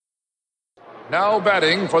Now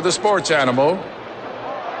batting for the sports animal,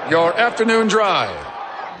 your afternoon drive.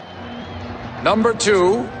 Number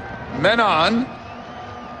 2, men on,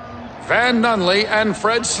 Van Nunley and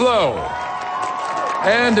Fred Slow.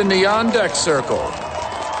 And in the on-deck circle,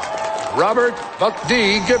 Robert Buck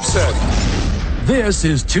D. Gibson. This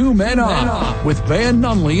is Two Men On with Van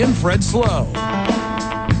Nunley and Fred Slow.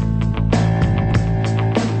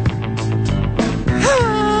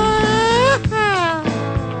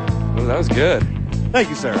 Oh, that was good. Thank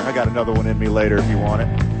you, sir. I got another one in me later if you want it.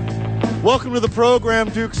 Welcome to the program,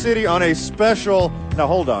 Duke City, on a special... Now,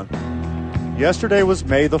 hold on. Yesterday was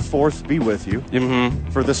May the 4th be with you. Mm-hmm.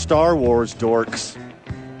 For the Star Wars dorks,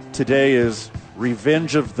 today is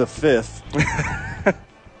Revenge of the 5th.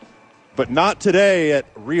 But not today at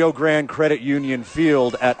Rio Grande Credit Union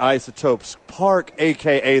Field at Isotopes Park,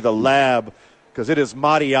 a.k.a. the Lab, because it is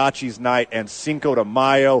Mariachi's night and Cinco de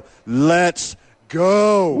Mayo. Let's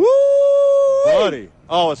go! Woo! Buddy.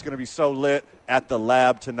 Oh, it's going to be so lit at the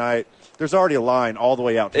Lab tonight. There's already a line all the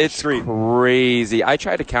way out to the street. It's crazy. I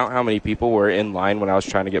tried to count how many people were in line when I was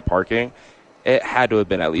trying to get parking. It had to have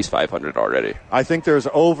been at least 500 already. I think there's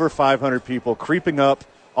over 500 people creeping up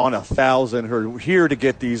on 1,000 who are here to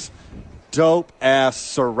get these dope-ass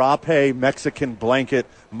Serape Mexican blanket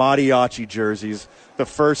mariachi jerseys. The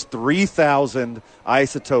first 3,000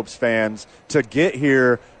 Isotopes fans to get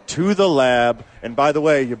here to the Lab. And by the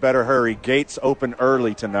way, you better hurry. Gates open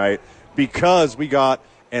early tonight because we got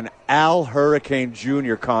an Al Hurricane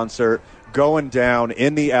Jr. concert going down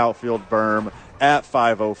in the outfield berm at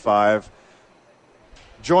 5:05.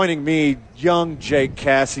 Joining me, young Jake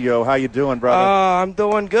Cassio. How you doing, brother? I'm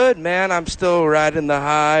doing good, man. I'm still riding the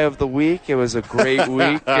high of the week. It was a great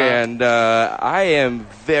week, and I am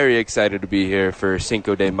very excited to be here for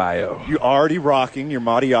Cinco de Mayo. You already rocking your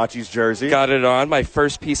Mariachi's jersey. Got it on. My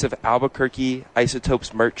first piece of Albuquerque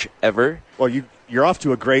Isotopes merch ever. Well, you're off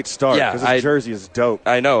to a great start because this jersey is dope.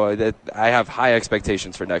 I know. I have high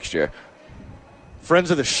expectations for next year.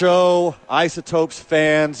 Friends of the show, Isotopes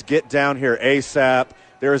fans, get down here ASAP.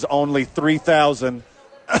 There is only 2,998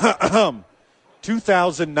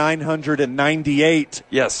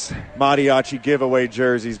 mariachi giveaway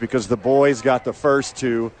jerseys because the boys got the first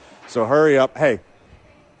two. So hurry up. Hey,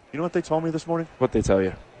 you know what they told me this morning? What'd they tell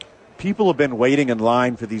you? People have been waiting in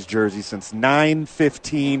line for these jerseys since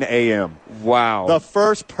 9:15 a.m. Wow. The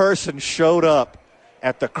first person showed up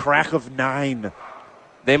at the crack of 9.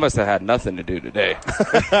 They must have had nothing to do today.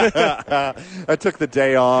 I took the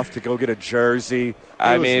day off to go get a jersey.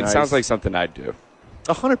 It sounds like something I'd do.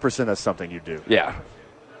 100% that's something you do. Yeah.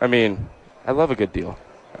 I love a good deal.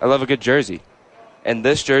 I love a good jersey. And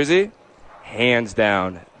this jersey, hands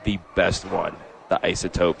down, the best one the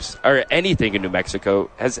Isotopes, or anything in New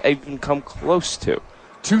Mexico, has even come close to.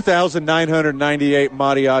 2,998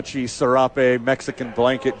 mariachi Serape Mexican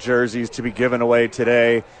blanket jerseys to be given away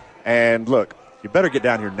today. And look, you better get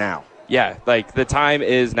down here now. Yeah, the time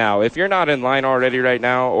is now. If you're not in line already right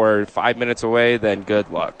now or 5 minutes away, then good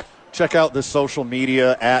luck. Check out the social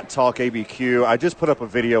media at TalkABQ. I just put up a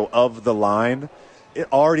video of the line.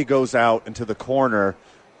 It already goes out into the corner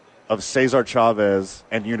of Cesar Chavez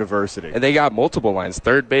and University. And they got multiple lines,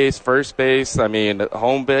 third base, first base,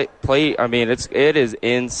 home plate. It is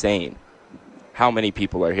insane how many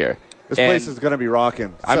people are here. This place is going to be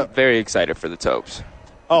rocking. I'm very excited for the Topes.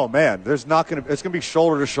 Oh, man, it's going to be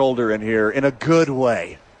shoulder to shoulder in here in a good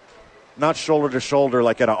way. Not shoulder to shoulder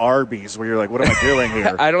like at an Arby's where you're like, what am I doing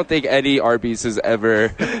here? I don't think any Arby's has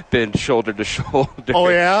ever been shoulder to shoulder. Oh,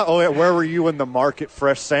 yeah? Where were you when the Market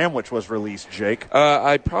Fresh sandwich was released, Jake?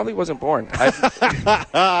 I probably wasn't born.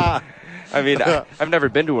 I've never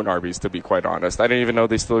been to an Arby's, to be quite honest. I didn't even know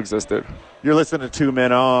they still existed. You're listening to Two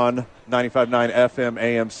Men On, 95.9 FM,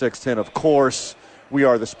 AM 610, of course. We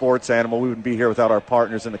are the sports animal. We wouldn't be here without our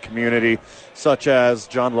partners in the community, such as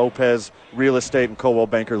John Lopez Real Estate and Coldwell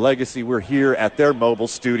Banker Legacy. We're here at their mobile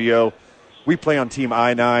studio. We play on Team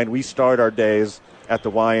I-9. We start our days at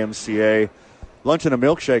the YMCA. Lunch and a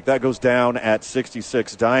milkshake, that goes down at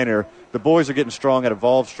 66 Diner. The boys are getting strong at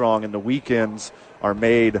Evolve Strong, and the weekends are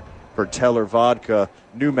made for Teller Vodka,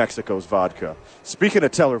 New Mexico's vodka. Speaking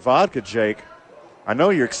of Teller Vodka, Jake, I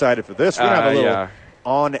know you're excited for this. We're going to have a little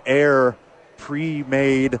on-air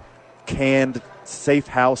pre-made, canned Safe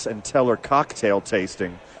House and Teller cocktail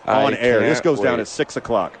tasting on air. This goes down at 6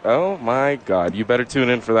 o'clock. Oh, my God. You better tune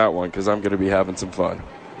in for that one because I'm going to be having some fun.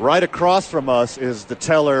 Right across from us is the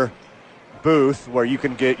Teller booth where you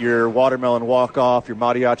can get your watermelon walk-off, your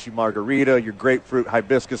mariachi margarita, your grapefruit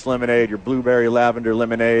hibiscus lemonade, your blueberry lavender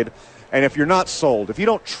lemonade. And if you're not sold, if you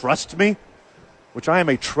don't trust me, which I am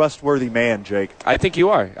a trustworthy man, Jake. I think you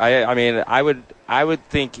are. I I would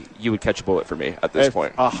think you would catch a bullet for me at this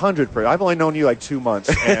point. 100%. I've only known you like 2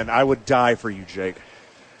 months, and I would die for you, Jake.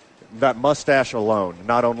 That mustache alone,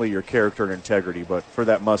 not only your character and integrity, but for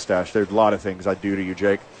that mustache, there's a lot of things I'd do to you,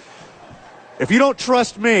 Jake. If you don't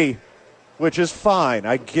trust me, which is fine,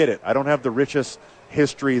 I get it. I don't have the richest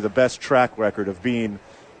history, the best track record of being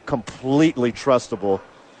completely trustable.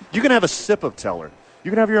 You can have a sip of Teller.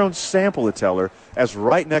 You can have your own sample of Teller, as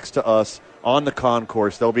right next to us on the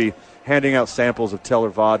concourse, they'll be handing out samples of Teller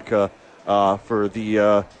vodka for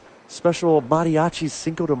the special Mariachi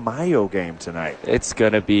Cinco de Mayo game tonight. It's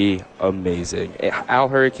going to be amazing. Al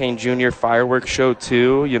Hurricane Jr. fireworks show,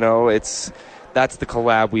 too. That's the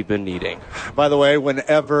collab we've been needing. By the way,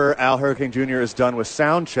 whenever Al Hurricane Jr. is done with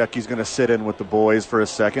sound check, he's going to sit in with the boys for a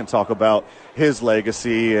second, talk about his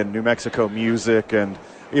legacy and New Mexico music. And,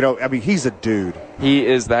 he's a dude. He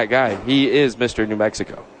is that guy. He is Mr. New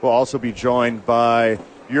Mexico. We'll also be joined by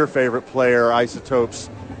your favorite player, Isotopes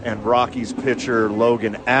and Rockies pitcher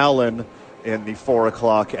Logan Allen in the 4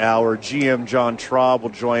 o'clock hour. GM John Traub will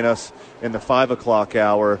join us in the 5 o'clock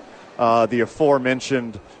hour. The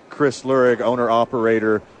aforementioned Chris Lurig,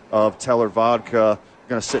 owner-operator of Teller Vodka,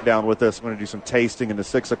 going to sit down with us. We're going to do some tasting in the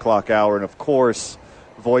 6 o'clock hour. And, of course,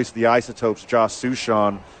 voice of the Isotopes, Josh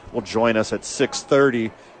Sushan, will join us at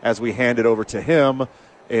 6:30 as we hand it over to him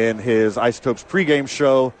in his Isotopes pregame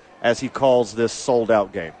show, as he calls this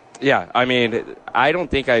sold-out game. Yeah, I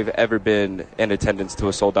don't think I've ever been in attendance to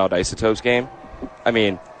a sold-out Isotopes game.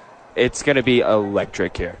 It's going to be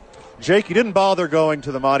electric here. Jake, you didn't bother going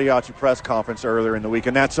to the Mariachi press conference earlier in the week,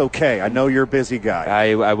 and that's okay. I know you're a busy guy.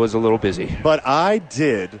 I was a little busy. But I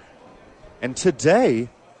did, and today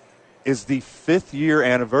is the 5th-year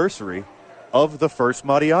anniversary of the first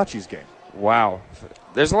Mariachis game. Wow.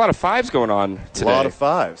 There's a lot of fives going on today. A lot of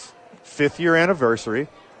fives. 5th-year anniversary.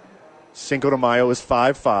 Cinco de Mayo is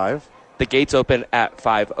 5-5. The gates open at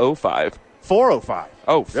 5:05. 4:05.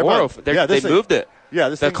 Oh, 4:05. They moved it. Yeah,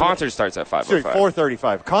 the concert starts at 5:05.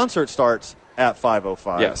 4:35. Concert starts at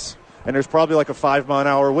 5:05. Yes. And there's probably like a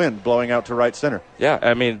 5-mile-an-hour wind blowing out to right center.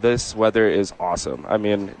 Yeah, this weather is awesome.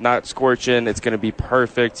 Not scorching. It's going to be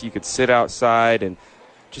perfect. You could sit outside and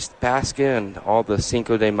just bask in all the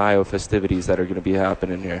Cinco de Mayo festivities that are going to be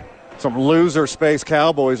happening here. Some loser Space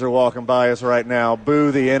Cowboys are walking by us right now.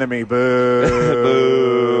 Boo the enemy, boo.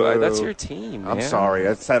 Boo. That's your team, man. I'm sorry.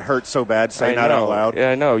 That hurts so bad saying that out loud. Yeah,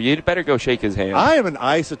 I know. You'd better go shake his hand. I am an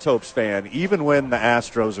Isotopes fan, even when the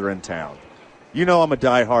Astros are in town. I'm a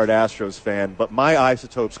diehard Astros fan, but my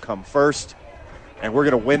Isotopes come first, and we're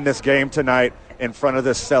going to win this game tonight in front of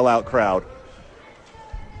this sellout crowd.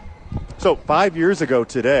 So 5 years ago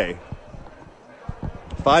today,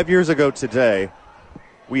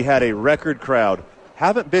 we had a record crowd.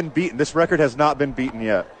 Haven't been beaten. This record has not been beaten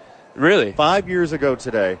yet. Really? 5 years ago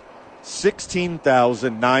today,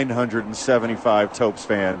 16,975 Topes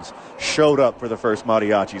fans showed up for the first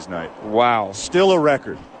Mariachis night. Wow. Still a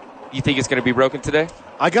record. You think it's going to be broken today?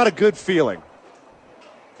 I got a good feeling.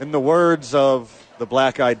 In the words of the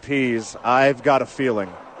Black Eyed Peas, I've got a feeling.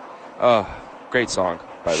 Oh, great song,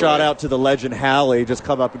 by the way. Shout out to the legend Hallie. Just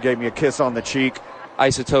come up and gave me a kiss on the cheek.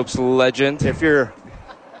 Isotopes legend. If you're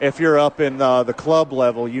up in the club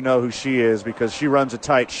level, you know who she is because she runs a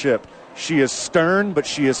tight ship. She is stern, but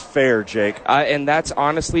she is fair, Jake. And that's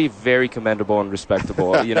honestly very commendable and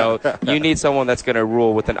respectable. You need someone that's going to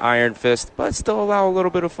rule with an iron fist, but still allow a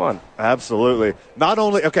little bit of fun. Absolutely. Not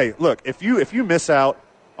only, okay, look, if you miss out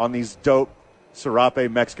on these dope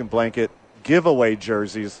Serape Mexican blanket giveaway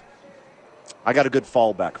jerseys, I got a good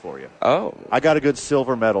fallback for you. Oh. I got a good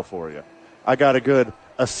silver medal for you. I got a good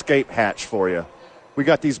escape hatch for you. We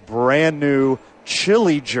got these brand new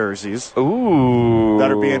Chili jerseys. Ooh. That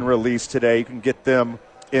are being released today. You can get them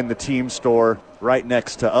in the team store right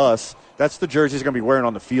next to us. That's the jerseys he's going to be wearing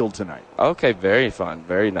on the field tonight. Okay, very fun.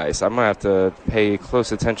 Very nice. I'm going to have to pay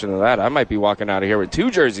close attention to that. I might be walking out of here with 2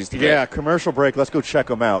 jerseys today. Yeah, commercial break. Let's go check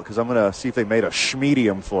them out because I'm going to see if they made a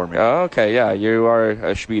schmedium for me. Okay, yeah, you are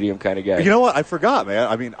a schmedium kind of guy. You know what? I forgot,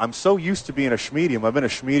 man. I'm so used to being a schmedium. I've been a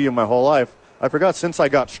schmedium my whole life. I forgot since I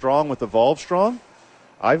got strong with Evolve Strong,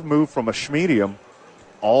 I've moved from a schmedium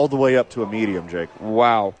all the way up to a medium, Jake.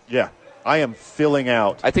 Wow. Yeah. I am filling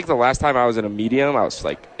out. I think the last time I was in a medium, I was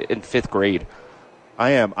like in 5th grade.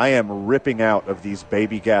 I am ripping out of these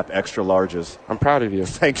Baby Gap extra larges. I'm proud of you.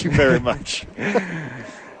 Thank you very much.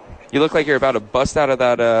 You look like you're about to bust out of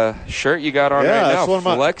that shirt you got on right now.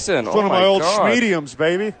 Flexing. It's one of my old schmediums,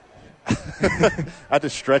 baby. I had to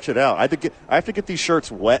stretch it out. I have to get these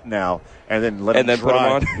shirts wet now and then let them dry. Put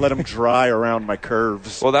them on. Let them dry around my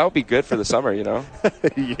curves. Well, that would be good for the summer,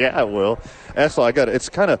 Yeah, it will. That's all I got. It's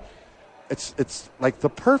kind of it's like the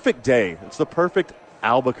perfect day. It's the perfect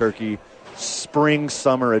Albuquerque spring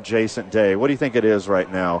summer adjacent day. What do you think it is right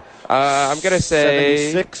now? I'm gonna say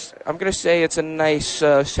 76. I'm gonna say it's a nice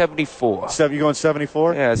 74. You going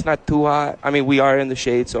 74? Yeah, it's not too hot. I mean, we are in the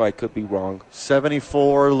shade, so I could be wrong.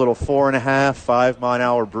 74, a little 4.5, 5 mile an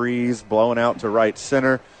hour breeze blowing out to right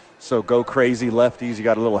center. So go crazy, lefties. You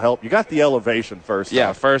got a little help. You got the elevation first.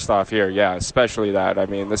 Yeah, off. first off here, yeah, especially that. I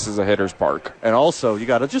mean, this is a hitter's park. And also you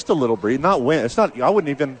got just a little breeze, not wind. It's not. I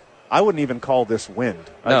wouldn't even call this wind.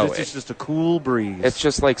 No, it's just a cool breeze. It's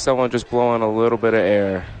just like someone just blowing a little bit of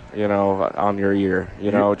air, on your ear.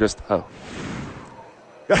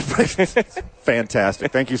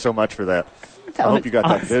 Fantastic. Thank you so much for that. I hope you got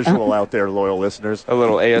that visual out there, loyal listeners. A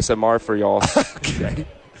little ASMR for y'all. Okay.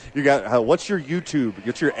 You got what's your YouTube?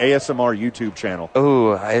 What's your ASMR YouTube channel?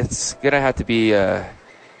 Oh, it's gonna have to be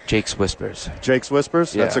Jake's Whispers. Jake's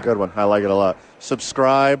Whispers? Yeah. That's a good one. I like it a lot.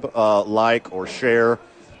 Subscribe, like, or share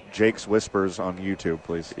Jake's Whispers on YouTube,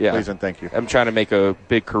 please. Yeah. Please and thank you. I'm trying to make a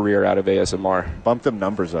big career out of ASMR. Bump them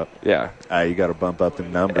numbers up. Yeah. You got to bump up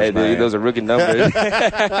them numbers, Hey, man. those are rookie numbers.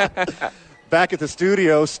 Back at the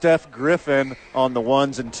studio, Steph Griffin on the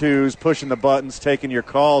ones and twos, pushing the buttons, taking your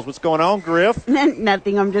calls. What's going on, Griff?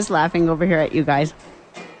 Nothing. I'm just laughing over here at you guys.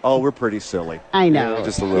 Oh, we're pretty silly. I know.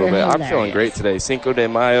 Just a little You're bit. I'm hilarious. feeling great today. Cinco de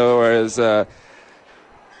Mayo, or as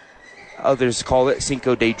others call it,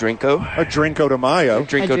 Cinco de Drinko. A Drinko de Mayo.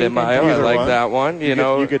 Drinko de Drinko. Mayo. I Either like one. that one.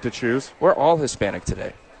 You get to choose. We're all Hispanic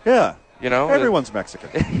today. Yeah. Everyone's Everyone's Mexican.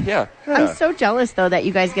 Yeah. Yeah. I'm so jealous, though, that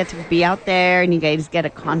you guys get to be out there and you guys get a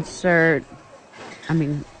concert. I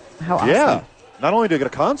mean, how awesome. Yeah. Not only do we get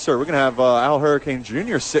a concert, we're going to have Al Hurricane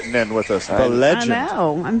Jr. sitting in with us, the I legend. I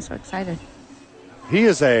know. I'm so excited. He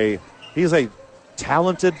is a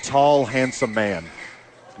talented, tall, handsome man.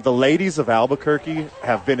 The ladies of Albuquerque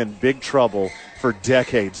have been in big trouble for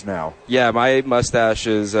decades now. Yeah, my mustache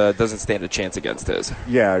doesn't stand a chance against his.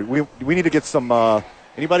 Yeah, we need to get some.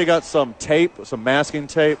 Anybody got some tape, some masking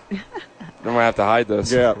tape? I'm going to have to hide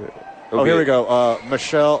this. Yeah. Okay. Here we go.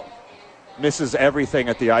 Michelle, Mrs. Everything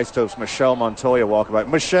at the Isotopes, Michelle Montoya, walking by.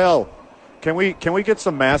 Michelle, can we get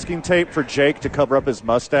some masking tape for Jake to cover up his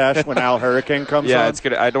mustache when Al Hurricane comes Yeah, on? it's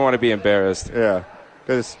good. I don't want to be embarrassed. Yeah,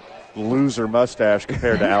 because loser mustache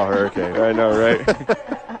compared to Al Hurricane. I know, right?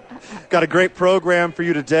 Got a great program for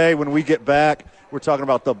you today. When we get back, we're talking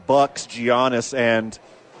about the Bucks, Giannis, and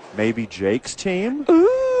maybe Jake's team.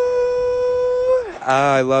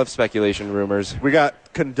 I love speculation rumors. We got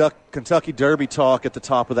Kentucky Derby talk at the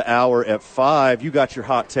top of the hour at 5. You got your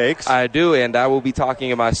hot takes. I do, and I will be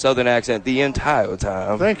talking in my southern accent the entire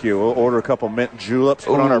time. Thank you. We'll order a couple mint juleps,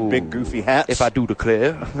 put on our Ooh. big goofy hats. If I do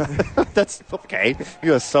declare. That's okay.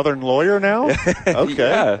 You a Southern lawyer now? Okay.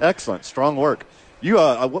 Yeah. Excellent. Strong work. You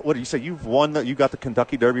what did you say? You've won you got the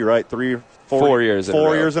Kentucky Derby, right? 3 or 4 years in a row.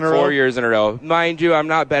 4 years in a row? 4 years in a row. Mind you, I'm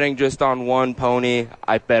not betting just on one pony.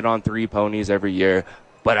 I bet on 3 ponies every year,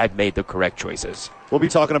 but I've made the correct choices. We'll be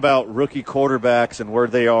talking about rookie quarterbacks and where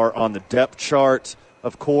they are on the depth chart.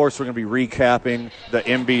 Of course, we're going to be recapping the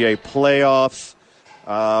NBA playoffs.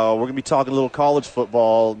 We're going to be talking a little college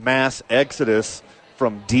football, mass exodus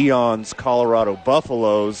from Dion's Colorado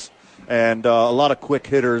Buffaloes, and a lot of quick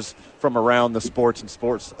hitters from around the sports and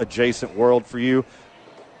sports adjacent world for you.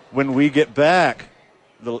 When we get back,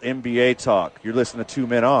 a little NBA talk. You're listening to 2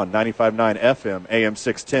 Men On, 95.9 FM, AM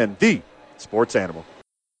 610, the Sports Animal.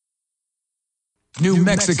 New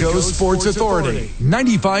Mexico Sports Authority,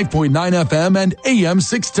 95.9 FM and AM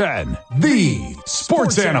 610, the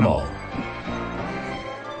Sports Animal.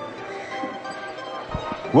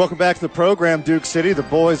 Welcome back to the program, Duke City. The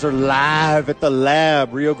boys are live at the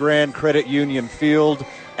lab, Rio Grande Credit Union Field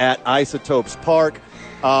at Isotopes Park.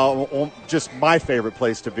 Just my favorite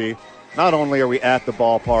place to be. Not only are we at the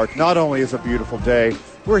ballpark, not only is it a beautiful day,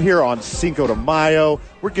 we're here on Cinco de Mayo.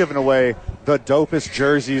 We're giving away the dopest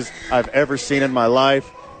jerseys I've ever seen in my life.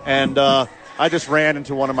 And I just ran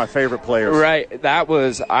into one of my favorite players. Right.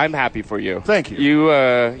 I'm happy for you. Thank you.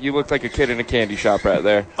 You looked like a kid in a candy shop right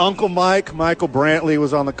there. Uncle Michael Brantley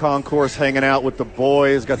was on the concourse hanging out with the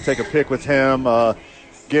boys. Got to take a pic with him.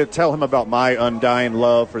 Tell him about my undying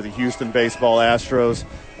love for the Houston baseball Astros.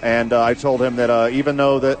 And I told him that even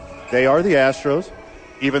though that they are the Astros,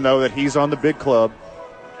 even though that he's on the big club,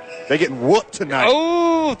 they're getting whooped tonight.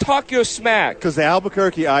 Oh, talk your smack. Because the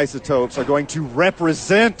Albuquerque Isotopes are going to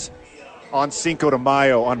represent on Cinco de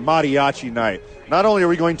Mayo, on Mariachi night. Not only are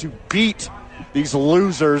we going to beat these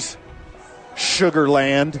losers,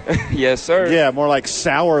 Sugarland. Yes, sir. Yeah, more like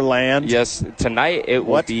Sourland. Yes, tonight it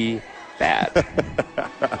will What? be bad.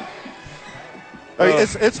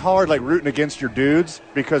 It's hard, like, rooting against your dudes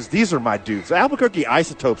because these are my dudes. The Albuquerque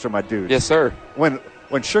Isotopes are my dudes. Yes, sir.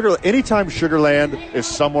 Anytime Sugarland is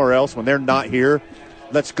somewhere else, when they're not here,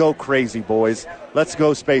 let's go crazy, boys. Let's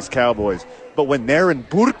go Space Cowboys. But when they're in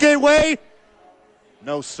Burque Way,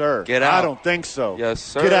 no, sir. Get out. I don't think so. Yes,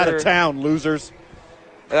 sir. Get out of town, losers.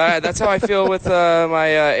 That's how I feel with my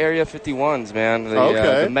Area 51s, man.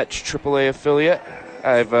 The Mets AAA affiliate.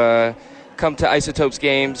 I've come to Isotopes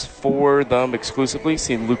games for them exclusively.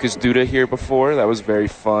 Seen Lucas Duda here before. That was very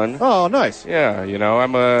fun. Oh, nice. Yeah,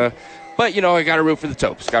 but, I got to root for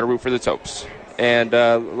the Topes. And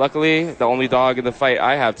luckily, the only dog in the fight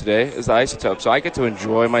I have today is the Isotopes. So I get to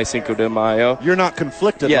enjoy my Cinco de Mayo. You're not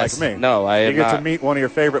conflicted like me. No, I am You get not. to meet one of your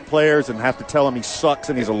favorite players and have to tell him he sucks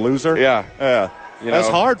and he's a loser? Yeah. That's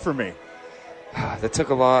hard for me. That took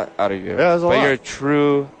a lot out of you. Yeah, that's a lot. But you're a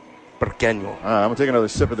true Burqueño. I'm going to take another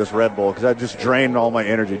sip of this Red Bull because that just drained all my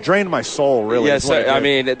energy. Drained my soul, really. Yes, I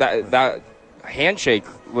mean, that handshake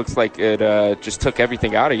looks like it just took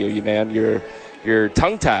everything out of you, man. You're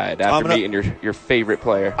tongue-tied after meeting your favorite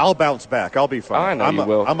player. I'll bounce back. I'll be fine. I know you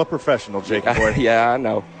will. I'm a professional, Jacob Boyd. Yeah, I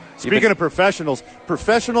know. Speaking of professionals,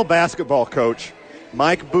 professional basketball coach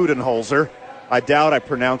Mike Budenholzer. I doubt I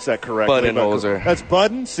pronounced that correctly. Budenholzer. That's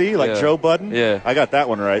Budden, see? Like Joe Budden? Yeah. I got that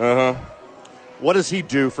one right. Uh-huh. What does he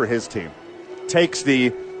do for his team? Takes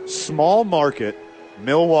the small market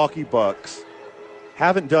Milwaukee Bucks,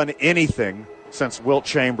 haven't done anything since Wilt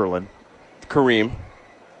Chamberlain. Kareem.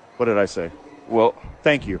 What did I say? Well,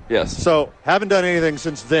 thank you. Yes. So, haven't done anything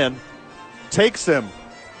since then. Takes them,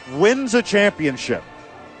 wins a championship,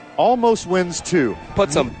 almost wins 2.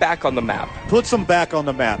 Puts them back on the map. Puts them back on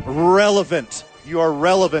the map. Relevant. You are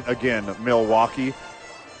relevant again, Milwaukee.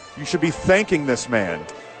 You should be thanking this man.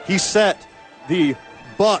 He set the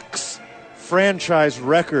Bucks franchise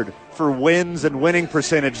record for wins and winning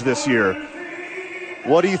percentage this year.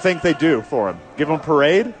 What do you think they do for him? Give him a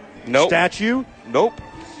parade? Nope. Statue? Nope.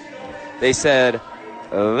 They said,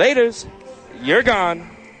 "Laters, you're gone."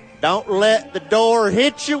 Don't let the door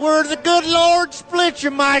hit you where the good Lord split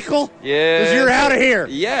you, Michael. Yeah. Because you're out of here.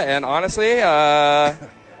 Yeah, and honestly, I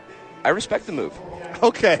respect the move.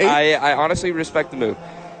 Okay. I honestly respect the move.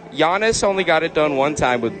 Giannis only got it done one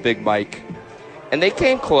time with Big Mike, and they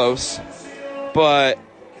came close, but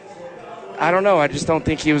I don't know. I just don't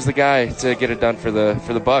think he was the guy to get it done for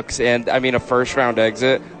the Bucks. And I mean, a first-round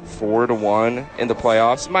exit, 4-1 in the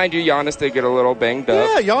playoffs. Mind you, Giannis did get a little banged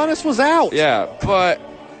up. Yeah, Giannis was out. Yeah, but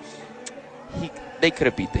they could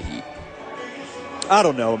have beat the Heat. I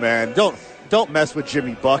don't know, man. Don't mess with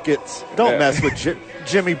Jimmy Buckets. Don't mess with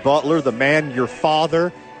Jimmy Butler, the man, your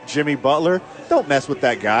father, Jimmy Butler. Don't mess with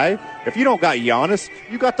that guy. If you don't got Giannis,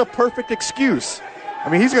 you got the perfect excuse. I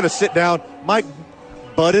mean, he's going to sit down. Mike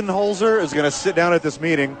Budenholzer is going to sit down at this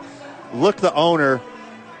meeting, look the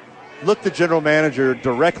general manager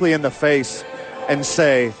directly in the face and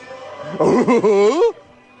say, "Ooh,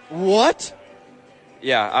 what?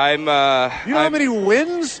 Yeah, I'm You know how many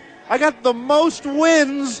wins? I got the most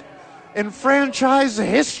wins in franchise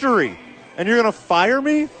history. And you're going to fire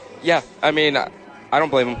me?" Yeah, I mean, I don't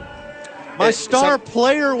blame him. My star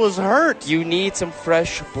player was hurt. You need some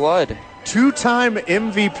fresh blood. 2-time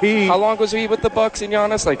MVP. How long was he with the Bucks and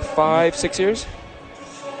Giannis? Like 5-6 years?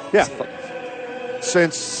 Yeah.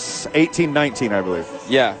 Since 18-19, I believe.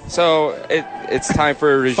 Yeah. So it's time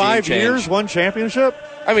for a regime 5 change. years, one championship?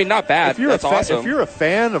 I mean, not bad. That's awesome. If you're a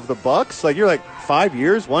fan of the Bucks, like you're like 5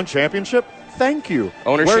 years, one championship, thank you.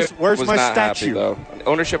 Ownership Where's was my not statue? happy, though.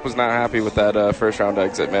 Ownership was not happy with that first-round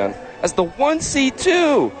exit, man. As the 1 seed,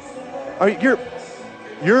 too.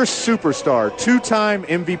 You're a superstar. 2-time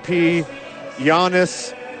MVP,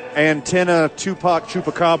 Giannis, Antenna, Tupac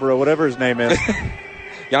Chupacabra, whatever his name is.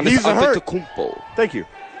 Giannis He's hurt. Antetokounmpo. Thank you.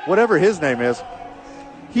 Whatever his name is,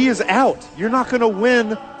 he is out. You're not going to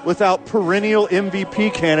win without perennial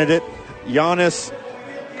MVP candidate Giannis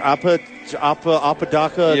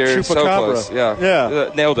Apodaca You're Chupacabra. so close.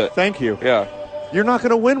 Yeah. Nailed it. Thank you. Yeah. You're not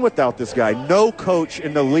going to win without this guy. No coach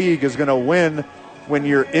in the league is going to win when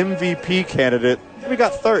your MVP candidate. We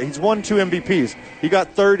got third. He's won 2 MVPs. He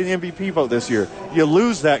got third in the MVP vote this year. You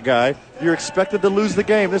lose that guy, you're expected to lose the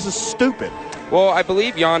game. This is stupid. Well, I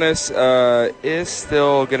believe Giannis is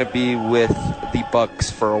still going to be with the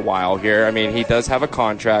Bucks for a while here. I mean, he does have a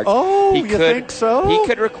contract. Oh, you think so? He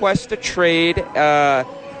could request a trade.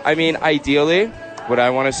 I mean, ideally, what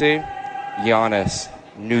I want to see, Giannis,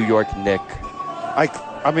 New York Knick.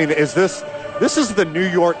 I mean, is this is the New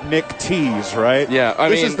York Knick tease, right? Yeah,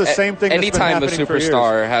 this is the same thing. Anytime a that's been happening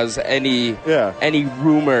superstar has any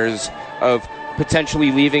rumors of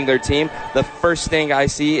potentially leaving their team, the first thing I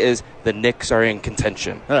see is the Knicks are in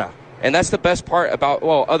contention. Yeah. And that's the best part about,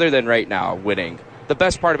 well, other than right now winning, the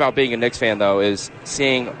best part about being a Knicks fan, though, is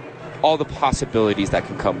seeing all the possibilities that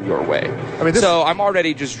can come your way. I mean, so I'm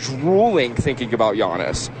already just drooling thinking about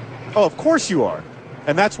Giannis. Oh, of course you are.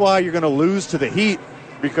 And that's why you're going to lose to the Heat,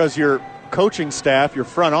 because your coaching staff, your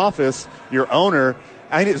front office, your owner,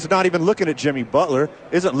 and it's not even looking at Jimmy Butler,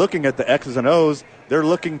 isn't looking at the X's and O's. They're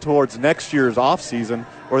looking towards next year's offseason,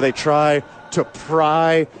 where they try to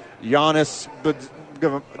pry Giannis,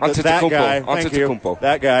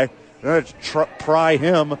 that guy, pry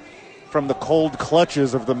him from the cold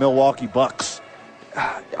clutches of the Milwaukee Bucks.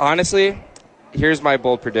 Honestly, here's my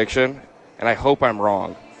bold prediction, and I hope I'm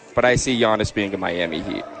wrong, but I see Giannis being a Miami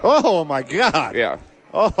Heat. Oh, my God. Yeah.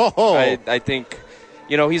 Oh. I think,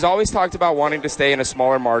 he's always talked about wanting to stay in a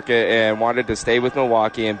smaller market and wanted to stay with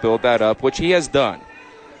Milwaukee and build that up, which he has done.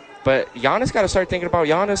 But Giannis got to start thinking about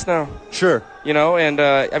Giannis now. Sure.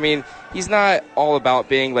 And, he's not all about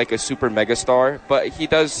being like a super megastar, but he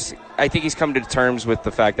does – I think he's come to terms with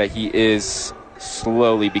the fact that he is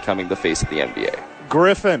slowly becoming the face of the NBA.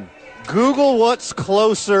 Griffin, Google what's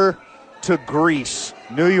closer to Greece,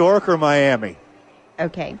 New York or Miami?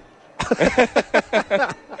 Okay.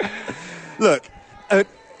 Look,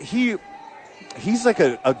 he's like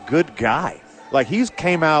a good guy. Like, he's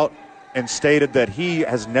came out and stated that he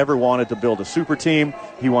has never wanted to build a super team.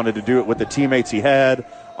 He wanted to do it with the teammates he had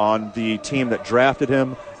on the team that drafted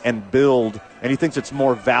him and build. And he thinks it's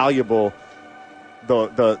more valuable,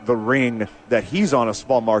 the ring, that he's on a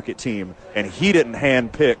small market team and he didn't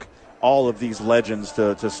handpick all of these legends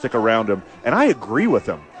to stick around him. And I agree with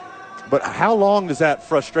him. But how long is that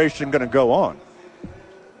frustration going to go on?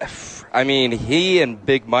 I mean, he and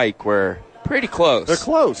Big Mike were pretty close. They're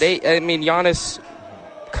close. Giannis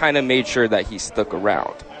kind of made sure that he stuck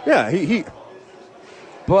around. Yeah,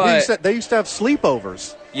 But they used to have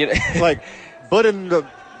sleepovers. Like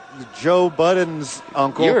Joe Budden's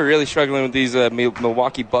uncle. You were really struggling with these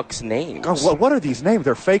Milwaukee Bucks names. Oh, what are these names?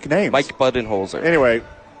 They're fake names. Mike Budenholzer. Anyway,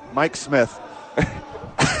 Mike Smith.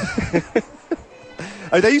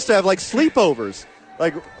 They used to have like sleepovers.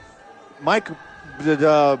 Like Mike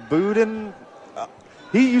Buden.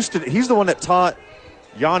 He's the one that taught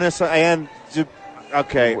Giannis and.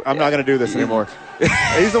 Okay, I'm not going to do this anymore.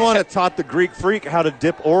 He's the one that taught the Greek Freak how to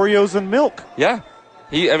dip Oreos in milk. Yeah.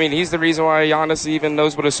 He's the reason why Giannis even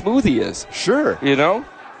knows what a smoothie is. Sure.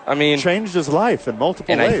 Changed his life in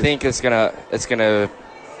multiple ways. And I think it's gonna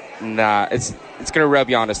rub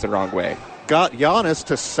Giannis the wrong way. Got Giannis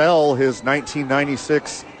to sell his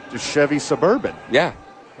 1996 Chevy Suburban. Yeah.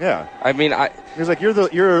 Yeah. He's like, you're the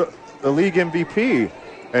league MVP,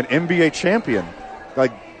 an NBA champion.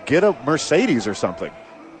 Like, get a Mercedes or something.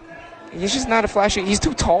 He's just not a flashy. He's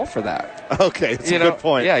too tall for that. Okay, that's a good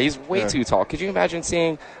point. Yeah, he's way too tall. Could you imagine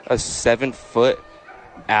seeing a 7-foot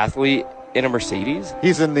athlete in a Mercedes?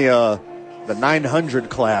 He's in the 900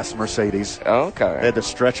 class Mercedes. Oh, okay. They had to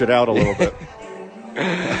stretch it out a little bit.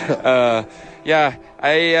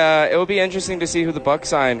 It will be interesting to see who the Bucks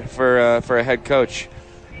sign for a head coach.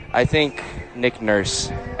 I think Nick Nurse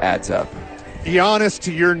adds up. Giannis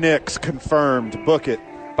to your Knicks, confirmed. Book it.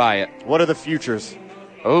 Buy it. What are the futures?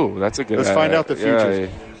 Oh, that's a good. Let's find out the futures.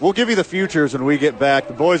 Yeah. We'll give you the futures when we get back.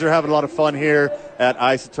 The boys are having a lot of fun here at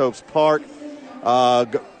Isotopes Park.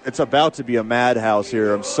 It's about to be a madhouse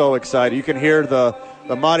here. I'm so excited. You can hear the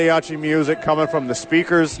mariachi music coming from the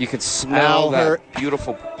speakers. You can smell that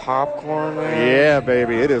beautiful popcorn there. Yeah,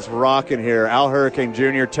 baby. It is rocking here. Al Hurricane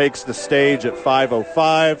Jr. takes the stage at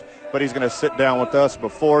 5:05, but he's going to sit down with us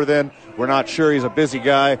before then. We're not sure. He's a busy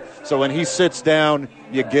guy. So when he sits down,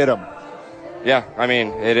 you get him. Yeah,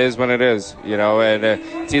 it is when it is, and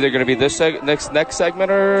it's either going to be this next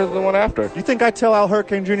segment or the one after. You think I tell Al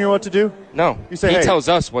Hurricane Jr. what to do? No. You say, he tells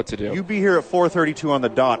us what to do. You be here at 4:32 on the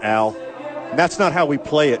dot, Al. And that's not how we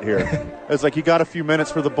play it here. It's like, you got a few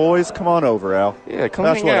minutes for the boys? Come on over, Al. Yeah,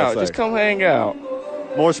 hang out. Just come hang out.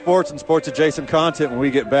 More sports and sports-adjacent content when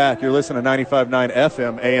we get back. You're listening to 95.9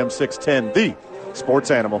 FM, AM 610, the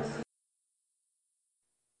Sports Animal.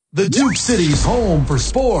 The Duke City's home for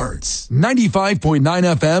sports. 95.9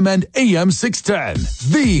 FM and AM 610.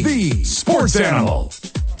 The Sports Animal.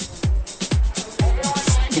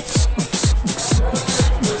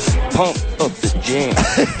 Pump up the jam.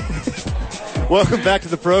 Welcome back to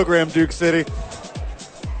the program, Duke City.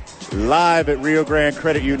 Live at Rio Grande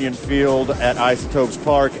Credit Union Field at Isotopes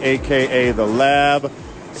Park, a.k.a. The Lab.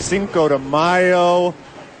 Cinco de Mayo.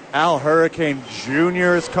 Al Hurricane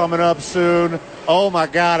Jr. is coming up soon. Oh, my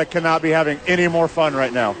God, I cannot be having any more fun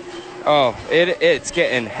right now. Oh, it's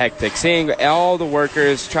getting hectic. Seeing all the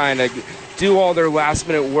workers trying to do all their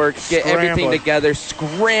last-minute work, get everything Scrambling. together,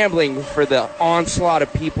 scrambling for the onslaught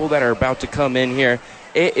of people that are about to come in here.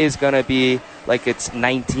 It is going to be like it's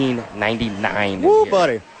 1999 in Woo, here.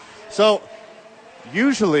 buddy. So,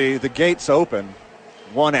 usually the gates open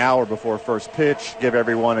 1 hour before first pitch, give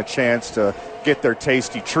everyone a chance to get their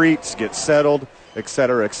tasty treats, get settled, et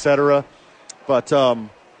cetera, et cetera. But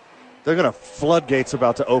they're going to floodgates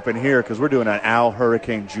about to open here because we're doing an Al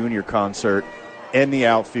Hurricane Jr. concert in the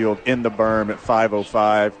outfield, in the berm at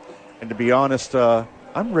 5:05. And to be honest,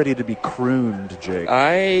 I'm ready to be crooned, Jake.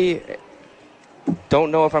 I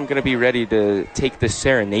don't know if I'm going to be ready to take the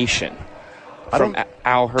serenation from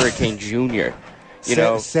Al Hurricane Jr. You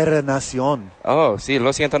know, Serenación. oh, sí,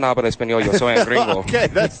 lo siento, no hablo español, yo soy un gringo. Okay,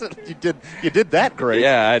 you did that great.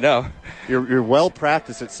 Yeah, I know. You're well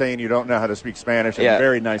practiced at saying you don't know how to speak Spanish. And Yeah,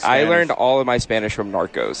 very nice Spanish. I learned all of my Spanish from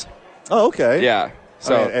Narcos. Oh, okay. Yeah,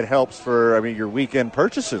 so I mean, it helps for your weekend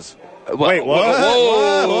purchases. Whoa, Wait, what?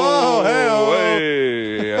 Whoa, Whoa,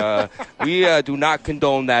 hey, we do not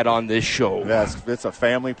condone that on this show. Yes, it's a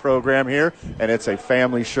family program here, and it's a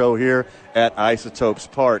family show here at Isotopes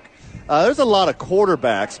Park. There's a lot of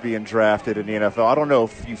quarterbacks being drafted in the NFL. I don't know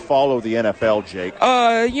if you follow the NFL, Jake.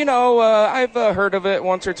 I've heard of it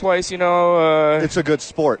once or twice. It's a good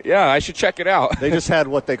sport. Yeah, I should check it out. They just had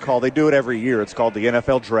what they do it every year. It's called the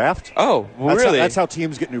NFL Draft. Oh, really? That's how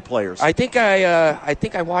teams get new players. I think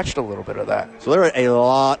I watched a little bit of that. So there are a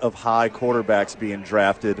lot of high quarterbacks being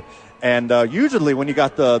drafted. And usually when you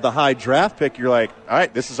got the high draft pick, you're like, all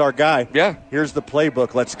right, this is our guy. Yeah. Here's the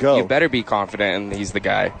playbook. Let's go. You better be confident, and he's the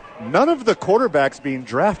guy. None of the quarterbacks being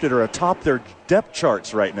drafted are atop their depth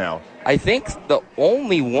charts right now. I think the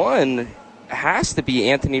only one has to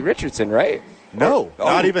be Anthony Richardson, right? No,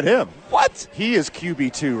 not even him. What? He is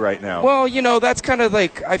QB2 right now. Well, that's kind of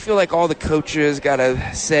like, I feel like all the coaches got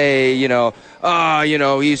to say, he's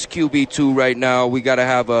QB2 right now. We got to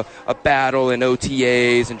have a battle in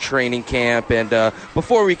OTAs and training camp. And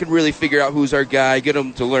before we can really figure out who's our guy, get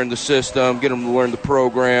him to learn the system, get him to learn the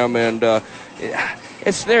program. And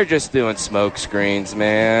they're just doing smoke screens,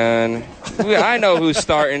 man. I know who's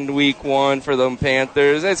starting week 1 for them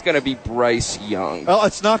Panthers. It's going to be Bryce Young. Oh,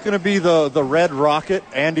 it's not going to be the Red Rocket,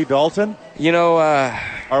 Andy Dalton?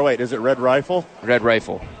 Or wait, is it Red Rifle? Red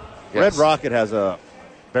Rifle. Yes. Red Rocket has a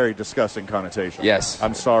very disgusting connotation. Yes.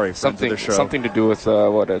 I'm sorry, friends of the show. Something to do with,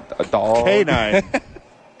 a doll? Canine.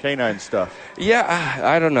 Canine stuff. Yeah,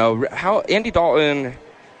 I don't know. How Andy Dalton,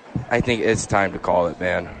 I think it's time to call it,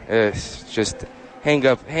 man. It's just hang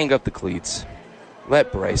up the cleats.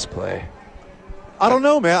 Let Bryce play. I don't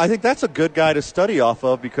know, man. I think that's a good guy to study off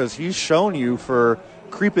of because he's shown you for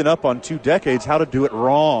creeping up on 2 decades how to do it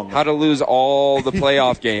wrong. How to lose all the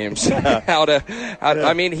playoff games.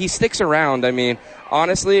 I mean, he sticks around. I mean,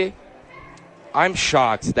 honestly, I'm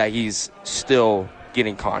shocked that he's still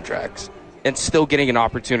getting contracts and still getting an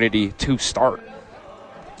opportunity to start.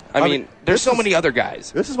 I mean, there's so many other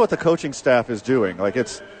guys. This is what the coaching staff is doing. Like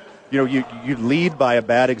it's, you lead by a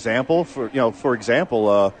bad example. For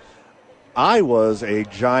example, I was a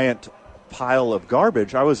giant pile of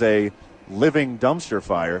garbage. I was a living dumpster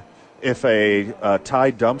fire. If a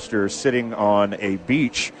Thai dumpster sitting on a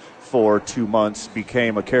beach for 2 months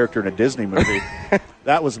became a character in a Disney movie,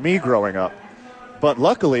 that was me growing up. But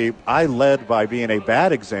luckily, I led by being a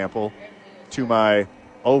bad example to my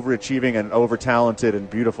overachieving and over-talented and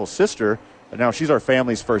beautiful sister. And now she's our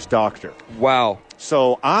family's first doctor. Wow.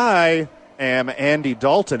 So I am Andy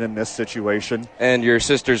Dalton in this situation. And your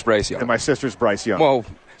sister's Bryce Young. And my sister's Bryce Young. Whoa.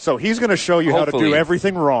 So he's going to show you how to do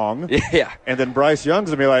everything wrong. Yeah. And then Bryce Young's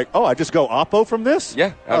going to be like, oh, I just go oppo from this?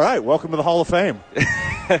 Yeah. All right, welcome to the Hall of Fame.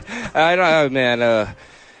 I don't know, man.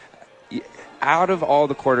 Out of all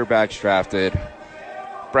the quarterbacks drafted,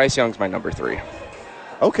 Bryce Young's my number 3.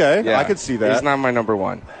 Okay, Yeah. I could see that. He's not my number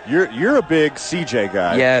 1. You're a big CJ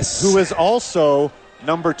guy. Yes. Who is also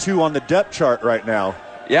number 2 on the depth chart right now.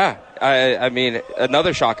 Yeah. I mean,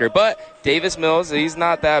 another shocker. But Davis Mills, he's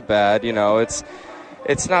not that bad.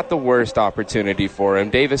 It's not the worst opportunity for him.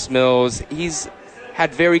 Davis Mills, he's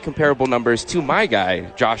had very comparable numbers to my guy,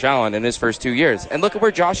 Josh Allen, in his first 2 years. And look at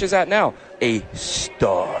where Josh is at now. A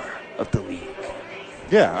star of the league.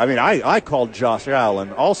 Yeah, I mean, I called Josh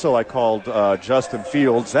Allen. Also, I called Justin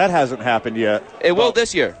Fields. That hasn't happened yet. It will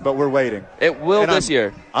this year. But we're waiting. It will this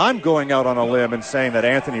year. I'm going out on a limb and saying that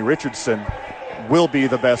Anthony Richardson will be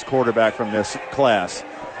the best quarterback from this class.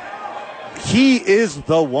 He is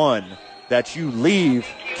the one that you leave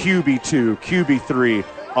QB2, QB3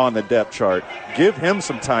 on the depth chart. Give him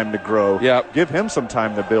some time to grow. Yep. Give him some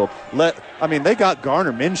time to build. They got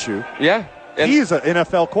Garner Minshew. Yeah. He's an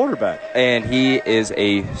NFL quarterback. And he is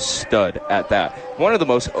a stud at that. One of the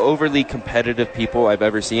most overly competitive people I've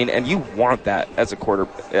ever seen, and you want that as a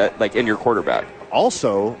like in your quarterback.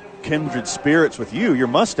 Also, kindred spirits with you, your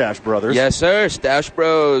Mustache Brothers. Yes, sir. Stash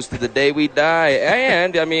Bros to the day we die.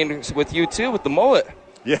 And, I mean, with you, too, with the mullet.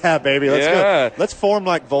 Yeah, baby. Let's go. Let's form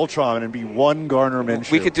like Voltron and be one Gardner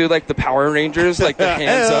Minshew. We could do like the Power Rangers, like the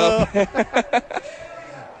hands up.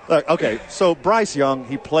 Look, okay, so Bryce Young,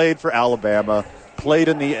 he played for Alabama, played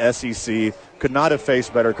in the SEC, could not have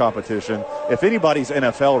faced better competition. If anybody's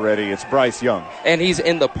NFL ready, it's Bryce Young. And he's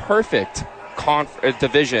in the perfect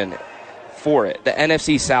division for it, the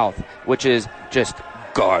NFC South, which is just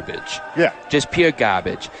garbage. Yeah. Just pure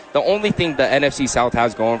garbage. The only thing the NFC South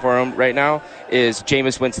has going for him right now is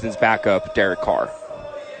Jameis Winston's backup, Derek Carr.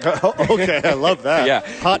 Okay, I love that. Yeah.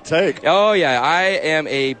 Hot take. Oh, yeah. I am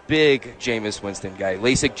a big Jameis Winston guy.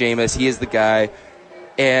 LASIK Jameis, he is the guy.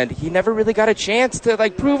 And he never really got a chance to,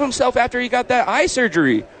 like, prove himself after he got that eye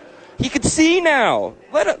surgery. He could see now.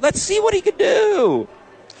 Let's see what he could do.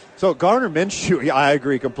 So Gardner Minshew, yeah, I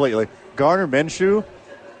agree completely. Gardner Minshew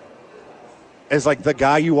is like the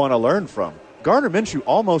guy you want to learn from. Gardner Minshew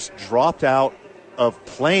almost dropped out of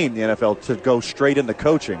playing the NFL to go straight into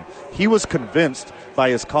coaching. He was convinced by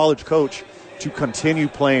his college coach to continue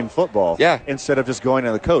playing football instead of just going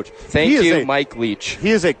to the coach. Thank you, Mike Leach.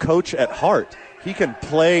 He is a coach at heart. He can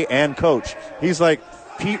play and coach. He's like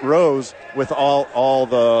Pete Rose with all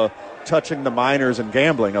the touching the minors and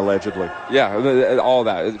gambling, allegedly. Yeah, all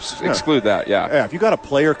that. Exclude that, Yeah, if you got a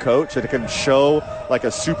player coach that can show like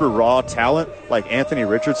a super raw talent like Anthony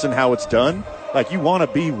Richardson how it's done, like you want to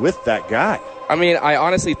be with that guy. I mean, I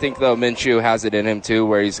honestly think, though, Minshew has it in him, too,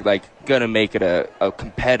 where he's, like, going to make it a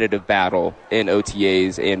competitive battle in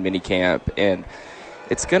OTAs and minicamp, and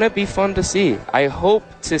it's going to be fun to see. I hope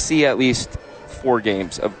to see at least 4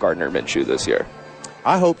 games of Gardner Minshew this year.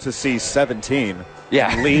 I hope to see 17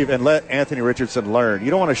 and leave and let Anthony Richardson learn. You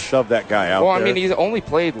don't want to shove that guy out Well, there. I mean, he's only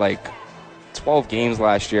played, like, 12 games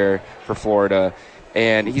last year for Florida,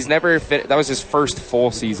 and he's never fit. That was his first full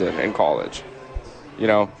season in college, you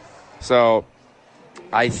know? So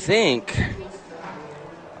I think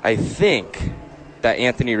that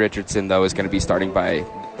Anthony Richardson, though, is going to be starting by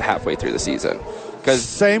halfway through the season.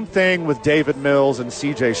 Same thing with David Mills and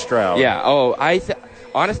C.J. Stroud. Yeah. Oh, I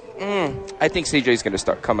think C.J.'s going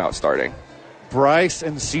to come out starting. Bryce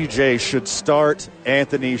and C.J. should start.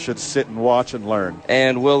 Anthony should sit and watch and learn.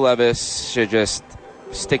 And Will Levis should just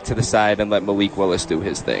stick to the side and let Malik Willis do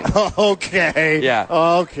his thing. Okay. Yeah.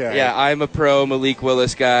 Okay. Yeah, I'm a pro Malik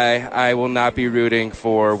Willis guy. I will not be rooting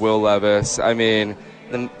for Will Levis. I mean,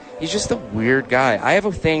 he's just a weird guy. I have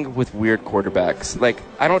a thing with weird quarterbacks. Like,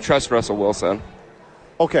 I don't trust Russell Wilson.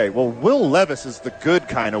 Okay, well, Will Levis is the good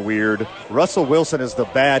kind of weird. Russell Wilson is the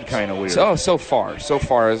bad kind of weird. So far.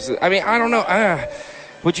 I mean, I don't know.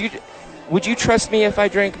 Would you trust me if I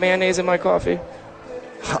drank mayonnaise in my coffee?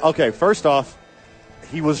 Okay, first off,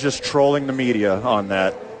 he was just trolling the media on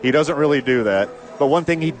that. He doesn't really do that. But one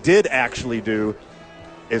thing he did actually do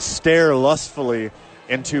is stare lustfully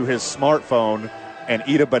into his smartphone and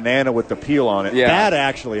eat a banana with the peel on it. Yeah. That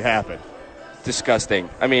actually happened. Disgusting.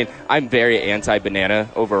 I mean, I'm very anti-banana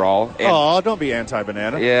overall. Oh, don't be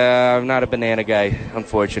anti-banana. Yeah, I'm not a banana guy,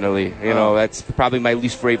 unfortunately. You know, that's probably my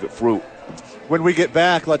least favorite fruit. When we get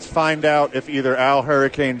back, let's find out if either Al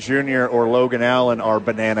Hurricane Jr. or Logan Allen are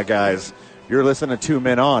banana guys. You're listening to 2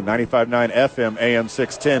 Men On, 95.9 FM, AM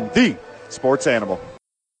 610, the Sports Animal.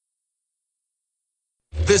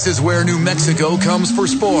 This is where New Mexico comes for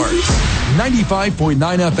sports. 95.9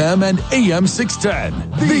 FM and AM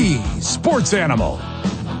 610, the Sports Animal.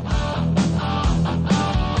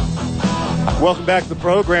 Welcome back to the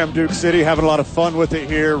program, Duke City. Having a lot of fun with it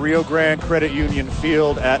here. Rio Grande Credit Union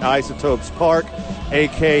Field at Isotopes Park,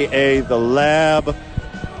 a.k.a. The Lab.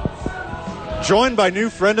 Joined by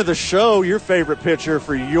new friend of the show, your favorite pitcher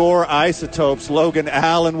for your Isotopes, Logan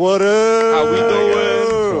Allen. What up? How we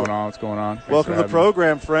doing? What's going on? Thanks Welcome to the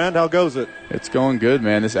program, friend. How goes it? It's going good,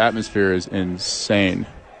 man. This atmosphere is insane.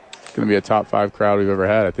 It's going to be a top 5 crowd we've ever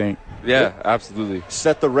had, I think. Yeah, absolutely.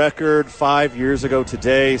 Set the record 5 years ago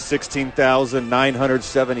today,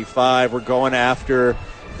 16,975. We're going after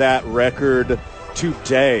that record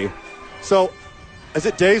today. So, is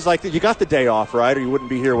it days like that? You got the day off, right? Or you wouldn't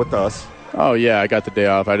be here with us. Oh, yeah, I got the day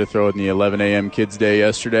off. I had to throw in the 11 a.m. Kids Day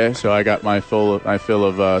yesterday, so I got my fill of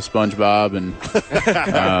SpongeBob. And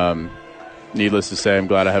needless to say, I'm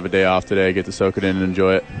glad I have a day off today. Get to soak it in and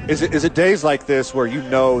enjoy it. Is it days like this where you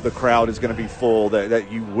know the crowd is going to be full, that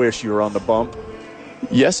you wish you were on the bump?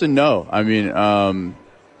 Yes and no. I mean,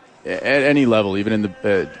 at any level, even in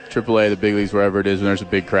the AAA, the big leagues, wherever it is, when there's a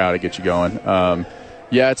big crowd, it gets you going.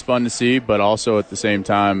 Yeah, it's fun to see, but also at the same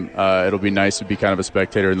time, it'll be nice to be kind of a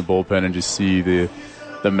spectator in the bullpen and just see the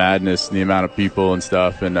madness and the amount of people and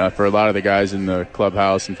stuff. And for a lot of the guys in the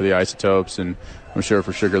clubhouse and for the Isotopes, and I'm sure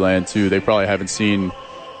for Sugarland too, they probably haven't seen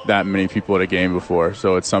that many people at a game before.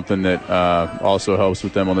 So it's something that also helps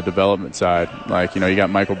with them on the development side. Like, you got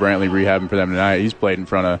Michael Brantley rehabbing for them tonight. He's played in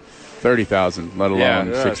front of 30,000, let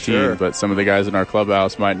alone 16. Sure. But some of the guys in our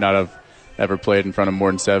clubhouse might not have ever played in front of more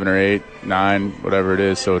than 7 or 8, 9, whatever it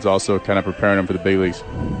is. So it's also kind of preparing them for the big leagues.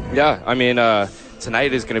 Yeah, I mean,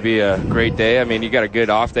 tonight is going to be a great day. I mean, you got a good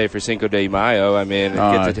off day for Cinco de Mayo. I mean,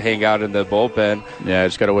 get to hang out in the bullpen. Yeah,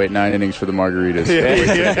 just got to wait 9 innings for the margaritas.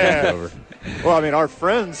 Yeah. Well, I mean, our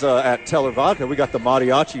friends at Teller Vodka, we got the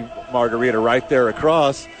mariachi margarita right there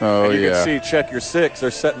across. Oh, and you can see Check Your Six. They're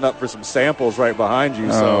setting up for some samples right behind you.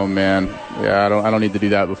 Oh, man. Yeah, I don't need to do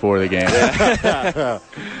that before the game.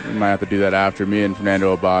 We might have to do that after. Me and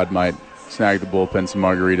Fernando Abad might snag the bullpen some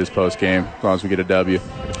margaritas post-game as long as we get a W.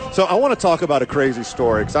 So I want to talk about a crazy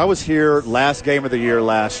story because I was here last game of the year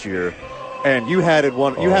last year, and you had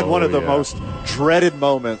one of the most dreaded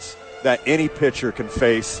moments that any pitcher can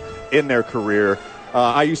face in their career.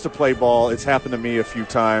 I used to play ball. It's happened to me a few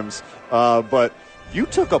times. But you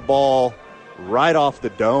took a ball right off the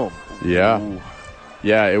dome. Yeah. Ooh.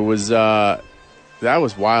 Yeah, it was that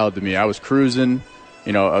was wild to me. I was cruising,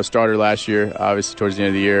 a starter last year, obviously towards the end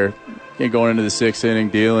of the year. Going into the 6th inning,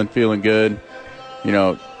 dealing, feeling good.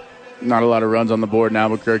 Not a lot of runs on the board in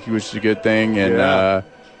Albuquerque, which is a good thing. And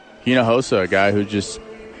Hinojosa, a guy who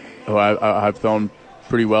I've thrown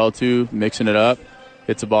pretty well to, mixing it up.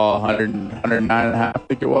 Hits the ball 109.5, I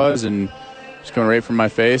think it was, and just going right from my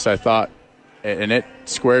face. I thought, and it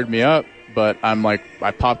squared me up, but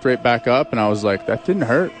I popped right back up, and I was like, that didn't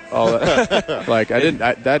hurt. All that.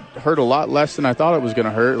 That hurt a lot less than I thought it was going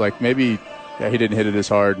to hurt. Like maybe he didn't hit it as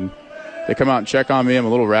hard. And they come out and check on me. I'm a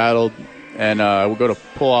little rattled, and I will go to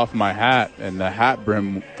pull off my hat, and the hat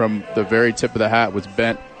brim from the very tip of the hat was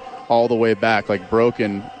bent all the way back, like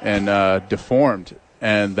broken and deformed,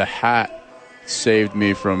 and the hat saved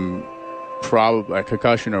me from probably a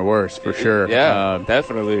concussion or worse, for sure. Yeah,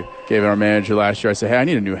 definitely. Gave our manager last year. I said, hey, I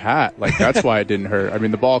need a new hat. Like, that's why it didn't hurt. I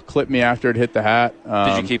mean, the ball clipped me after it hit the hat.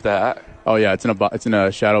 Did you keep the hat? Oh, yeah. It's in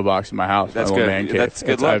a shadow box in my house. That's my good. Man cave. That's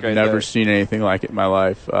good luck. I've never seen anything like it in my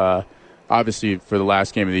life. Obviously, for the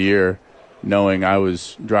last game of the year, knowing I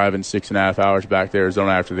was driving 6.5 hours back to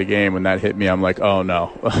Arizona after the game, when that hit me, I'm like, oh,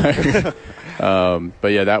 no.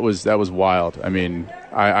 But, yeah, that was wild. I mean,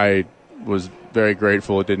 I was very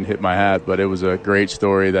grateful it didn't hit my hat, but it was a great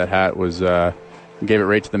story. That hat was gave it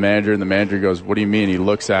right to the manager, and the manager goes, what do you mean? He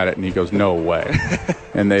looks at it, and he goes, no way.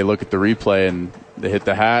 And they look at the replay, and they hit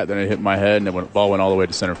the hat, then it hit my head, and the ball went all the way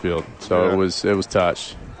to center field. So it was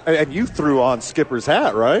touched. And you threw on Skipper's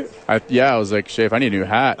hat, right? I was like, Schaefer, I need a new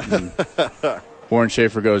hat. And Warren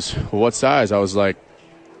Schaefer goes, well, what size? I was like,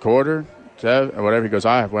 quarter, 7, or whatever. He goes,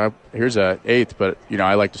 well, here's a 1/8, but,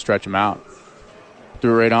 I like to stretch them out.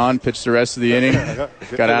 Threw it right on, pitched the rest of the inning,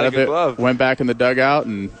 got out of it, went back in the dugout,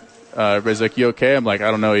 and everybody's like, you okay? I'm like, I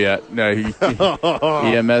don't know yet. No, he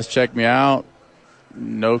EMS checked me out.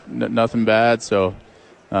 Nothing bad. So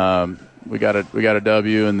we got a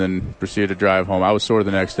W, and then proceeded to drive home. I was sore the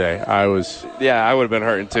next day. I would have been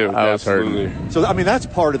hurting too. I was hurting. So I mean, that's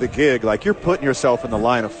part of the gig. Like, you're putting yourself in the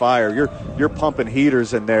line of fire. You're pumping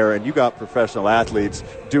heaters in there, and you got professional athletes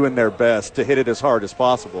doing their best to hit it as hard as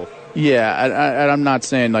possible. Yeah, and I'm not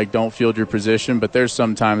saying don't field your position, but there's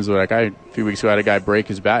some times where a few weeks ago I had a guy break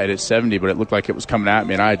his bat at 70, but it looked like it was coming at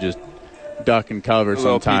me, and I just duck and cover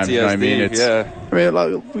sometimes. PTSD, you know what I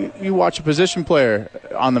mean? I mean, you watch a position player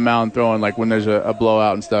on the mound throwing when there's a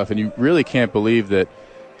blowout and stuff, and you really can't believe that.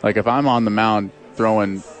 If I'm on the mound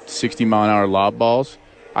throwing 60-mile-an-hour lob balls,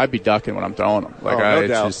 I'd be ducking when I'm throwing them. No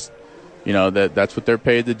doubt. Just that's what they're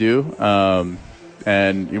paid to do.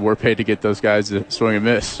 And we're paid to get those guys to swing and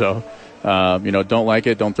miss. So, don't like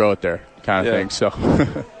it, don't throw it there, kind of thing.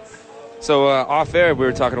 So off air, we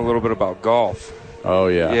were talking a little bit about golf. Oh,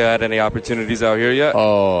 yeah. You had any opportunities out here yet?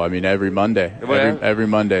 Oh, I mean, every Monday. Every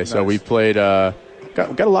Monday. Nice. So we played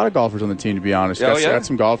got a lot of golfers on the team, to be honest. Got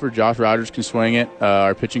some golfers. Josh Rogers can swing it.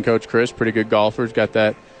 Our pitching coach, Chris, pretty good golfers. Got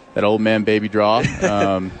that old man baby draw.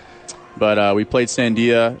 But we played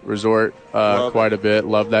Sandia Resort quite a bit.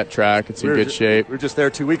 Love that track. It's in good shape. We were just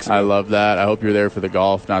there 2 weeks ago. I love that. I hope you're there for the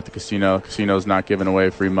golf, not the casino. Casino's not giving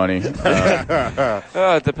away free money.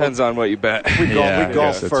 It depends on what you bet. We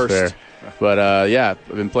golf first. Fair. But, I've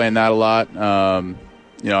been playing that a lot.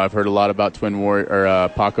 I've heard a lot about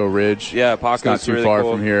Paco Ridge. Yeah, Paco's it's not too really far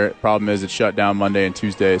cool. from here. Problem is it's shut down Monday and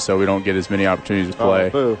Tuesday, so we don't get as many opportunities to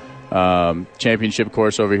play. Oh, boo. Championship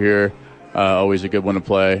course over here, always a good one to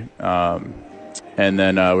play. And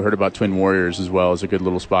then we heard about Twin Warriors as well as a good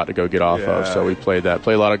little spot to go get off of. So we played that.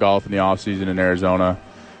 Played a lot of golf in the off season in Arizona.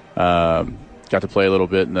 Got to play a little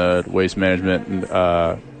bit in the waste management and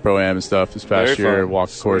Pro-Am and stuff this past year.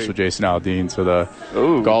 Walked the course with Jason Aldean. So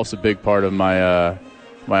the golf's a big part of my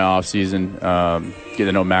my off season. Getting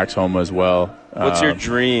to know Max Homa as well. What's your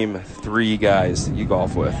dream 3 guys you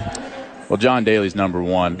golf with? Well, John Daly's number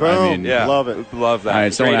one. Boom. Love it. Love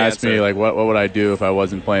that. Someone Great asked me, answer. like, what would I do if I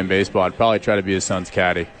wasn't playing baseball? I'd probably try to be his son's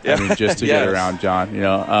caddy. Yeah. I mean, just to get around John.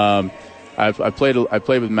 I played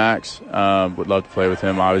with Max. Would love to play with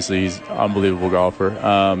him. Obviously, he's an unbelievable golfer.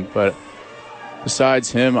 But besides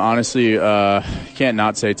him, honestly, can't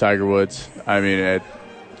not say Tiger Woods. I mean,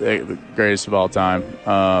 the greatest of all time.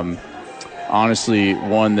 Honestly,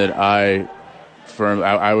 one that I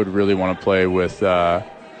would really want to play with Phil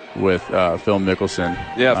Mickelson.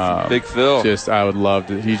 Yeah, Big Phil. I would love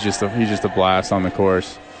to. He's just a blast on the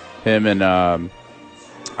course. Him and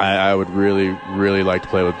I would really, really like to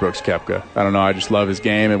play with Brooks Koepka. I don't know. I just love his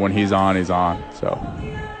game, and when he's on, he's on. So.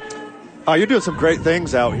 You're doing some great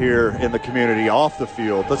things out here in the community off the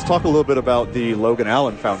field. Let's talk a little bit about the Logan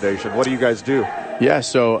Allen Foundation. What do you guys do? Yeah,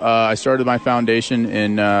 so I started my foundation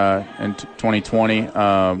in 2020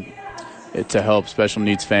 to help special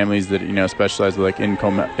needs families that specialize with like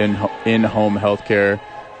in-home health care,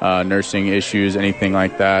 nursing issues, anything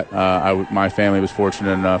like that. My family was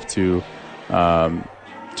fortunate enough to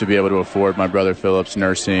be able to afford my brother Philip's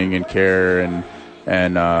nursing and care and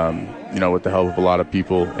with the help of a lot of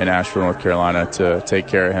people in Asheville, North Carolina, to take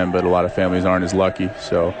care of him. But a lot of families aren't as lucky.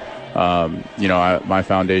 So, my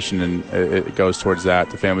foundation, and it goes towards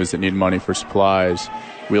that, the families that need money for supplies,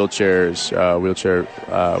 wheelchairs,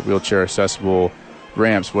 wheelchair accessible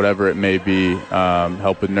ramps, whatever it may be,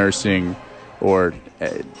 help with nursing, or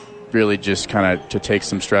really just kind of to take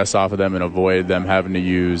some stress off of them and avoid them having to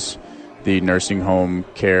use the nursing home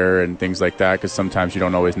care and things like that, because sometimes you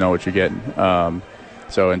don't always know what you're getting.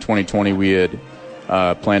 So in 2020 we had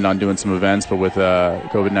planned on doing some events, but with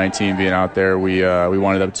COVID-19 being out there, we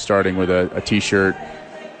wound up starting with a T-shirt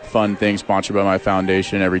fun thing sponsored by my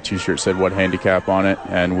foundation. Every T-shirt said "What Handicap" on it,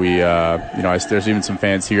 and we, there's even some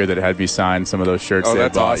fans here that had me sign some of those shirts they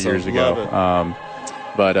had bought years ago.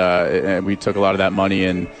 But we took a lot of that money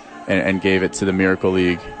and gave it to the Miracle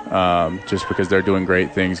League, just because they're doing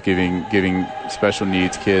great things, giving special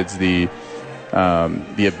needs kids the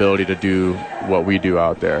ability to do what we do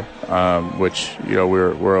out there, which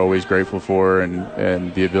we're always grateful for,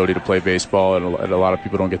 and the ability to play baseball, and a lot of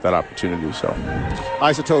people don't get that opportunity. So,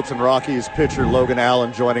 Isotopes and Rockies pitcher Logan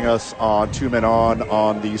Allen joining us on 2 Men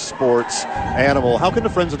on the Sports Animal. How can the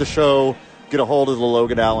friends of the show get a hold of the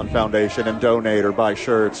Logan Allen Foundation and donate or buy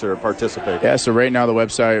shirts or participate? Yeah, so right now the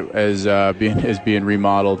website is being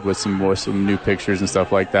remodeled with some new pictures and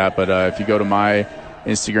stuff like that. But if you go to my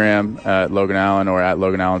Instagram at Logan Allen or at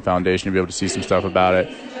Logan Allen Foundation, you'll be able to see some stuff about it.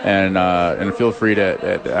 And feel free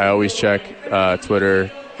to. I always check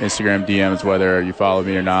Twitter, Instagram DMs, whether you follow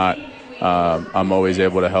me or not. I'm always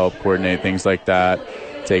able to help coordinate things like that.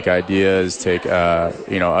 Take ideas, take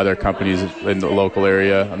other companies in the local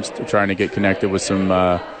area. I'm trying to get connected with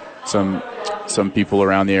some people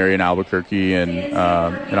around the area in Albuquerque and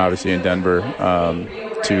obviously in Denver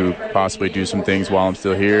to possibly do some things while I'm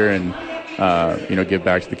still here and give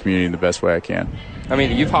back to the community in the best way I can. I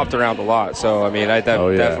mean, you've hopped around a lot, so I mean,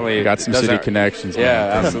 definitely got some city connections.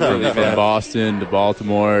 Yeah, absolutely. From Boston to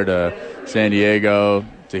Baltimore to San Diego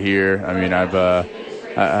to here. I mean,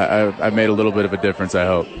 I've made a little bit of a difference, I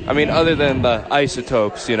hope. I mean, other than the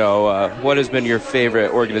Isotopes, what has been your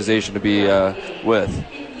favorite organization to be with?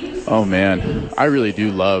 Oh, man. I really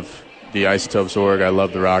do love the Isotopes org. I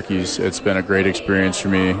love the Rockies. It's been a great experience for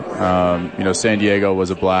me. San Diego was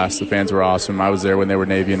a blast. The fans were awesome. I was there when they were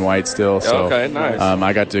navy and white still. So, okay, nice.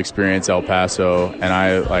 I got to experience El Paso,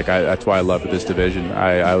 and that's why I love this division.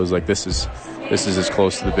 I was like, this is as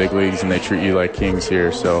close to the big leagues, and they treat you like kings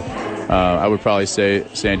here. So I would probably say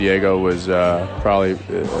San Diego was probably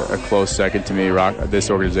a close second to me. This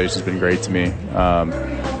organization's been great to me,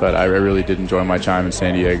 but I really did enjoy my time in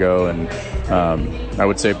San Diego, and I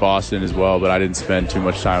would say Boston as well, but I didn't spend too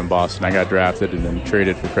much time in Boston. I got drafted and then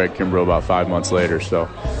traded for Craig Kimbrough about 5 months later, so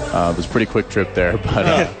it was a pretty quick trip there.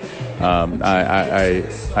 But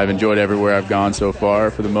I've enjoyed everywhere I've gone so far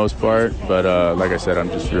for the most part, but like I said, I'm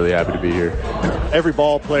just really happy to be here. Every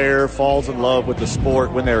ball player falls in love with the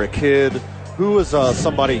sport when they're a kid. Who was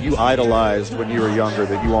somebody you idolized when you were younger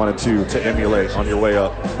that you wanted to emulate on your way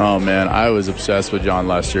up? Oh, man, I was obsessed with John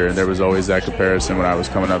Lester, and there was always that comparison when I was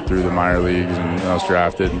coming up through the minor leagues and I was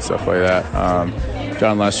drafted and stuff like that.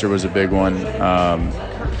 John Lester was a big one.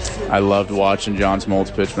 I loved watching John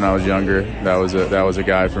Smoltz pitch when I was younger. That was a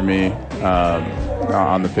guy for me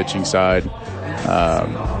on the pitching side.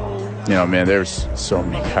 Man, there's so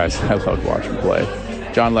many guys that I loved watching play.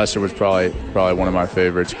 John Lester was probably one of my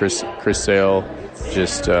favorites. Chris Sale,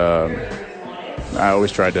 just I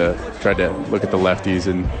always tried to look at the lefties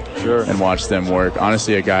and watch them work.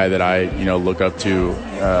 Honestly, a guy that I look up to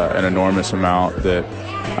an enormous amount that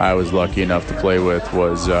I was lucky enough to play with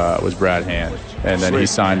was Brad Hand, and then he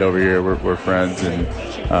signed over here. We're friends, and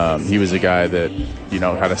he was a guy that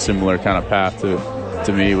had a similar kind of path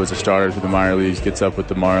to me. Was a starter for the minor leagues, gets up with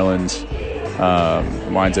the Marlins.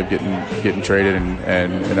 Winds up getting traded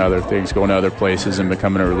and other things, going to other places and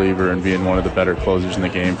becoming a reliever and being one of the better closers in the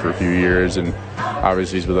game for a few years. And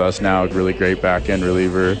obviously he's with us now, a really great back-end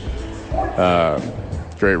reliever,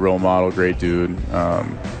 great role model, great dude.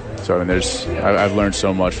 So, I mean, I've learned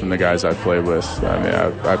so much from the guys I've played with. I mean,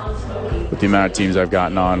 with the amount of teams I've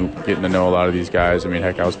gotten on, getting to know a lot of these guys. I mean,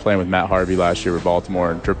 heck, I was playing with Matt Harvey last year with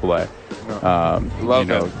Baltimore in AAA.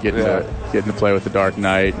 Getting to play with the Dark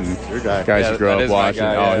Knight and guys you grow up watching.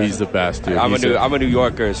 Guy, he's the best, dude. I'm a New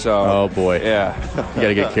Yorker, so. Oh boy, yeah. You got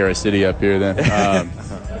to get Kara City up here then.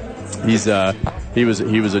 He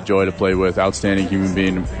was a joy to play with. Outstanding human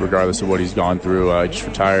being, regardless of what he's gone through. He just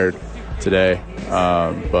retired today,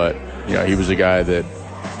 but he was a guy that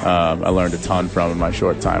I learned a ton from in my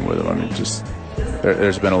short time with him. I mean, just.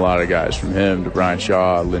 There's been a lot of guys from him to Brian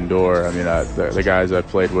Shaw, Lindor. I mean, the guys I've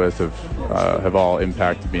played with have all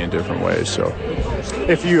impacted me in different ways. So,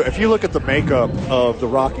 if you look at the makeup of the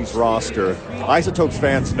Rockies roster, Isotopes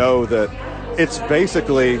fans know that it's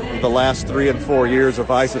basically the last 3 and 4 years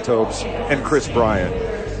of Isotopes and Chris Bryant.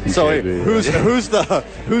 So who's the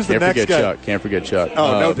next guy? Can't forget Chuck.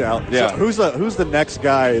 Oh, no doubt. Yeah. So who's the next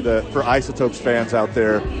guy that for Isotopes fans out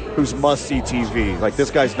there who's must see TV? Like, this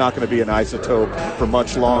guy's not going to be an Isotope for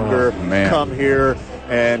much longer. Oh, man. Come here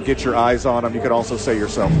and get your eyes on him. You could also say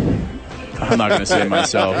yourself. I'm not going to say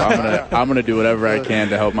myself. I'm going to do whatever I can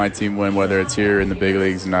to help my team win, whether it's here in the big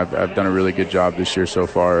leagues, and I've done a really good job this year so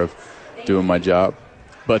far of doing my job.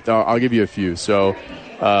 But I'll give you a few. So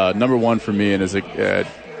number one for me, and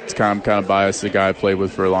I'm kind of biased, the guy I played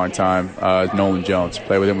with for a long time, Nolan Jones.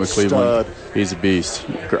 Played with him with Cleveland. He's a beast.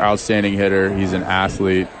 Outstanding hitter. He's an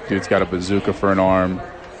athlete. Dude's got a bazooka for an arm.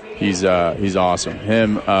 He's awesome.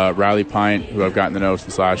 Him, Riley Pint, who I've gotten to know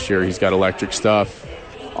since last year. He's got electric stuff.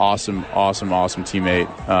 Awesome teammate.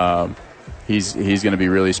 He's going to be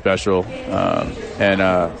really special.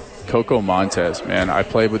 And Coco Montes, man, I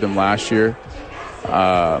played with him last year.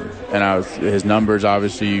 And his numbers,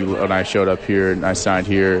 obviously, when I showed up here and I signed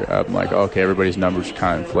here, I'm like, okay, everybody's numbers are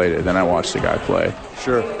kind of inflated. Then I watched the guy play.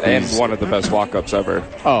 Sure. And one of the best walk-ups ever.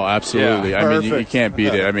 Oh, absolutely. Yeah. I mean, you can't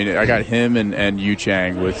beat it. I mean, I got him and Yu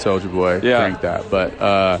Chang with Soldier Boy. Yeah. Drink that.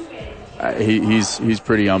 But he's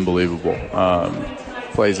pretty unbelievable.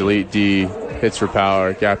 Plays elite D, hits for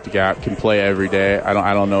power, gap to gap, can play every day.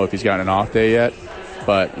 I don't know if he's gotten an off day yet.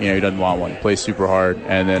 But, he doesn't want one. He plays super hard.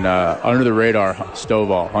 And then under the radar, Hunter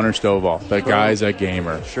Stovall. That guy's a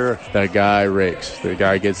gamer. Sure. That guy rakes. The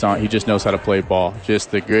guy gets on. He just knows how to play ball. Just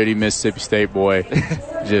the gritty Mississippi State boy.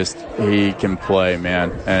 He can play,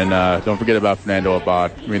 man. And don't forget about Fernando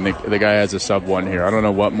Abad. I mean, the guy has a sub-1 here. I don't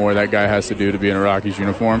know what more that guy has to do to be in a Rockies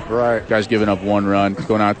uniform. Right. Guy's giving up one run,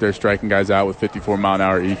 going out there striking guys out with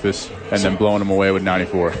 54-mile-an-hour ephus, and then blowing them away with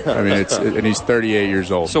 94. I mean, and he's 38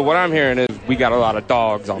 years old. So what I'm hearing is we got a lot of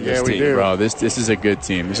dogs on this team. Do. Bro, this is a good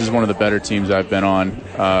team. This is one of the better teams I've been on,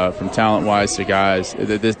 from talent-wise to guys.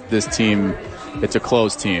 This team, it's a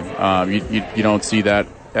close team. You don't see that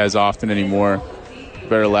as often anymore.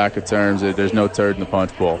 Better lack of terms. There's no turd in the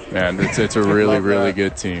punch bowl, man. It's a really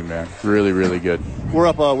good team, man. Really good. We're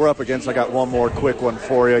up against. I got one more quick one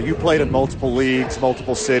for you. You played in multiple leagues,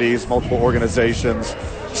 multiple cities, multiple organizations,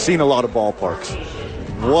 seen a lot of ballparks.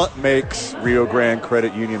 What makes Rio Grande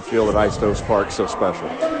Credit Union Field at Isotopes Park so special?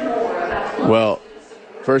 Well,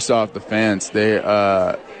 first off, the fans. It's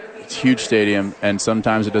a huge stadium, and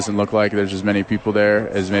sometimes it doesn't look like there's as many people there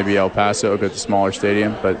as maybe El Paso, at the smaller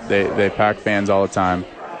stadium, but they pack fans all the time,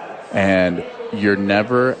 and you're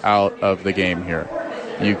never out of the game here.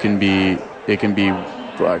 It can be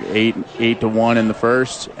 8-1 in the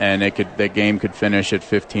first, and the game could finish at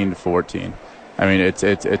 15-14. I mean, it's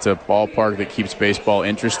a ballpark that keeps baseball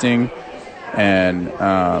interesting, and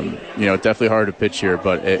definitely hard to pitch here,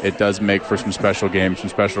 but it does make for some special games, some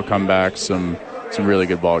special comebacks, some some really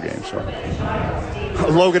good ball games. So.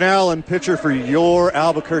 Logan Allen, pitcher for your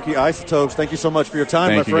Albuquerque Isotopes. Thank you so much for your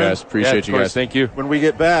time, my friend. Thank you, guys. Appreciate you guys. Thank you. When we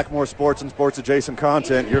get back, more sports and sports-adjacent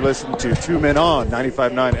content. You're listening to Two Men On,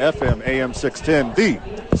 95.9 FM, AM 610,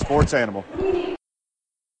 the Sports Animal.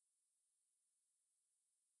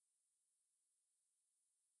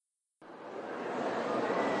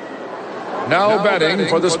 Now betting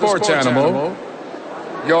for the sports animal,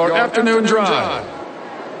 your afternoon drive.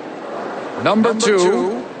 Number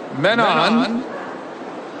 2, Men On,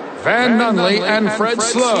 Van Nunley and Fred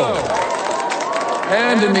Slow.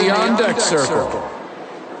 And in the on-deck circle,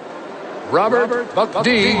 Robert Buck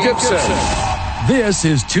D. Gibson. This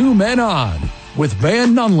is Two Men On with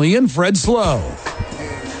Van Nunley and Fred Slow.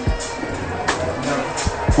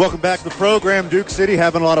 Welcome back to the program. Duke City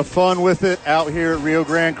having a lot of fun with it out here at Rio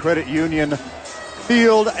Grande Credit Union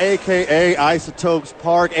Field, a.k.a. Isotopes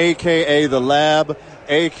Park, a.k.a. The Lab,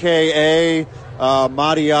 a.k.a.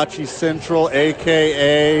 Mariachi Central,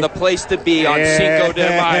 a.k.a. The place to be on Cinco de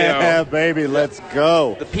Mayo. Yeah, baby, let's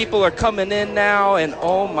go. The people are coming in now, and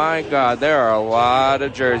oh my God, there are a lot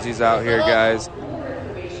of jerseys out here, guys.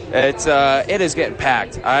 It is getting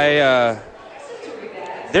packed. There's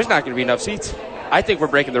not going to be enough seats. I think we're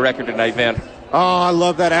breaking the record tonight, Van. Oh, I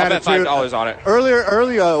love that attitude. I'll bet $5 on it. Earlier,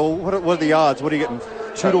 what are the odds? What are you getting?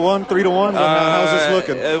 2-1, 3-1? How's this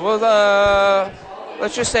looking? It was,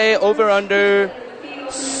 let's just say over under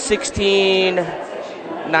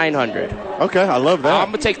 16,900. Okay, I love that. I'm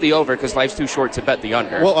going to take the over because life's too short to bet the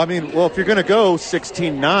under. Well, if you're going to go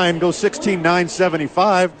 16-9, go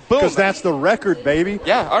 16-975 because that's the record, baby.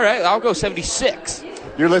 Yeah, all right. I'll go 76.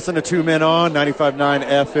 You're listening to Two Men On, 95.9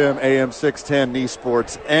 FM, AM 610, the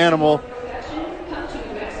Sports Animal.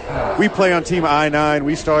 We play on Team I-9.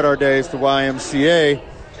 We start our days at the YMCA.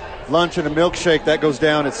 Lunch and a milkshake, that goes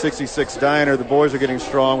down at 66 Diner. The boys are getting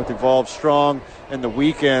strong with Evolve Strong. And the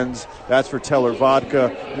weekends, that's for Teller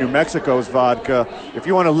Vodka, New Mexico's vodka. If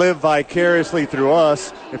you want to live vicariously through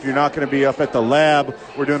us, if you're not going to be up at the lab,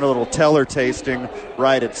 we're doing a little Teller tasting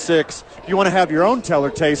right at 6. If you want to have your own Teller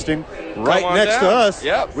tasting right next to us,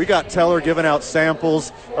 we got Teller giving out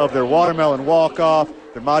samples of their watermelon walk-off,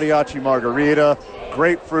 their mariachi margarita,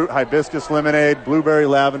 grapefruit hibiscus lemonade, blueberry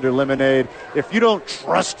lavender lemonade. If you don't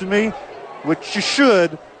trust me, which you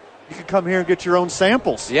should, you can come here and get your own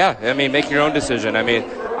samples. Yeah, make your own decision.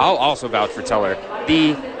 I'll also vouch for Teller.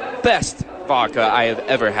 The best vodka I have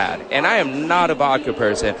ever had. And I am not a vodka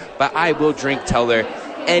person, but I will drink Teller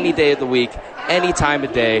any day of the week, any time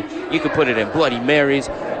of day. You can put it in Bloody Marys.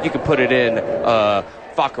 You can put it in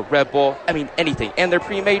vodka Red Bull. Anything. And their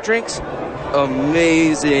pre-made drinks,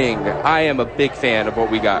 amazing. I am a big fan of what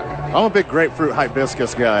we got. I'm a big grapefruit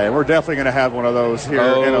hibiscus guy, and we're definitely going to have one of those here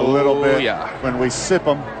in a little bit when we sip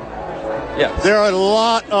them. Yes. There are a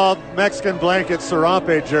lot of Mexican blanket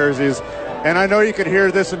Serape jerseys, and I know you can hear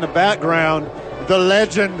this in the background. The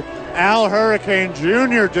legend Al Hurricane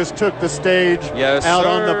Jr. just took the stage out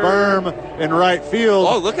on the berm in right field.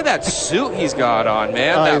 Oh, look at that suit he's got on,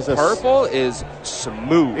 man. That purple is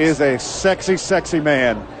smooth. Is a sexy, sexy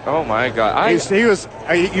man. Oh, my God. He was.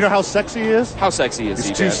 You know how sexy he is? How sexy is he?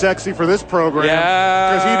 He's too sexy for this program.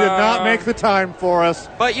 Yeah. Because he did not make the time for us.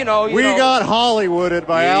 But, we got Hollywooded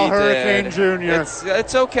by Al Hurricane Jr.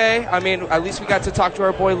 It's okay. At least we got to talk to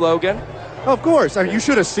our boy Logan. Of course. You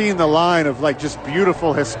should have seen the line of, just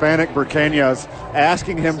beautiful Hispanic burqueñas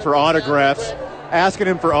asking him for autographs,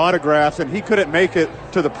 and he couldn't make it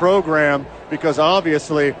to the program because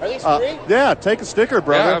obviously... Are these free? Yeah, take a sticker,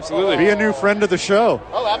 brother. Yeah, absolutely. Be a new friend of the show.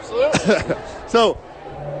 Oh, absolutely. So,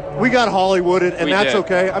 we got Hollywooded, and that's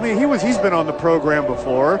okay. He's been on the program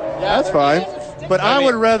before. Yeah, that's fine. But I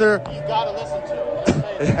would rather... You got to listen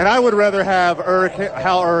to it. And I would rather have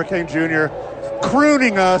Hal Hurricane Jr.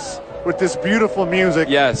 crooning us with this beautiful music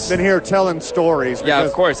than here telling stories. Yeah,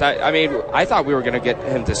 of course. I thought we were going to get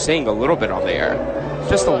him to sing a little bit on the air.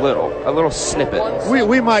 Just a little snippet.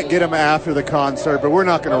 We might get him after the concert, but we're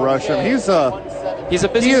not going to rush him. He's a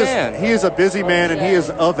busy man. He is a busy man, and he is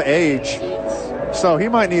of age. So he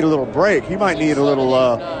might need a little break. He might need a little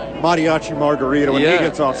mariachi margarita when he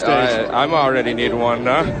gets off stage. I'm already need one.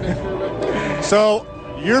 So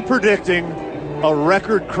you're predicting a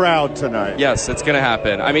record crowd tonight. Yes, it's going to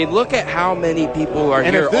happen. Look at how many people are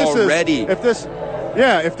here already. If this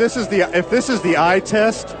is the eye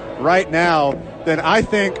test right now, then I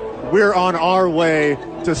think we're on our way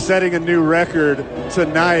to setting a new record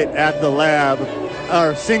tonight at the lab.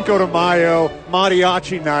 Our Cinco de Mayo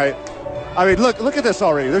mariachi night. Look at this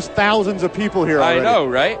already. There's thousands of people here already. I know,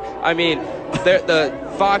 right? The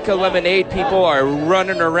vodka lemonade people are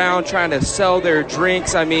running around trying to sell their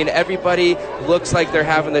drinks. I mean, everybody looks like they're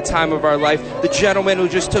having the time of our life. The gentleman who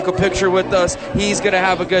just took a picture with us, he's going to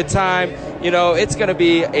have a good time. You know, it's going to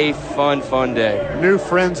be a fun, fun day. New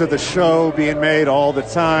friends of the show being made all the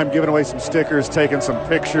time, giving away some stickers, taking some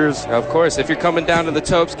pictures. Of course, if you're coming down to the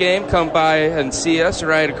Topes game, come by and see us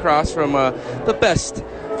right across from the best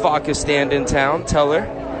vodka stand in town, Teller.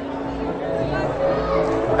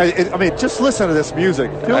 I mean, just listen to this music.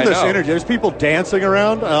 Feel this energy. There's people dancing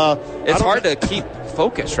around. It's hard to keep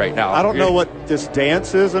focus right now. I don't know what this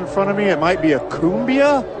dance is in front of me. It might be a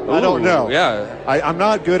cumbia. I don't know. Yeah, I'm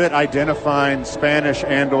not good at identifying Spanish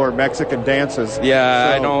and or Mexican dances.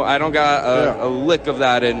 Yeah, so, I don't got a lick of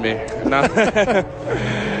that in me.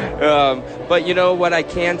 But you know what I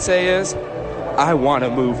can say is, I want to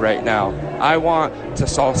move right now. I want to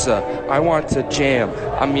salsa. I want to jam.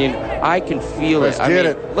 I mean, I can feel it. Let's get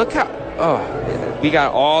it. Look how we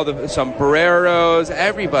got all the sombreros,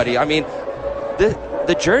 everybody. I mean,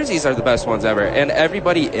 the jerseys are the best ones ever, and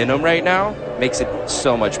everybody in them right now makes it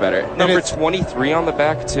so much better. Number 23 on the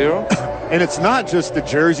back too. And it's not just the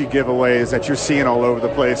jersey giveaways that you're seeing all over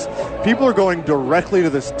the place. People are going directly to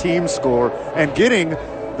this team score and getting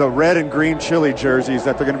the red and green chili jerseys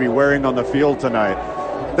that they're going to be wearing on the field tonight.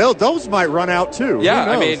 Those might run out too. Yeah,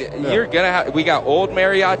 I mean, you're gonna have. We got old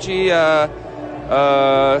mariachi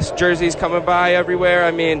jerseys coming by everywhere.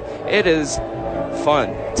 I mean, it is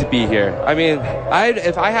fun to be here. I mean,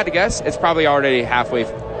 if I had to guess, it's probably already halfway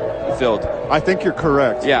filled. I think you're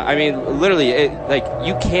correct. Yeah, I mean, literally,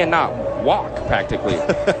 you cannot walk practically.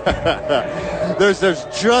 There's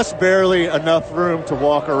just barely enough room to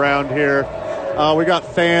walk around here. We got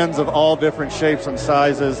fans of all different shapes and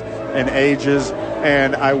sizes and ages,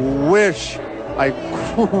 and I wish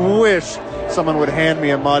someone would hand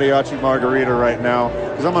me a mariachi margarita right now,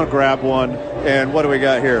 because I'm going to grab one. And what do we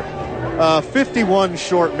got here? 51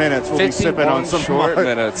 short minutes. We'll be sipping on some short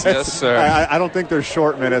minutes. Yes, sir. I don't think they're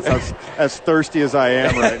short minutes. As thirsty as I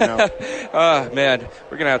am right now. Man,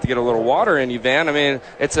 we're going to have to get a little water in you, Van. I mean,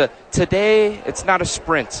 today it's not a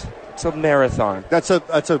sprint. It's a marathon. That's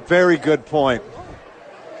a very good point.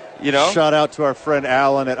 You know? Shout out to our friend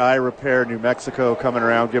Alan at Eye Repair, New Mexico, coming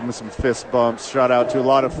around, giving him some fist bumps. Shout out to a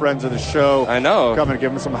lot of friends of the show. I know. Coming,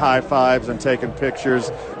 giving some high fives and taking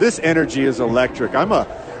pictures. This energy is electric.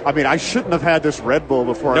 I shouldn't have had this Red Bull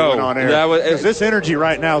before I went on air. Because this energy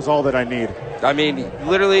right now is all that I need. I mean,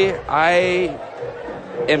 literally, I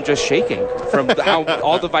am just shaking from how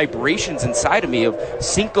all the vibrations inside of me of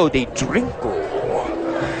Cinco de Drinko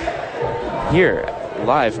here,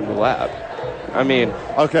 live from the lab. I mean,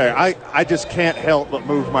 okay, I just can't help but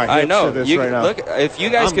move my hips to this right now. Look, if you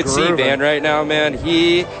guys could see Van right now, man,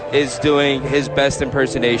 he is doing his best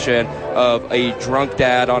impersonation of a drunk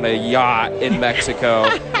dad on a yacht in Mexico,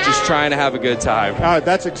 just trying to have a good time.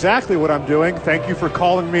 That's exactly what I'm doing. Thank you for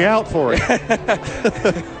calling me out for it.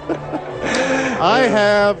 I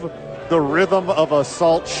have the rhythm of a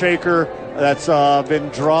salt shaker that's been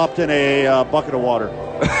dropped in a bucket of water.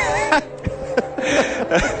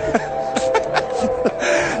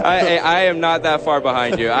 I am not that far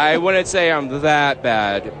behind you. I wouldn't say I'm that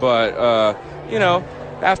bad, but,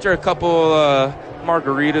 after a couple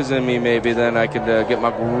margaritas in me, maybe then I could get my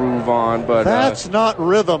groove on. But that's not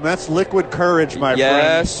rhythm. That's liquid courage, my friend.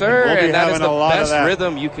 Yes, sir. We'll and that is the best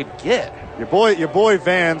rhythm you could get. Your boy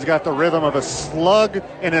Van's got the rhythm of a slug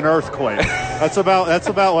in an earthquake. That's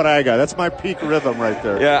about what I got. That's my peak rhythm right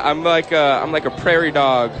there. Yeah, I'm like a prairie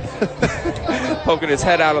dog poking his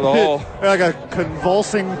head out of the hole. Like a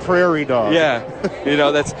convulsing prairie dog. Yeah,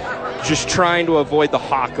 that's just trying to avoid the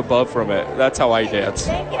hawk above from it. That's how I dance.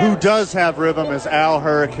 Who does have rhythm is Al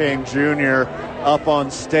Hurricane Jr. up on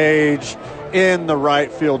stage in the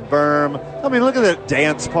right field berm. I mean, look at that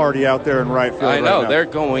dance party out there in right field. I know, right now. They're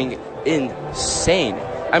going insane.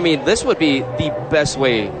 I mean, this would be the best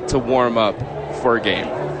way to warm up for a game.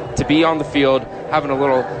 To be on the field, having a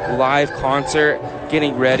little live concert,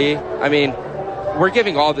 getting ready. I mean, we're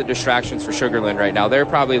giving all the distractions for Sugarland right now. They're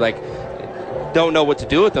probably don't know what to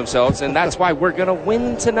do with themselves, and that's why we're going to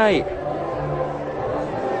win tonight.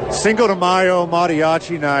 Cinco de Mayo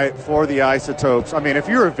mariachi night for the Isotopes. I mean, if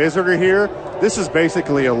you're a visitor here, this is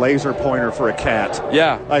basically a laser pointer for a cat.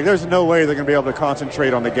 Yeah. There's no way they're going to be able to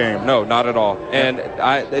concentrate on the game. No, not at all. And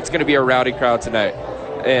it's going to be a rowdy crowd tonight.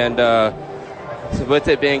 And so with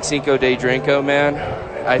it being Cinco de Drinko, man,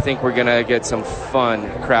 I think we're going to get some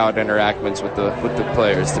fun crowd interactions with the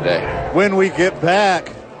players today. When we get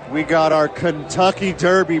back, we got our Kentucky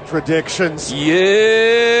Derby predictions.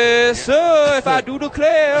 Yes, sir, if I do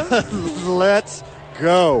declare. Let's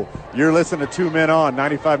go. You're listening to 2 Men On,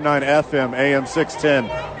 95.9 FM, AM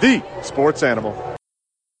 610, the Sports Animal.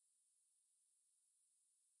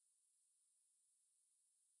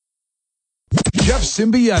 Jeff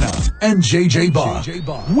Symbieta and JJ Buck.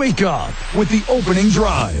 Wake up with the opening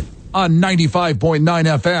drive on 95.9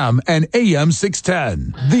 FM and AM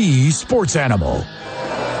 610, the Sports Animal.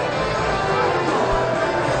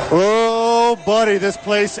 Oh, buddy, this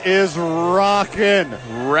place is rocking.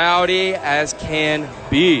 Rowdy as can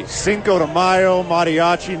be. Cinco de Mayo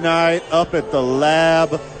mariachi night up at the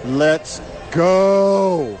lab. Let's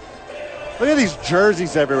go. Look at these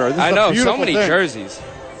jerseys everywhere. This is I know, a beautiful so many thing. jerseys.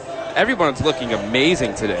 Everyone's looking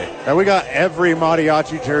amazing today. And we got every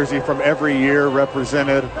mariachi jersey from every year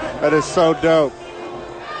represented. That is so dope.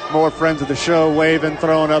 More friends of the show waving,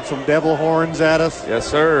 throwing up some devil horns at us. Yes,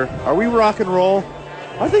 sir. Are we rock and roll?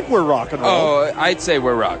 I think we're rock and roll. Oh, I'd say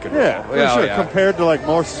we're rock and roll. Yeah, for sure. Yeah. Compared to like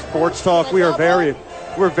more sports talk, we're very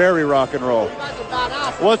rock and roll.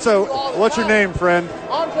 What's your name, friend?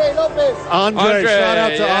 Andre Lopez. Andre. Shout out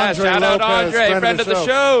to Andre shout out Lopez, Andre, friend of the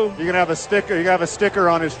show. You're gonna have a sticker. You have a sticker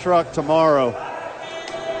on his truck tomorrow.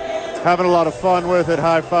 Having a lot of fun with it.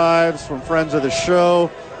 High fives from friends of the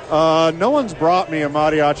show. No one's brought me a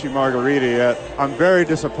mariachi margarita yet. I'm very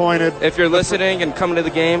disappointed. If you're listening and coming to the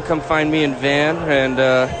game, come find me in Van and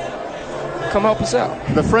come help us out.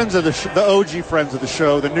 The friends of the OG friends of the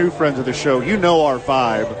show, the new friends of the show, you know our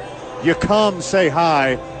vibe. You come say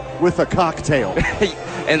hi with a cocktail.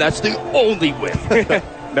 And that's the only way.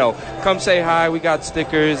 No, come say hi. We got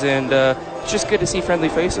stickers, and it's just good to see friendly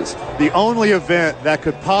faces. The only event that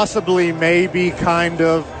could possibly, maybe, kind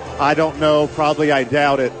of, I don't know, probably I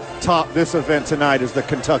doubt it, top this event tonight is the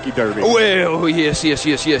Kentucky Derby. Well, yes,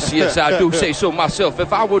 I do say so myself.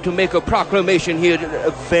 If I were to make a proclamation here,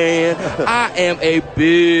 Van, I am a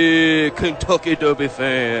big Kentucky Derby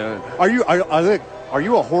fan. Are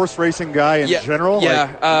you a horse racing guy in general?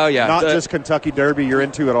 Yeah, yeah. Not just Kentucky Derby, you're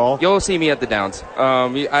into it all? You'll see me at the Downs.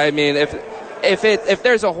 I mean, if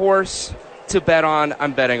there's a horse to bet on,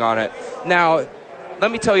 I'm betting on it. Now, let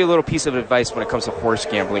me tell you a little piece of advice when it comes to horse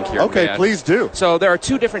gambling here. Okay, man. please do. So there are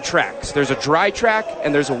two different tracks. There's a dry track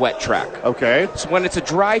and there's a wet track. Okay. So when it's a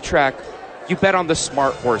dry track, you bet on the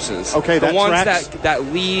smart horses. Okay, the ones tracks. that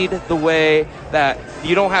lead the way, that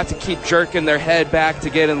you don't have to keep jerking their head back to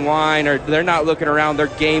get in line, or they're not looking around, they're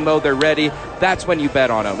game mode, they're ready. That's when you bet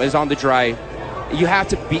on them, is on the dry. You have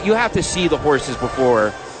to see the horses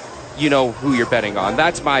before you know who you're betting on.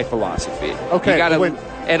 That's my philosophy. Okay. You gotta,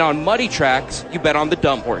 and on muddy tracks, you bet on the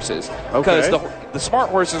dumb horses. Because the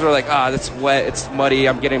smart horses are like, that's wet, it's muddy,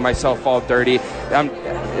 I'm getting myself all dirty,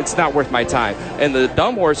 it's not worth my time. And the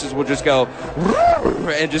dumb horses will just go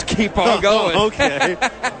and just keep on going. Okay.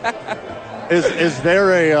 Is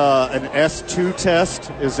there an S2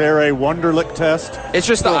 test? Is there a Wonderlic test? It's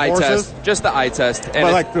just the eye horses? test. Just the eye test.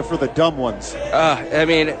 And for the dumb ones. I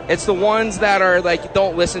mean, it's the ones that are like,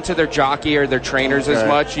 don't listen to their jockey or their trainers as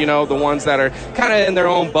much, the ones that are kind of in their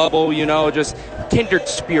own bubble, just kindred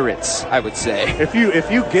spirits, I would say. If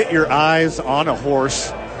you get your eyes on a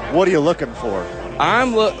horse, what are you looking for?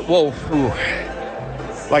 I'm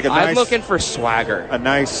looking for swagger. A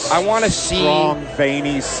nice, I want to see strong,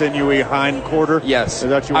 veiny, sinewy hind quarter. Yes. Is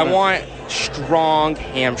that you I want strong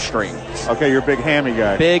hamstrings. Okay, you're a big hammy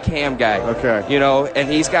guy. Big ham guy. Okay. And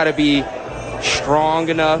he's got to be strong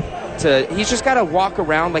enough he's just got to walk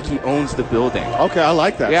around like he owns the building. Okay, I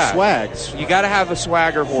like that. Yeah. Swags. You got to have a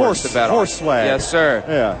swagger horse to bet on. Horse swag. Yes, sir.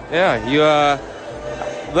 Yeah. Yeah,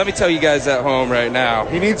 let me tell you guys at home right now.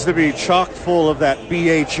 He needs to be chock full of that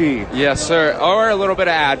BHE. Yes, sir. Or a little bit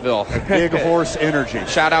of Advil. Big horse energy.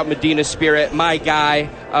 Shout out Medina Spirit, my guy.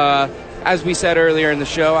 As we said earlier in the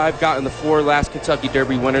show, I've gotten the 4 last Kentucky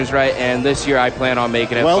Derby winners right, and this year I plan on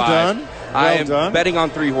making it 5. Well done. I am betting on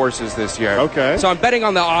 3 horses this year. Okay. So I'm betting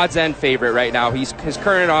on the odds end favorite right now. His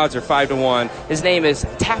current odds are 5-1. His name is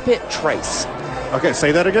Tappet Trice. Okay,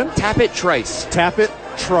 say that again. Tappet Trice. Tappet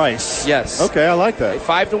Trice. Yes. Okay, I like that.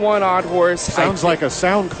 5-1 odd horse. Sounds like a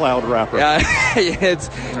SoundCloud rapper.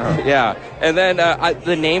 Yeah. And then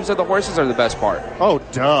the names of the horses are the best part. Oh,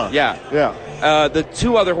 duh. Yeah. The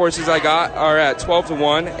 2 other horses I got are at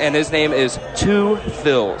 12-1, and his name is Two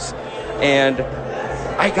Phils. And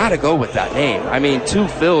I got to go with that name. I mean, Two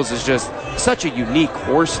Phils is just such a unique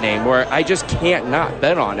horse name where I just can't not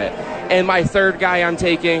bet on it. And my third guy I'm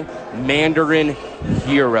taking, Mandarin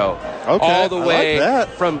Hero. Okay, all the way like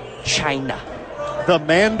from China. The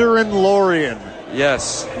Mandarin Lorian.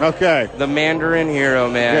 Yes. Okay. The Mandarin Hero,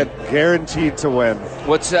 man. Guaranteed to win.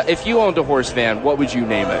 What's if you owned a horse, Van, what would you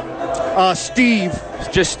name it? Steve.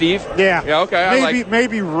 Just Steve? Yeah. Yeah, okay.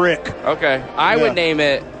 Maybe Rick. Okay. I would name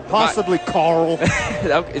it Possibly Carl.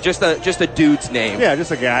 Okay, just a dude's name. Yeah,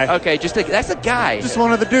 just a guy. Okay, that's a guy. Just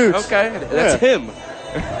one of the dudes. Okay, that's him.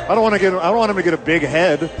 I don't want him to get a big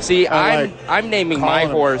head. See, I'm naming my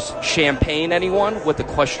Colin. horse Champagne Anyone with a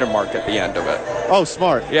question mark at the end of it. Oh,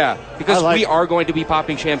 smart. Yeah, because we are going to be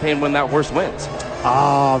popping champagne when that horse wins.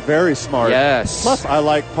 Ah, very smart. Yes. Plus, I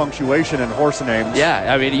like punctuation in horse names.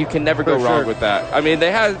 Yeah, I mean, you can never go wrong with that. I mean,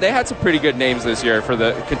 they had some pretty good names this year for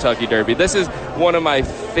the Kentucky Derby. This is one of my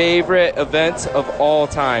favorite events of all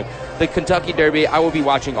time. The Kentucky Derby, I will be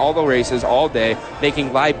watching all the races all day,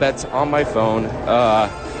 making live bets on my phone.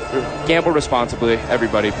 Gamble responsibly,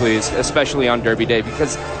 everybody, please, especially on Derby Day,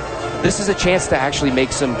 because this is a chance to actually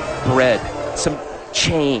make some bread, some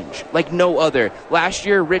change like no other. Last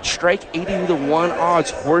year, Rich Strike, 80-1 odds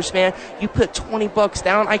horse, man. You put $20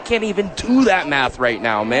 down. I can't even do that math right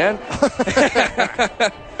now, man.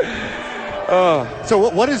 So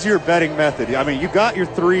what is your betting method? I mean, you got your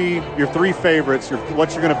three favorites.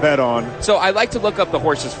 What you're going to bet on? So I like to look up the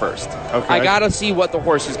horses first. Okay. I got to see what the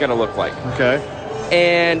horse is going to look like. Okay.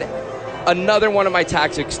 And another one of my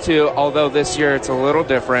tactics, too, although this year it's a little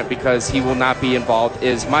different because he will not be involved,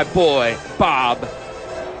 is my boy, Bob,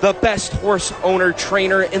 the best horse owner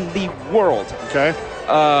trainer in the world. Okay.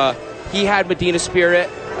 He had Medina Spirit.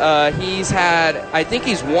 I think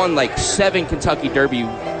he's won like 7 Kentucky Derby.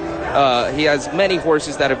 He has many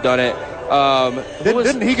horses that have done it.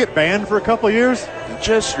 Didn't he get banned for a couple of years?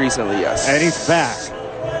 Just recently, yes. And he's back.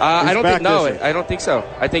 I don't think so.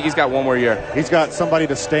 I think he's got one more year. He's got somebody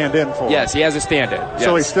to stand in for. Yes, he has a stand-in. Yes.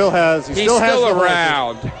 So he still has. He's still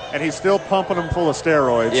around, and he's still pumping them full of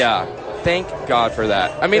steroids. Yeah, thank God for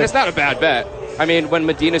that. I mean, it's not a bad bet. I mean, when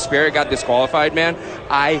Medina Spirit got disqualified, man,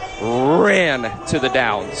 I ran to the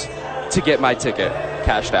Downs to get my ticket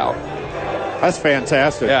cashed out. That's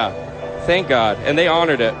fantastic. Yeah, thank God, and they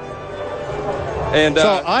honored it. And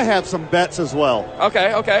so I have some bets as well.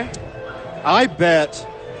 Okay. I bet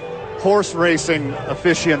horse racing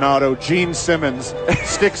aficionado Gene Simmons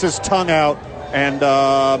sticks his tongue out and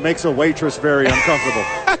makes a waitress very uncomfortable.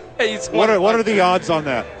 What are the odds on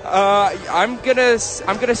that? I'm gonna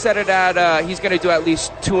set it at he's gonna do at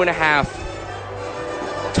least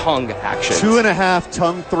 2.5 tongue actions. 2.5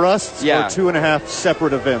 tongue thrusts. Yeah. Or 2.5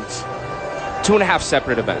 separate events. 2.5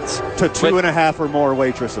 separate events. To 2.5 or more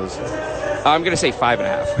waitresses. I'm gonna say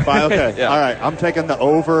 5.5. Okay. Yeah. All right. I'm taking the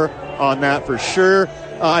over on that for sure.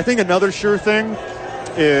 I think another sure thing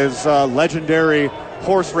is legendary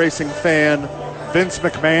horse racing fan Vince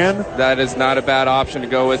McMahon. That is not a bad option to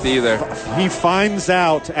go with either. He finds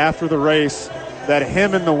out after the race that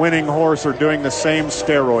him and the winning horse are doing the same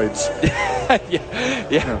steroids.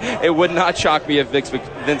 Yeah. It would not shock me if Vince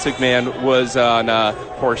McMahon was on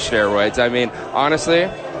horse steroids. I mean, honestly,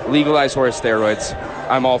 legalize horse steroids.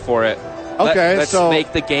 I'm all for it. Okay, let's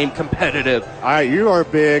make the game competitive. You are a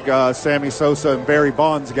big Sammy Sosa and Barry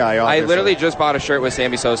Bonds guy, obviously. I literally just bought a shirt with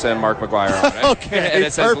Sammy Sosa and Mark McGuire on it. Okay, and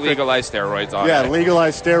it says perfect. legalize steroids on it. Yeah,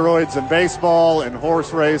 legalize steroids in baseball and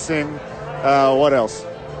horse racing. What else?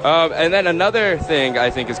 And then another thing I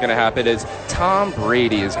think is going to happen is Tom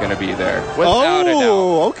Brady is going to be there. Without a doubt.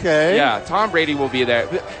 Oh, okay. Yeah, Tom Brady will be there.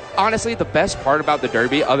 Honestly, the best part about the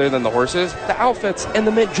Derby, other than the horses, the outfits and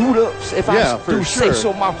the mint juleps, if I do say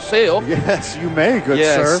so myself. Yes, you may, good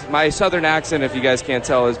sir. My southern accent, if you guys can't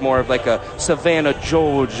tell, is more of like a Savannah,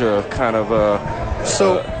 Georgia kind of a...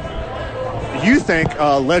 So, you think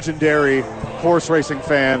legendary horse racing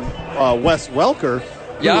fan Wes Welker,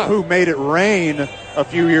 who made it rain a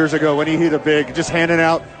few years ago when he hit a big, just handing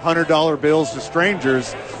out $100 bills to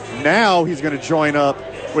strangers, now he's going to join up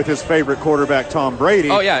with his favorite quarterback, Tom Brady.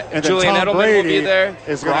 Oh, yeah. And Julian Tom Edelman Brady will be there.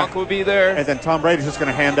 Gronk will be there. And then Tom Brady's just going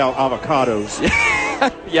to hand out avocados.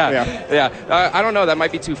 I don't know. That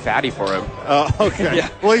might be too fatty for him. Okay. Yeah.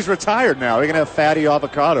 Well, he's retired now. He can have fatty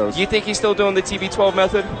avocados. You think he's still doing the TB12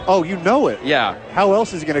 method? Oh, you know it. Yeah. How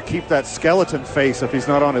else is he going to keep that skeleton face if he's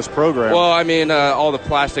not on his program? Well, I mean, all the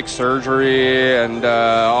plastic surgery and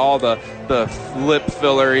all the lip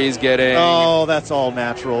filler he's getting. Oh, that's all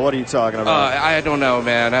natural. What are you talking about? I don't know,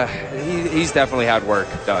 man. He's definitely had work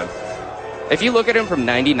done. If you look at him from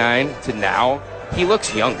 99 to now, he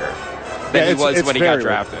looks younger than he was when he got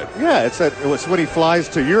drafted. Yeah, it's when he flies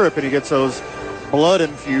to Europe and he gets those blood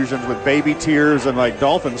infusions with baby tears and like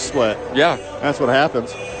dolphin sweat. Yeah. That's what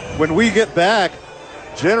happens. When we get back,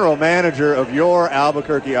 general manager of your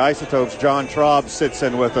Albuquerque Isotopes, John Traub, sits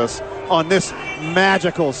in with us on this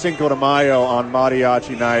magical Cinco de Mayo on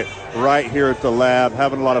Mariachi night right here at the lab,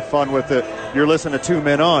 having a lot of fun with it. You're listening to Two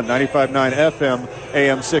Men On, 95.9 FM,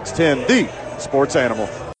 AM 610, the Sports Animal.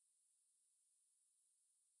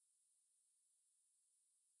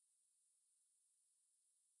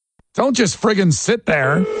 Don't just friggin' sit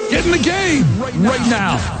there. Get in the game right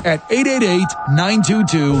now at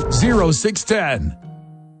 888-922-0610.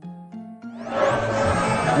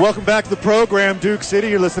 Welcome back to the program, Duke City.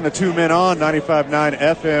 You're listening to Two Men On, 95.9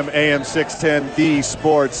 FM, AM 610, the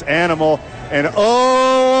Sports Animal. And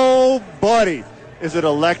oh, buddy, is it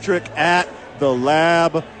electric at the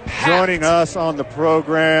lab. Joining us on the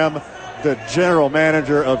program, the general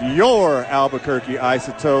manager of your Albuquerque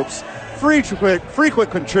Isotopes,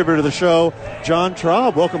 frequent contributor to the show, John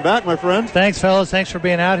Traub. Welcome back, my friend. Thanks, fellas. Thanks for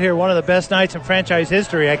being out here. One of the best nights in franchise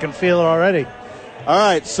history. I can feel it already. All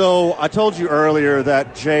right, so I told you earlier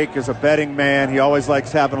that Jake is a betting man. He always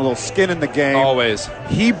likes having a little skin in the game. Always.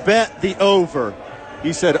 He bet the over.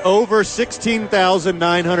 He said over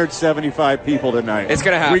 16,975 people tonight. It's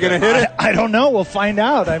going to happen. We going to hit it? I don't know. We'll find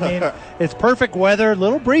out. I mean, it's perfect weather, a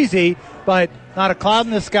little breezy, but not a cloud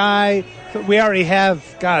in the sky. We already have,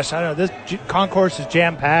 I don't know, this concourse is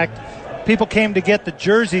jam-packed. People came to get the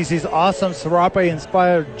jerseys, these awesome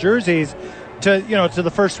Serape-inspired jerseys, to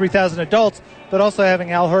the first 3,000 adults, but also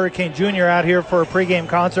having Al Hurricane Jr. out here for a pregame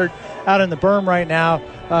concert out in the berm right now.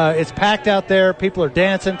 It's packed out there. People are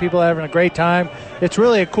dancing. People are having a great time. It's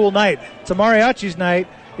really a cool night. It's a mariachi's night.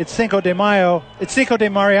 It's Cinco de Mayo. It's Cinco de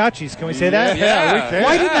Mariachis. Can we say that? Yeah, we can.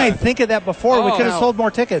 Why didn't I think of that before? We could have sold more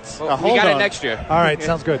tickets. Well, we got it next year. All right,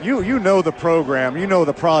 sounds good. You know the program. You know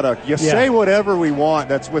the product. You say whatever we want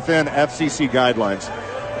that's within FCC guidelines.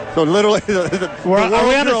 So literally, are we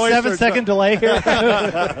on a 7-second delay here?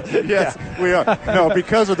 Yes, we are. No,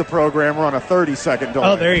 because of the program, we're on a 30-second delay.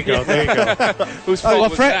 Oh, there you go. Who's fault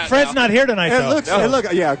was that Fred's now? not here tonight, though.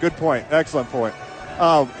 Yeah, good point. Excellent point.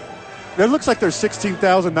 It looks like there's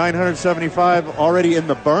 16,975 already in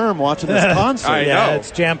the berm watching this concert. I know.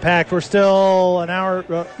 It's jam-packed. We're still an hour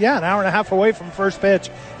and a half away from first pitch.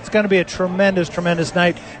 It's going to be a tremendous, tremendous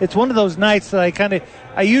night. It's one of those nights that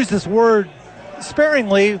I use this word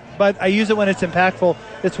sparingly, but I use it when it's impactful.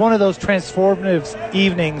 It's one of those transformative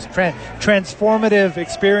evenings, transformative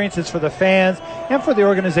experiences for the fans and for the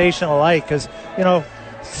organization alike, because,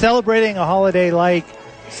 celebrating a holiday like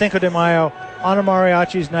Cinco de Mayo on a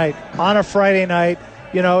mariachi's night, on a Friday night,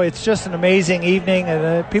 it's just an amazing evening,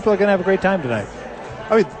 and people are going to have a great time tonight.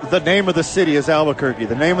 I mean, the name of the city is Albuquerque.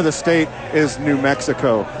 The name of the state is New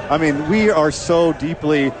Mexico. I mean, we are so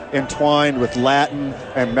deeply entwined with Latin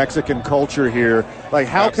and Mexican culture here. Like,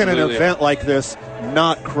 how can an event like this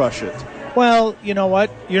not crush it? Well, you know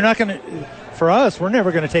what? You're not going to... For us, we're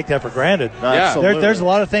never going to take that for granted. Absolutely. There's a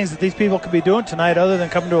lot of things that these people could be doing tonight other than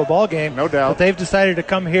coming to a ball game. No doubt. But they've decided to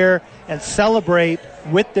come here and celebrate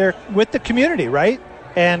with the community, right?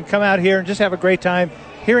 And come out here and just have a great time.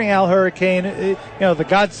 Hearing Al Hurricane, the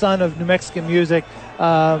godson of New Mexican music,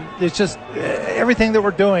 it's just everything that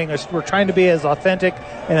we're doing. We're trying to be as authentic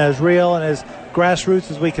and as real and as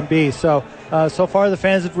grassroots as we can be. So far the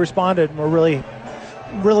fans have responded, and we're really,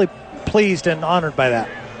 really pleased and honored by that.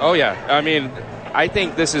 Oh, yeah. I mean, I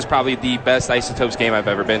think this is probably the best Isotopes game I've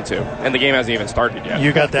ever been to, and the game hasn't even started yet.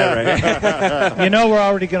 You got that right. We're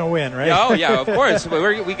already going to win, right? Oh, yeah, of course.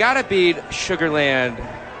 We got to beat Sugarland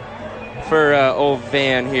for old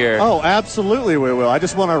Van here. Oh, absolutely we will. I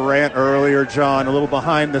just want to rant earlier, John, a little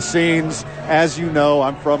behind the scenes. As you know,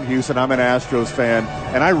 I'm from Houston. I'm an Astros fan,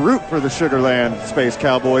 and I root for the Sugarland Space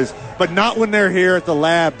Cowboys, but not when they're here at the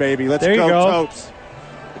lab, baby. Let's go, Topes.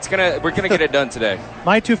 We're gonna get it done today.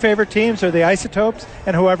 My two favorite teams are the Isotopes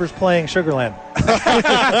and whoever's playing Sugarland.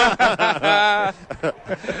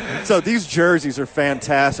 So these jerseys are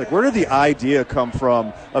fantastic. Where did the idea come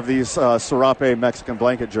from of these Serape Mexican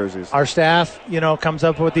blanket jerseys? Our staff, comes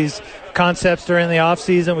up with these concepts during the off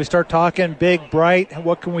season. We start talking big, bright.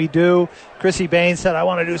 What can we do? Chrissy Bain said, I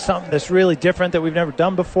want to do something that's really different that we've never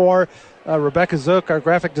done before. Rebecca Zook, our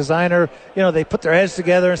graphic designer, they put their heads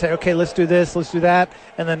together and say, okay, let's do this, let's do that.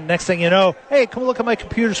 And then next thing you know, hey, come look at my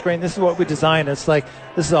computer screen. This is what we designed. It's like,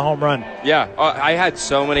 this is a home run. Yeah, I had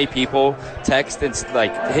so many people text and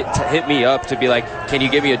hit me up to be like, can you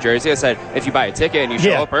give me a jersey? I said, if you buy a ticket and you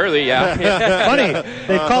show up early, Funny,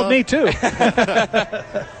 they've called me too.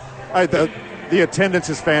 The attendance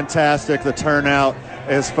is fantastic. The turnout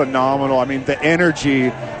is phenomenal. I mean, the energy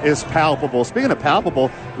is palpable. Speaking of palpable,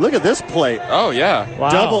 look at this plate. Oh, yeah.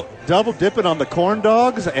 Wow. Double dipping on the corn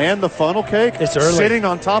dogs and the funnel cake. It's early. Sitting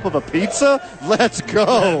on top of a pizza. Let's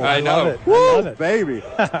go. I know. Love it. Woo, I love it. baby.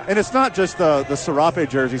 And it's not just the Serape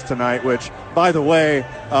jerseys tonight, which, by the way,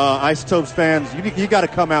 Isotopes fans, you got to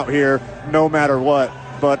come out here no matter what.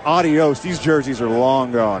 But adios, these jerseys are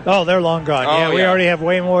long gone. Oh, they're long gone. We already have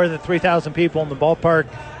way more than 3,000 people in the ballpark.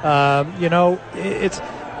 It's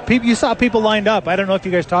people. You saw people lined up. I don't know if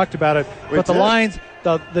you guys talked about it, but the lines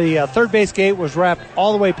The third base gate was wrapped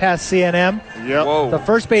all the way past CNM. Yep. Whoa. The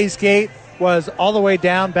first base gate was all the way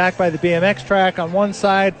down back by the BMX track on one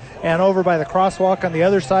side and over by the crosswalk on the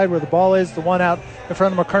other side where the ball is. The one out in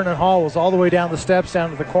front of McKernan Hall was all the way down the steps down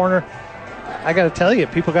to the corner. I got to tell you,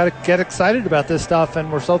 people got to get excited about this stuff,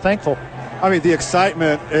 and we're so thankful. I mean, the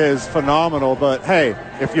excitement is phenomenal, but hey,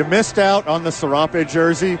 if you missed out on the Serape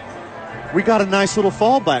jersey, we got a nice little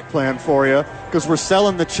fallback plan for you because we're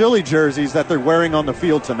selling the Chili jerseys that they're wearing on the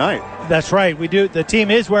field tonight. That's right. We do. The team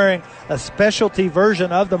is wearing a specialty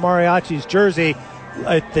version of the Mariachis jersey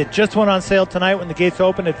that just went on sale tonight when the gates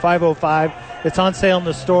opened at 5:05. It's on sale in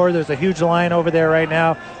the store. There's a huge line over there right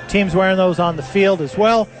now. Team's wearing those on the field as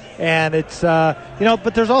well. And it's,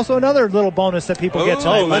 but there's also another little bonus that people get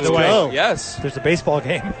tonight, by the way. go. Yes. There's a baseball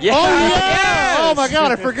game. Yeah. Oh, yeah! Yes. Oh, my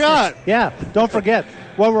God, I forgot. Yeah, don't forget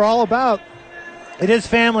what we're all about. It is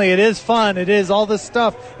family. It is fun. It is all this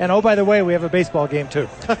stuff. And, oh, by the way, we have a baseball game, too.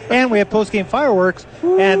 And we have post-game fireworks.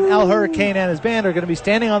 And Al Hurricane and his band are going to be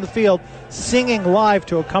standing on the field singing live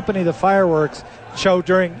to accompany the fireworks show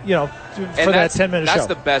during, for that 10-minute show. That's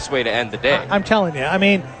the best way to end the day. I'm telling you. I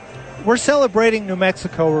mean, we're celebrating New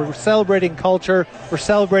Mexico. We're celebrating culture. We're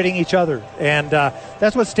celebrating each other. And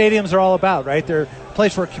that's what stadiums are all about, right? They're a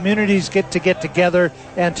place where communities get together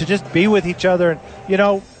and to just be with each other.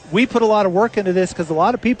 And, we put a lot of work into this because a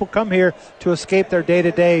lot of people come here to escape their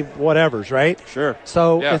day-to-day whatevers, right? Sure.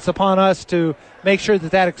 So It's upon us to make sure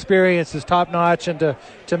that experience is top-notch and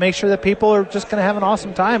to make sure that people are just going to have an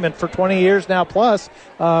awesome time. And for 20 years now plus,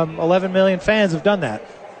 11 million fans have done that.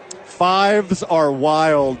 Fives are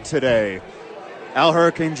wild today. Al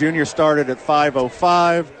Hurricane Jr. started at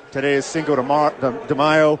 5:05. Today is Cinco de Mayo.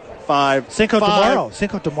 Cinco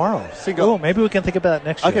de Mayo. Oh, maybe we can think about it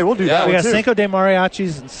next year. Okay, we'll do that. We one got too. Cinco de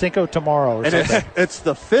Mariachis and Cinco Tomorrow or And something. it's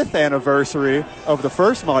the 5th anniversary of the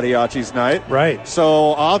first Mariachis night. Right.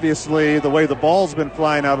 So obviously, the way the ball's been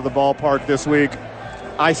flying out of the ballpark this week,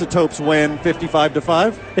 Isotopes win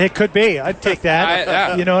 55-5. It could be. I'd take that.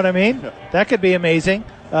 Yeah. You know what I mean? That could be amazing.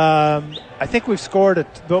 I think we've scored,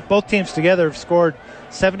 both teams together have scored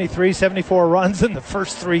 73, 74 runs in the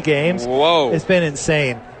first 3 games. Whoa. It's been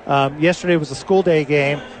insane. Yesterday was a school day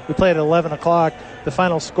game. We played at 11 o'clock. The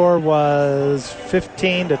final score was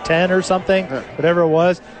 15-10 or something, whatever it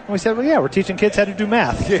was. And we said, well, yeah, we're teaching kids how to do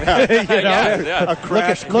math. Yeah. Yeah. A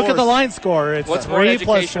crash Look at the course. line score. It's What's more 3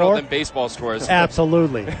 plus educational 4. than baseball scores?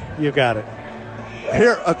 Absolutely. You got it.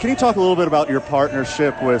 Here, can you talk a little bit about your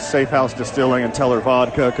partnership with Safe House Distilling and Teller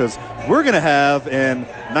Vodka? Because we're going to have in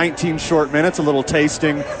 19 short minutes a little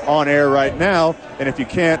tasting on air right now. And if you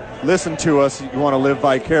can't listen to us, you want to live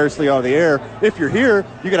vicariously on the air. If you're here,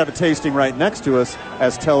 you can have a tasting right next to us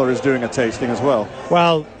as Teller is doing a tasting as well.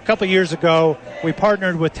 Well, a couple years ago, we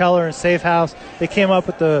partnered with Teller and Safe House. They came up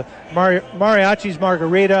with the Mariachis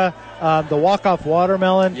Margarita, the walk-off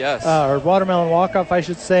watermelon, Yes. Or watermelon walk-off, I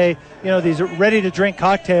should say. These ready-to-drink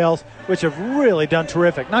cocktails, which have really done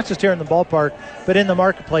terrific, not just here in the ballpark, but in the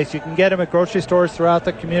marketplace. You can get them at grocery stores throughout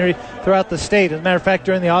the community, throughout the state. As a matter of fact,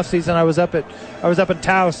 during the off-season, I was up in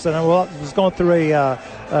Taos, and I was going through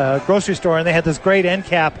a grocery store, and they had this great end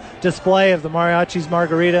cap display of the Mariachis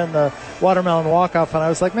Margarita and the watermelon walk-off, and I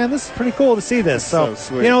was like, man, this is pretty cool to see this. So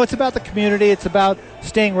sweet. It's about the community. It's about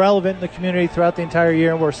staying relevant in the community throughout the entire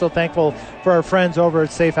year, and we're so thankful for our friends over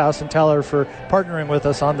at Safe House and Teller for partnering with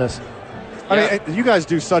us on this. I mean, you guys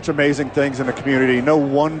do such amazing things in the community. No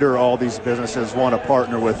wonder all these businesses want to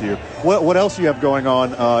partner with you. What else do you have going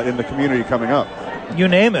on in the community coming up? You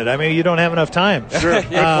name it. I mean, you don't have enough time. Sure.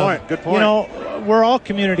 Good point. We're all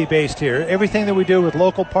community-based here. Everything that we do with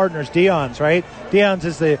local partners, Dion's, right? Dion's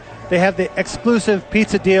is they have the exclusive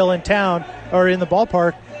pizza deal in town or in the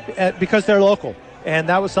ballpark because they're local. And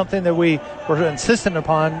that was something that we were insistent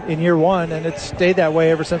upon in year one, and it's stayed that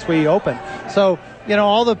way ever since we opened. So,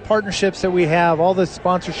 all the partnerships that we have, all the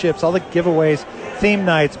sponsorships, all the giveaways, theme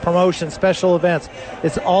nights, promotions, special events,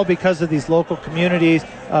 it's all because of these local communities,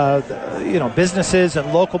 businesses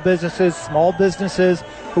and local businesses, small businesses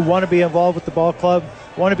who want to be involved with the ball club,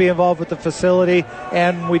 want to be involved with the facility,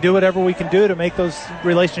 and we do whatever we can do to make those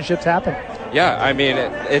relationships happen. Yeah, I mean,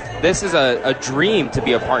 this is a dream to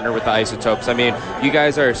be a partner with the Isotopes. I mean, you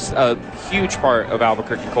guys are a huge part of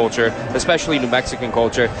Albuquerque culture, especially New Mexican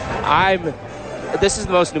culture. This is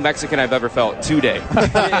the most New Mexican I've ever felt today.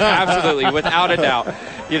 Absolutely, without a doubt.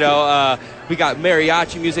 We got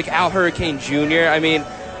mariachi music, Al Hurricane Jr. I mean,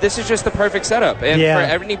 this is just the perfect setup. And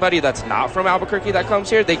for anybody that's not from Albuquerque that comes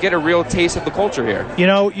here, they get a real taste of the culture here.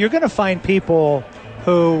 You're going to find people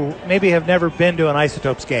who maybe have never been to an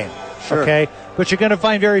Isotopes game. Sure. Okay? But you're going to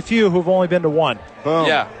find very few who've only been to one. Boom.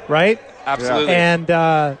 Yeah. Right? Absolutely. And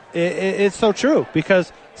it's so true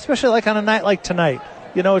because especially like on a night like tonight,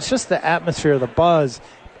 it's just the atmosphere, the buzz.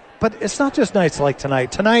 But it's not just nights like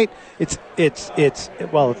tonight. Tonight, it's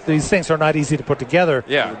these things are not easy to put together.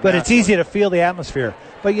 Yeah. But it's easy to feel the atmosphere.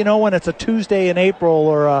 But when it's a Tuesday in April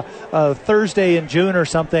or a Thursday in June or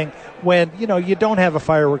something, when you don't have a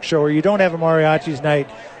fireworks show or you don't have a mariachi's night,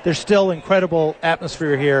 there's still incredible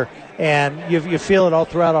atmosphere here, and you feel it all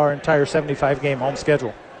throughout our entire 75-game home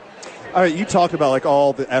schedule. All right, you talked about like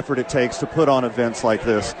all the effort it takes to put on events like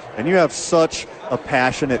this, and you have such a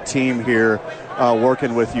passionate team here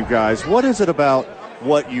working with you guys. What is it about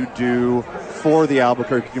what you do for the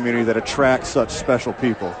Albuquerque community that attracts such special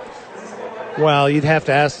people? Well, you'd have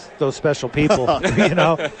to ask those special people. If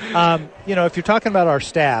you're talking about our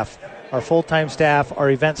staff, our full-time staff, our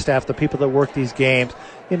event staff, the people that work these games,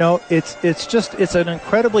 it's an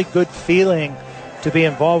incredibly good feeling to be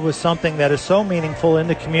involved with something that is so meaningful in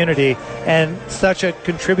the community and such a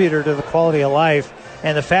contributor to the quality of life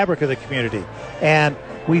and the fabric of the community. And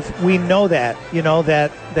we know that,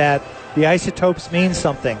 that the Isotopes means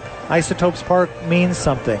something. Isotopes Park means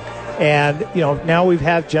something. And, now we've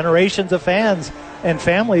had generations of fans and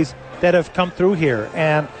families that have come through here.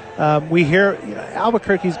 And we hear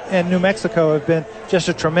Albuquerque and New Mexico have been just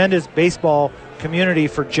a tremendous baseball community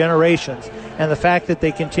for generations. And the fact that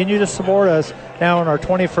they continue to support us now in our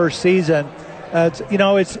 21st season,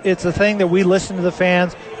 it's a thing that we listen to the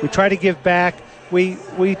fans. We try to give back. We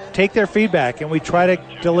take their feedback and we try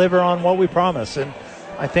to deliver on what we promise. And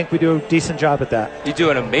I think we do a decent job at that. You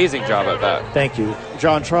do an amazing job at that. Thank you.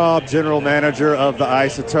 John Traub, General Manager of the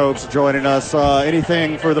Isotopes, joining us.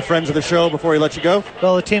 Anything for the friends of the show before we let you go?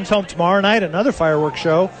 Well, the team's home tomorrow night, another fireworks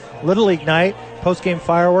show, Little League night, post-game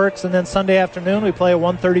fireworks, and then Sunday afternoon we play at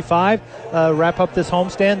 1:35, wrap up this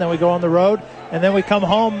homestand, then we go on the road, and then we come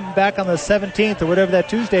home back on the 17th or whatever that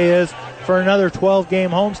Tuesday is for another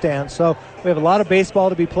 12-game homestand. So we have a lot of baseball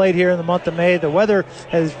to be played here in the month of May. The weather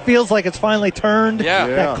feels like it's finally turned. Yeah.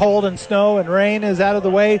 That cold and snow and rain is out of the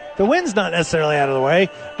way. The wind's not necessarily out of the way,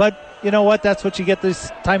 but you know what? That's what you get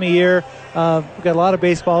this time of year. We've got a lot of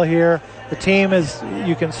baseball here. The team is,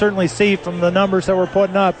 you can certainly see from the numbers that we're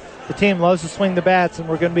putting up, the team loves to swing the bats, and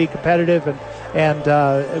we're going to be competitive, and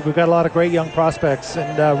we've got a lot of great young prospects,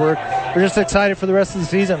 and we're just excited for the rest of the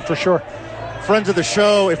season for sure. Friends of the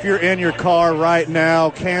show, if you're in your car right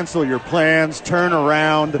now, cancel your plans, turn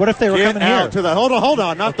around. What if they were coming out here? To the hold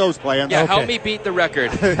on, not those plans. Yeah, Okay. help me beat the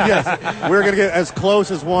record. Yes, we're going to get as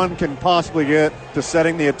close as one can possibly get to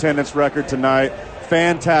setting the attendance record tonight.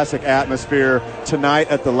 Fantastic atmosphere tonight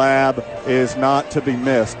at the Lab is not to be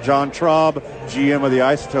missed. John Traub, GM of the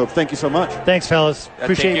Isotopes, thank you so much. Thanks, fellas.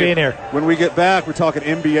 Appreciate thank you you. being here. When we get back, we're talking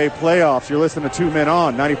NBA playoffs. You're listening to Two Men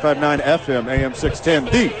On, 95.9 FM, AM 610,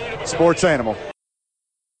 the Sports Animal.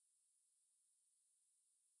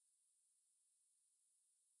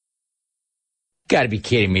 Gotta be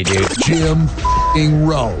kidding me, dude. Jim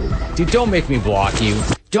Rowe Dude, don't make me block you.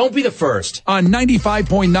 Don't be the first. on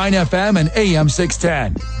 95.9 FM and AM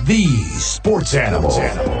 610. The Sports Animal.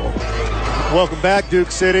 Welcome back,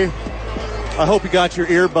 Duke City. I hope you got your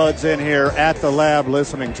earbuds in here at the Lab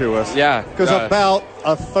listening to us. Yeah. Because about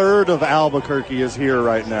a third of Albuquerque is here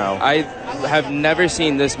right now. I have never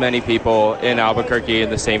seen this many people in Albuquerque in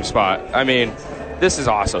the same spot. I mean, this is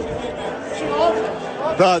awesome.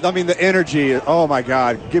 The energy, oh my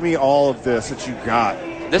God, give me all of this that you got.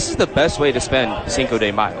 This is the best way to spend Cinco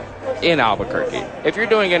de Mayo in Albuquerque. If you're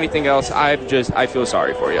doing anything else, I feel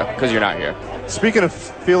sorry for you because you're not here. Speaking of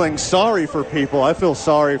feeling sorry for people, I feel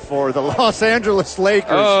sorry for the Los Angeles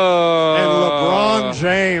Lakers and LeBron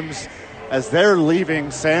James as they're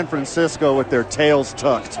leaving San Francisco with their tails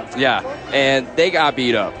tucked. Yeah, and they got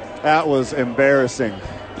beat up. That was embarrassing.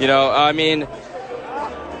 I mean,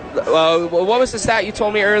 what was the stat you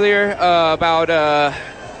told me earlier about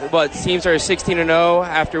what teams are 16-0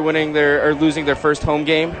 after losing their first home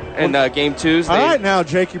game in game twos? All right, now,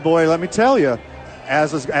 Jakey boy, let me tell you,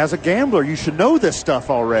 as a gambler, you should know this stuff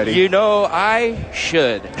already. I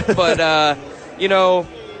should, but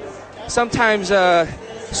sometimes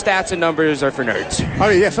stats and numbers are for nerds. Oh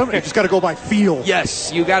yeah, somebody just got to go by feel.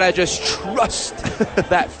 Yes, you gotta just trust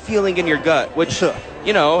that feeling in your gut, which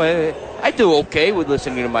I do okay with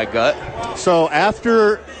listening to my gut. So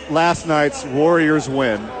after last night's Warriors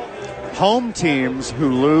win, home teams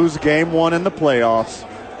who lose Game 1 in the playoffs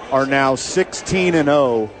are now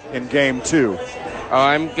 16-0 in Game 2.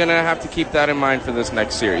 I'm going to have to keep that in mind for this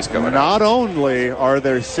next series coming up. Not only are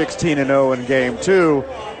they 16-0 in Game 2,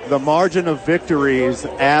 the margin of victories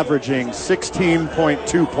averaging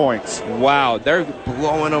 16.2 points. Wow, they're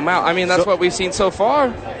blowing them out. I mean, that's what we've seen so far.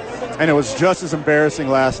 And it was just as embarrassing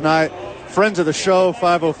last night. Friends of the show,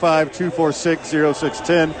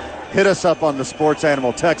 505-246-0610. Hit us up on the Sports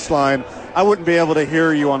Animal text line. I wouldn't be able to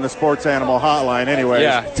hear you on the Sports Animal hotline anyway.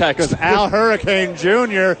 Yeah, text. Because Al Hurricane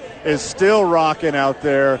Jr. is still rocking out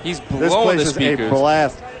there. He's This blowing place the is speakers. a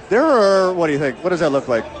blast. There are, what do you think? What does that look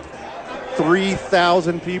like?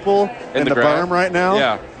 3,000 people in the crowd? berm right now?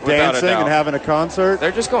 Yeah, without a dancing doubt. and having a concert.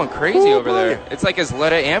 They're just going crazy Ooh, over there. It's like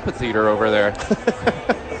Isleta Amphitheater over there.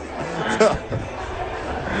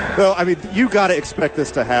 So, I mean, you got to expect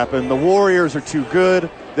this to happen. The Warriors are too good.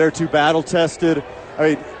 They're too battle-tested. I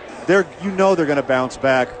mean, they're going to bounce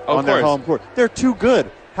back on their home court. They're too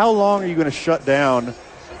good. How long are you going to shut down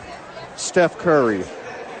Steph Curry,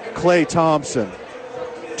 Klay Thompson,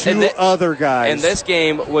 two other guys? And this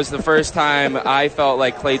game was the first time I felt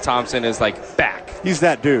like Klay Thompson is, like, back. He's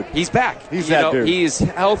that dude. He's back. He's that dude. He's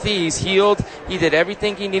healthy. He's healed. He did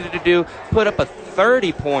everything he needed to do. Put up a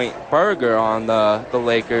 30-point burger on the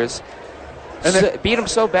Lakers. And beat him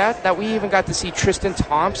so bad that we even got to see Tristan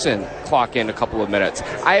Thompson clock in a couple of minutes.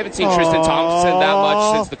 I haven't seen Tristan Thompson that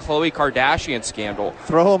much since the Khloe Kardashian scandal.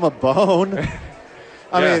 Throw him a bone.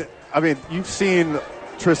 I mean, you've seen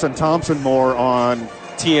Tristan Thompson more on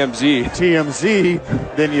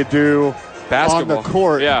TMZ than you do basketball. On the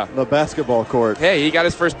court, yeah. The basketball court. Hey, he got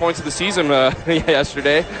his first points of the season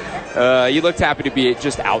yesterday. He looked happy to be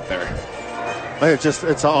just out there. It's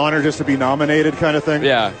an honor just to be nominated kind of thing?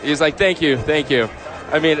 Yeah, he's like, thank you.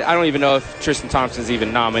 I mean, I don't even know if Tristan Thompson's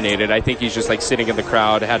even nominated. I think he's just like sitting in the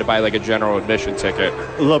crowd, had to buy like a general admission ticket.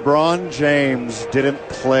 LeBron James didn't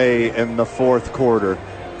play in the fourth quarter.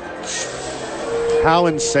 How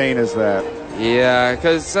insane is that? Yeah,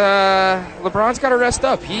 because LeBron's got to rest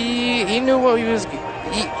up. He knew what he was.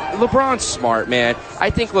 LeBron's smart, man. I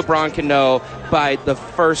think LeBron can know by the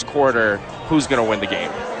first quarter who's going to win the game.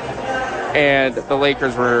 And the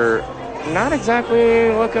Lakers were not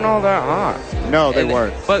exactly looking all that hot. No, they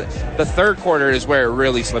weren't. But the third quarter is where it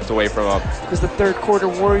really slipped away from them. Because the third quarter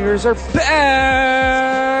Warriors are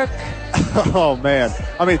back. Oh, man.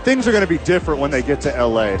 I mean, things are going to be different when they get to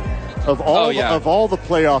L.A. Of all the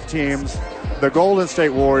playoff teams, the Golden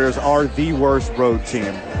State Warriors are the worst road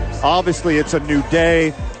team. Obviously, it's a new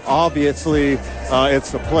day. Obviously,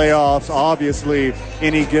 it's the playoffs. Obviously,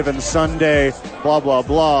 any given Sunday, blah, blah,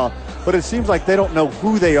 blah. But it seems like they don't know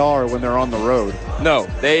who they are when they're on the road. No,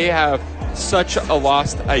 they have such a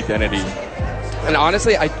lost identity. And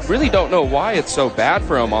honestly, I really don't know why it's so bad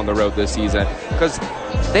for them on the road this season. Because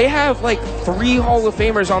they have like 3 Hall of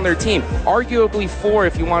Famers on their team. Arguably 4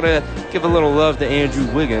 if you want to give a little love to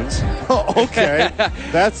Andrew Wiggins. Oh, okay.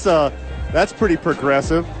 That's pretty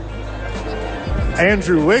progressive.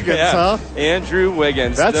 Andrew Wiggins, huh? Andrew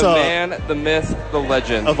Wiggins. That's the man, the myth, the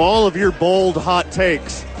legend. Of all of your bold, hot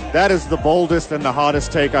takes, that is the boldest and the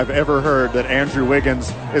hottest take I've ever heard, that Andrew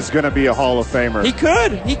Wiggins is going to be a Hall of Famer. He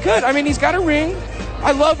could. I mean, he's got a ring.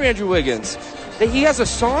 I love Andrew Wiggins. He has a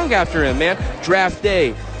song after him, man. Draft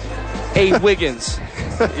Day, A. Wiggins.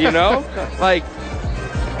 You know? Like,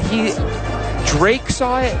 Drake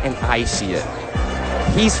saw it and I see it.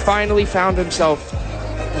 He's finally found himself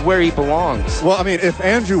where he belongs. Well, I mean, if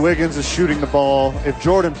Andrew Wiggins is shooting the ball, if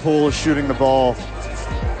Jordan Poole is shooting the ball,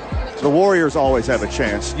 the Warriors always have a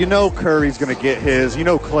chance. You know Curry's going to get his. You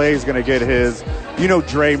know Klay's going to get his. You know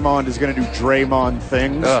Draymond is going to do Draymond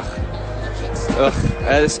things.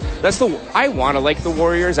 I want to like the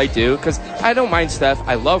Warriors. I do, because I don't mind Steph.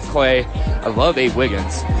 I love Klay. I love Abe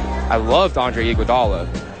Wiggins. I loved Andre Iguodala.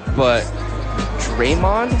 But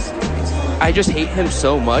Draymond, I just hate him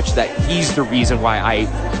so much that he's the reason why I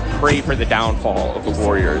pray for the downfall of the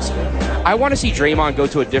Warriors. I want to see Draymond go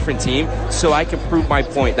to a different team so I can prove my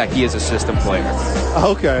point that he is a system player.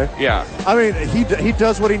 Okay. Yeah. I mean, he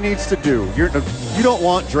does what he needs to do. You don't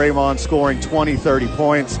want Draymond scoring 20, 30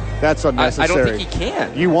 points. That's unnecessary. I don't think he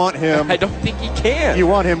can. You want him. I don't think he can. You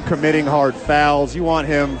want him committing hard fouls. You want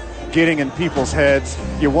him getting in people's heads.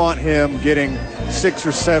 You want him getting 6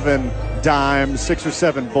 or 7 dimes, 6 or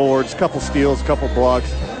 7 boards, couple steals, couple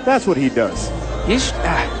blocks. That's what he does. He's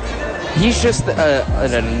just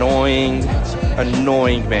an annoying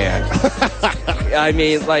man. I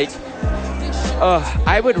mean, like,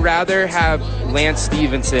 I would rather have Lance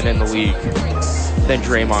Stevenson in the league than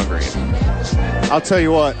Draymond Green. I'll tell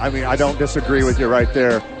you what, I mean, I don't disagree with you right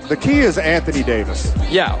there. The key is Anthony Davis.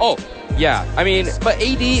 Yeah, yeah. I mean, but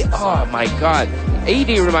AD, oh my God. AD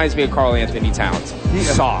reminds me of Karl Anthony Towns.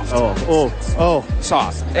 He's soft.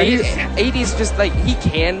 Soft. AD's just like, he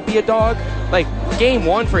can be a dog. Like, game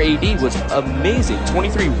 1 for AD was amazing.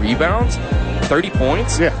 23 rebounds, 30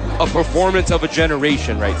 points. Yeah. a performance of a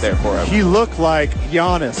generation right there for him. He looked like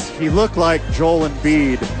Giannis. He looked like Joel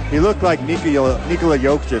Embiid. He looked like Nikola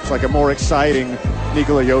Jokic, like a more exciting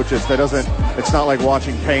Nikola Jokic that doesn't, it's not like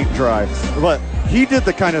watching paint dry. But he did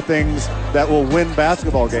the kind of things that will win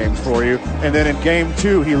basketball games for you. And then in game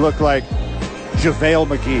 2, he looked like JaVale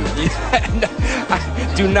McGee.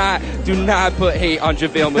 Do not put hate on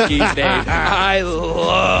JaVale McGee's name. I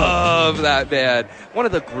love that man. One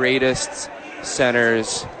of the greatest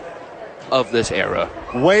centers of this era.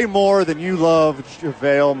 Way more than you love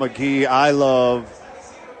JaVale McGee, I love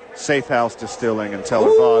Safe House Distilling and Teller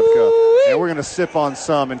Vodka. And we're going to sip on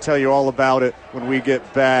some and tell you all about it when we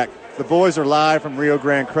get back. The boys are live from Rio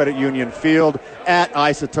Grande Credit Union Field at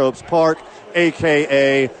Isotopes Park,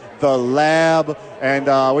 a.k.a. The Lab, and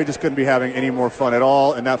we just couldn't be having any more fun at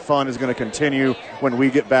all, and that fun is going to continue when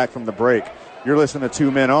we get back from the break. You're listening to Two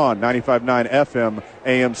Men On, 95.9 FM,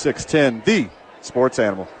 AM 610, the Sports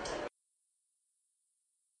Animal.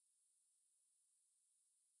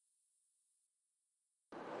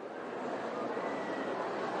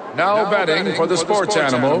 Now betting for the Sports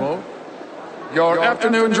Animal, your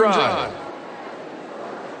afternoon drive.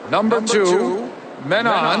 Number 2, Men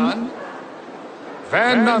On,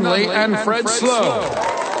 Van Nunley and Fred Slow.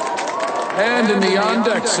 And in the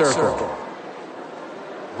on-deck circle,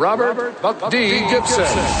 Robert Buck D. Gibson.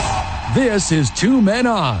 This is Two Men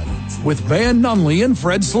On with Van Nunley and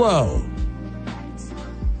Fred Slow.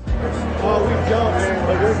 Oh, we don't, man.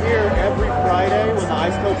 But we're here every Friday when the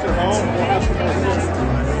Isotopes are home. We'll have some more shit.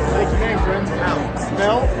 What's your name, friend?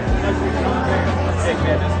 Mel? Nice to meet you. Hey,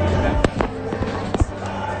 man, nice to meet you.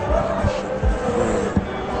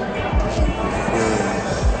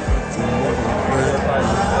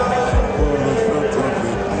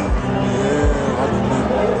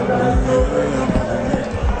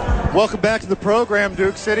 Welcome back to the program,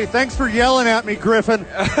 Duke City. Thanks for yelling at me, Griffin,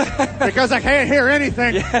 because I can't hear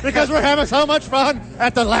anything, because we're having so much fun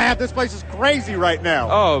at the Lab. This place is crazy right now.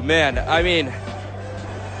 Oh, man. I mean,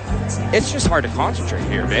 it's just hard to concentrate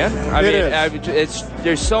here, man.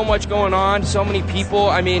 There's so much going on, so many people.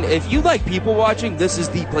 I mean, if you like people watching, this is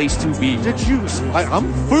the place to be.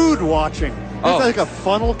 I'm food watching. Oh. It's like a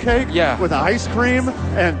funnel cake with ice cream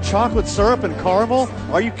and chocolate syrup and caramel.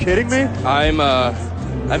 Are you kidding me?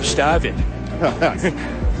 I'm starving.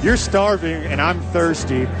 You're starving, and I'm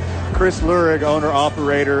thirsty. Chris Lurig,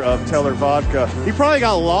 owner-operator of Teller Vodka. He probably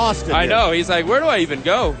got lost in I here. know. He's like, where do I even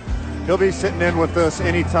go? He'll be sitting in with us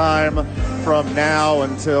anytime from now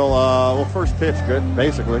until, first pitch,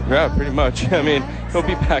 basically. Yeah, pretty much. I mean, he'll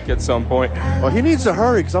be back at some point. Well, he needs to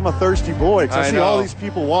hurry because I'm a thirsty boy. Because I see know. all these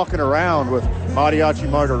people walking around with mariachi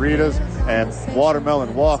margaritas and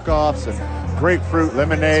watermelon walk-offs and grapefruit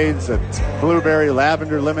lemonades and blueberry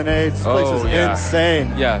lavender lemonades. This place is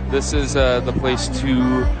insane. Yeah, this is the place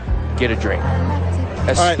to get a drink,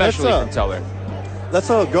 especially from Teller. Let's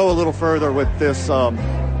go a little further with this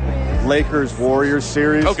Lakers-Warriors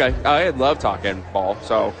series. Okay, I love talking ball,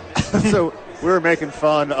 so. So we were making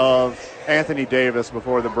fun of Anthony Davis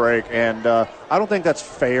before the break, and I don't think that's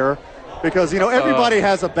fair because, everybody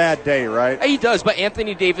has a bad day, right? He does, but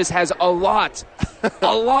Anthony Davis has a lot.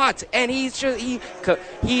 A lot, and he's just a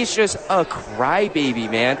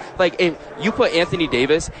crybaby, man. Like, if you put Anthony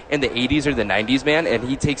Davis in the 80s or the 90s, man, and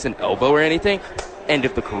he takes an elbow or anything, end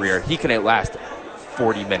of the career. He couldn't last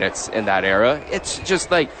 40 minutes in that era. It's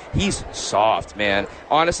just like, he's soft, man.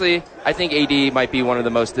 Honestly, I think AD might be one of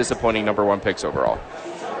the most disappointing number 1 picks overall.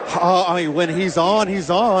 When he's on,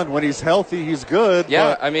 he's on. When he's healthy, he's good.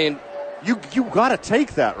 Yeah, but you got to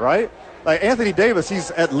take that, right? Like Anthony Davis,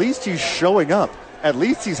 he's showing up. At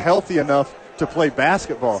least he's healthy enough to play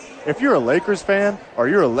basketball. If you're a Lakers fan or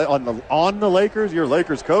you're on the Lakers, you're a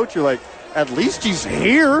Lakers coach, you're like, at least he's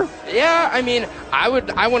here. Yeah, I mean, I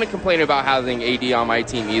wouldn't complain about having AD on my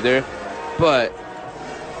team either, but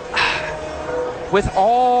with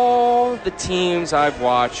all the teams I've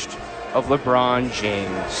watched of LeBron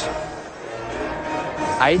James,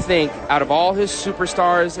 I think out of all his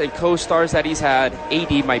superstars and co-stars that he's had,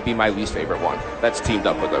 AD might be my least favorite one that's teamed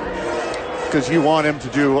up with him. Because you want him to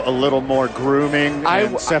do a little more grooming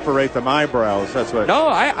and separate them eyebrows. That's what. No,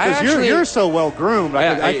 because you're so well groomed.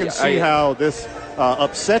 I can see how this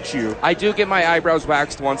upsets you. I do get my eyebrows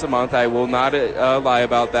waxed once a month. I will not lie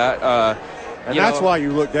about that. And that's why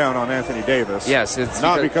you look down on Anthony Davis. Yes, it's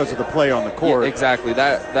not because of the play on the court. Yeah, exactly.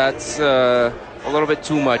 That's a little bit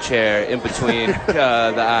too much hair in between the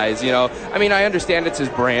eyes. I mean, I understand it's his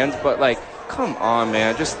brand, but like, come on,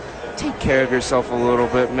 man, just take care of yourself a little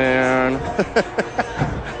bit, man.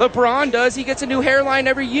 LeBron does. He gets a new hairline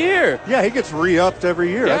every year. Yeah, he gets re-upped every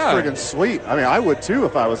year. Yeah. That's friggin' sweet. I mean, I would too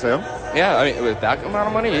if I was him. Yeah, I mean, with that amount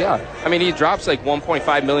of money, yeah. I mean, he drops like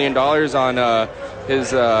 $1.5 million on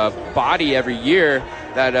his body every year.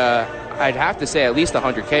 That I'd have to say at least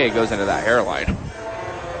 $100K goes into that hairline.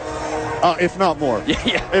 If not more.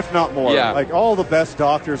 Yeah. If not more. Yeah. Like all the best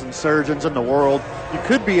doctors and surgeons in the world, you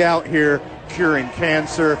could be out here curing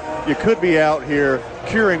cancer. You could be out here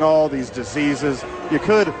curing all these diseases. You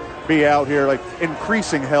could be out here like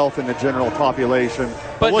increasing health in the general population.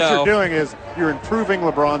 But what you're doing is you're improving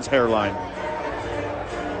LeBron's hairline.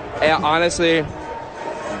 And honestly,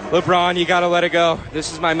 LeBron, you got to let it go.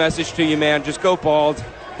 This is my message to you, man. Just go bald.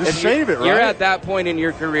 Just shave it, right? You're at that point in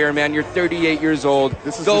your career, man. You're 38 years old.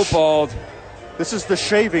 Go bald. This is the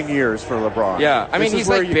shaving years for LeBron. Yeah, I mean, he's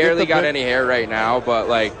like barely got any hair right now, but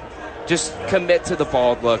like, just commit to the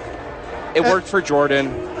bald look. It worked for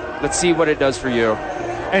Jordan. Let's see what it does for you.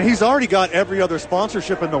 And he's already got every other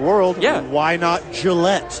sponsorship in the world. Yeah. Why not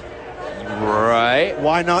Gillette? Right.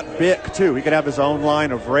 Why not Bic, too? He could have his own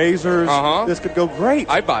line of razors. This could go great.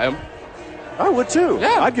 I'd buy him. I would, too.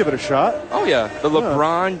 Yeah. I'd give it a shot. Oh, yeah. The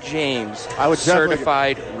LeBron James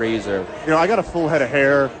certified razor. You know, I got a full head of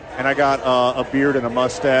hair, and I got a beard and a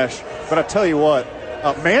mustache. But I tell you what,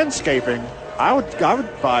 manscaping, I would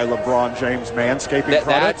buy LeBron James manscaping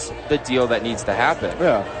products. That's the deal that needs to happen.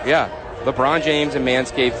 Yeah. Yeah. LeBron James and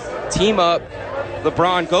Manscaped team up.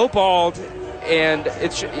 LeBron, go bald. And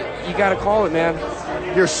you got to call it, man.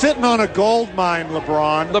 You're sitting on a gold mine,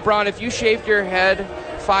 LeBron. LeBron, if you shaved your head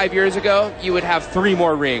 5 years ago, you would have 3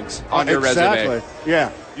 more rings on your resume. Exactly.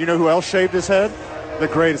 Yeah. You know who else shaved his head? The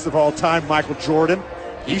greatest of all time, Michael Jordan.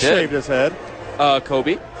 He shaved his head.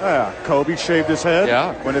 Kobe. Yeah. Kobe shaved his head.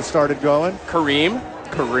 Yeah. When it started going. Kareem.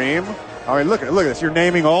 All right, look at this. You're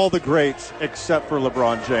naming all the greats except for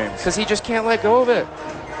LeBron James. Because he just can't let go of it.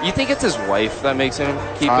 You think it's his wife that makes him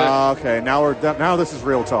keep it? Okay, now this is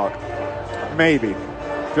real talk. Maybe,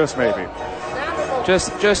 just maybe.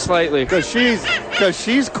 Just slightly. Because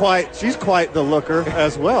she's quite the looker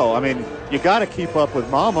as well. I mean, you got to keep up with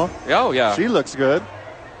Mama. Oh yeah, she looks good.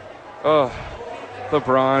 Oh,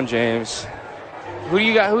 LeBron James. Who do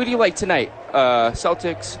you got? Who do you like tonight?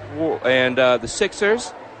 Celtics and the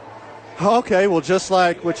Sixers. Okay, well, just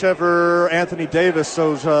like whichever Anthony Davis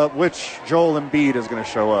shows up, which Joel Embiid is going to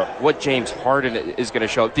show up. What James Harden is going to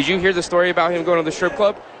show up. Did you hear the story about him going to the strip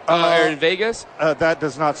club in Vegas? That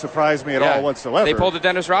does not surprise me at all whatsoever. They pulled a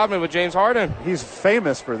Dennis Rodman with James Harden. He's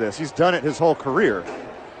famous for this. He's done it his whole career.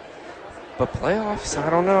 But playoffs, I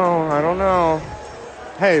don't know.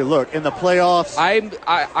 Hey, look, in the playoffs.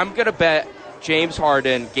 I'm going to bet James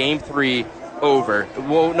Harden, Game 3, over.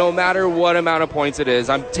 Well, no matter what amount of points it is,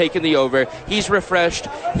 I'm taking the over. He's refreshed.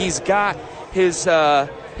 He's got his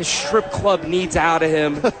strip club needs out of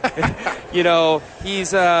him. You know, he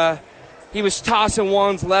was tossing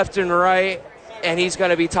ones left and right, and he's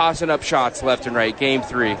going to be tossing up shots left and right. Game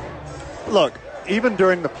 3. Look, even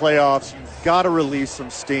during the playoffs, you've got to release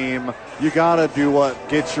some steam. You got to do what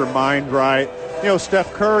gets your mind right. You know,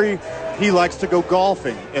 Steph Curry, he likes to go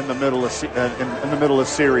golfing in the middle of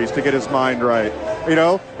series to get his mind right. You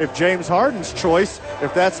know, if James Harden's choice,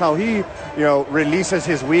 if that's how he, releases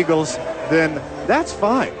his wiggles, then that's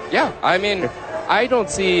fine. Yeah, I mean, I don't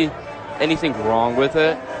see anything wrong with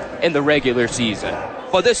it in the regular season.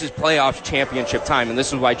 But this is playoffs championship time, and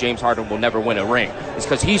this is why James Harden will never win a ring. It's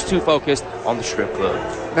because he's too focused on the strip club.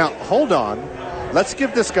 Now, hold on. Let's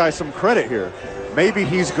give this guy some credit here. Maybe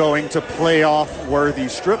he's going to playoff-worthy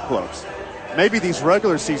strip clubs. Maybe these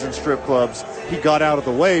regular season strip clubs he got out of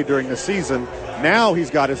the way during the season. Now he's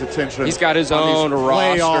got his attention. He's got his own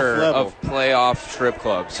roster of playoff strip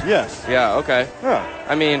clubs. Yes. Yeah, okay. Yeah.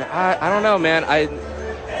 I mean, I don't know, man.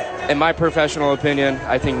 In my professional opinion,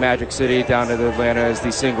 I think Magic City down in Atlanta is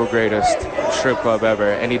the single greatest strip club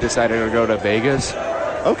ever, and he decided to go to Vegas.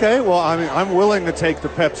 Okay, well, I mean, I'm willing to take the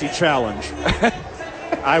Pepsi challenge.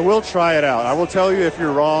 I will try it out. I will tell you if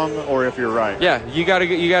you're wrong or if you're right. Yeah, you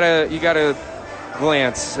gotta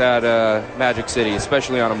glance at Magic City,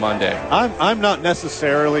 especially on a Monday. I'm not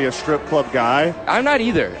necessarily a strip club guy. I'm not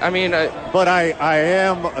either. I mean, but I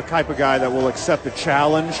am a type of guy that will accept a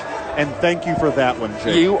challenge. And thank you for that one,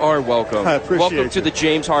 Jake. You are welcome. I appreciate welcome it. to the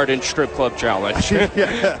James Harden Strip Club Challenge.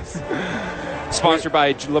 Yes. Sponsored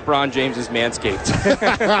by LeBron James's Manscaped.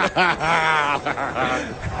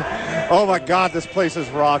 Oh, my God, this place is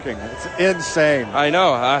rocking. It's insane. I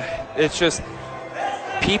know. It's just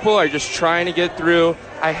people are just trying to get through.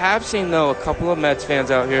 I have seen, though, a couple of Mets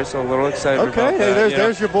fans out here, so a little excited about that. Okay,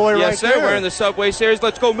 there's your boy right there. Yes, sir. We're in the Subway Series.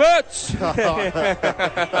 Let's go, Mets!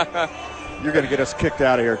 You're going to get us kicked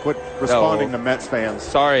out of here. Quit responding to Mets fans.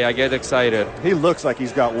 Sorry, I get excited. He looks like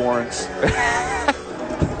he's got warrants.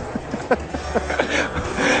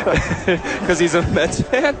 Because he's a Mets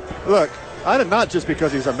fan? Look, not just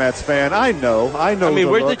because he's a Mets fan. I know. I mean,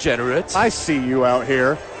 we're degenerates. I see you out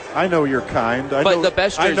here. I know you're kind. The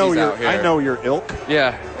best jerseys out here. I know your ilk.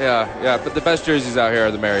 Yeah. But the best jerseys out here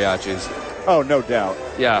are the mariachis. Oh, no doubt.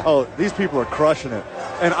 Yeah. Oh, these people are crushing it.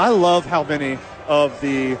 And I love how many of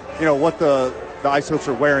the, what the Isotopes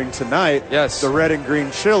are wearing tonight. Yes. The red and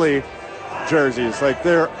green chili jerseys. Like,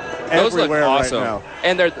 they're Those everywhere look awesome. right now.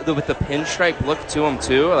 And they're with the pinstripe look to them,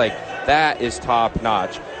 too. Like, that is top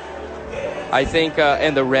notch. I think,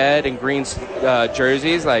 and the red and green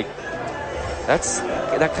jerseys, like,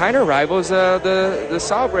 that kind of rivals the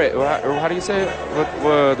Sabre, or how do you say it?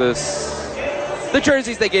 The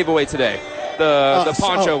jerseys they gave away today, the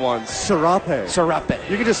poncho ones. Serape.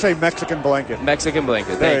 You can just say Mexican blanket. Mexican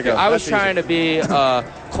blanket. There Thank you. go. I was That's trying easy. to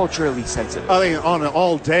be culturally sensitive. I mean, on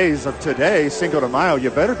all days of today, Cinco de Mayo, you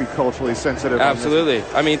better be culturally sensitive. Absolutely.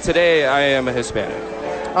 I mean, today I am a Hispanic.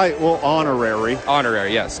 Honorary.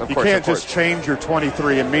 Honorary, yes, of You course. can't just change your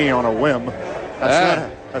 23andMe on a whim.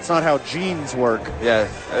 That's not how genes work. Yeah.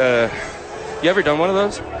 You ever done one of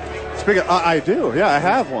those? I do. Yeah, I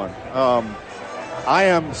have one. I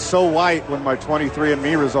am so white when my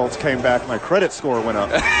 23andMe results came back, my credit score went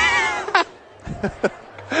up.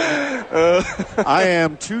 I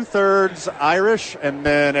am 2/3 Irish, and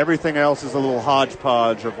then everything else is a little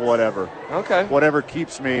hodgepodge of whatever. Okay. Whatever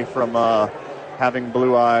keeps me from having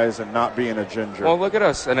blue eyes and not being a ginger. Well, look at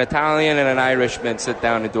us. An Italian and an Irishman sit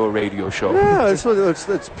down and do a radio show. Yeah, it's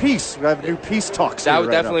peace. We have new peace talks. That would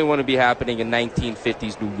right definitely now. want to be happening in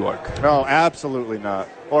 1950s New York. No, absolutely not.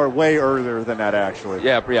 Or way earlier than that, actually.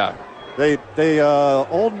 Yeah. They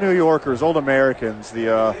old New Yorkers, old Americans,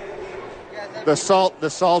 the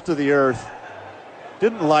salt of the earth,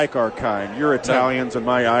 didn't like our kind. Your Italians and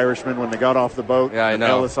my Irishmen, when they got off the boat I at know.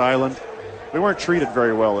 Ellis Island, we weren't treated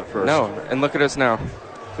very well at first. No, and look at us now.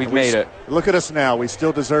 We've made it. Look at us now. We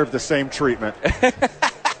still deserve the same treatment.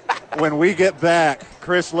 When we get back,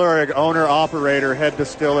 Chris Lurig, owner, operator, head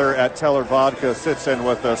distiller at Teller Vodka, sits in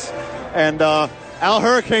with us. And Al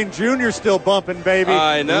Hurricane Jr. still bumping, baby.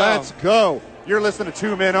 I know. Let's go. You're listening to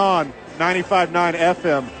Two Men On, 95.9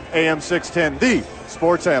 FM, AM 610, the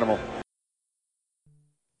Sports Animal.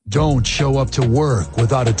 Don't show up to work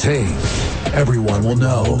without a tape. Everyone will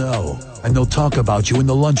know. And they'll talk about you in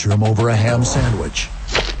the lunchroom over a ham sandwich.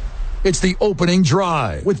 It's the opening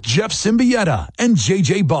drive with Jeff Symbieta and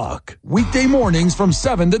JJ Buck. Weekday mornings from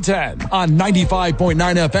 7 to 10 on 95.9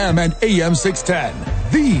 FM and AM 610.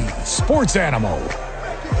 The Sports Animal.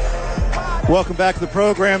 Welcome back to the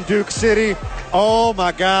program, Duke City. Oh,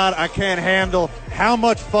 my God, I can't handle how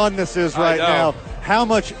much fun this is right now. How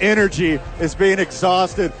much energy is being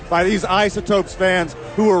exhausted by these Isotopes fans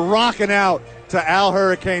who are rocking out to Al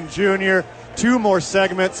Hurricane Jr. 2 more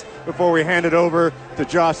segments before we hand it over to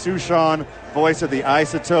Josh Sushan, voice of the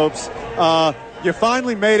Isotopes. You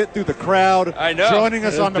finally made it through the crowd. I know. Joining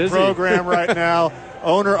us on the program right now,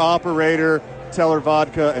 owner-operator, Teller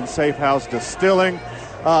Vodka and Safe House Distilling.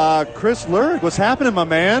 Chris Lurig, what's happening, my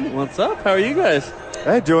man? What's up? How are you guys?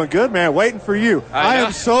 Hey, doing good, man. Waiting for you. I know.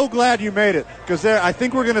 am so glad you made it because I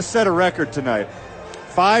think we're going to set a record tonight.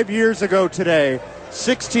 5 years ago today,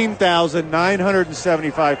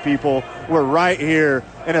 16,975 people were right here,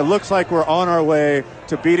 and it looks like we're on our way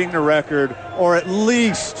to beating the record or at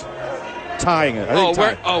least tying it.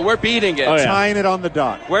 We're beating it. Tying it on the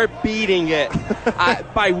dot. We're beating it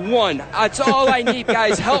by 1. That's all I need,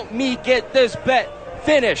 guys. Help me get this bet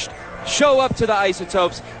finished. Show up to the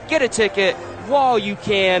Isotopes. Get a ticket while you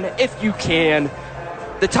can, if you can.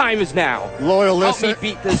 The time is now. Loyal listener. Help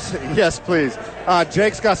me beat this. Yes, please.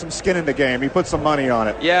 Jake's got some skin in the game. He put some money on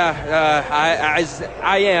it. Yeah,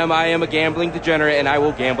 I am a gambling degenerate, and I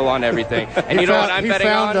will gamble on everything. And you know what I'm betting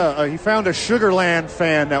on? He found a Sugarland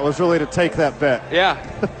fan that was willing to take that bet. Yeah.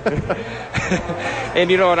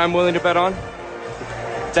 And you know what I'm willing to bet on?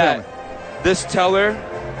 That this Teller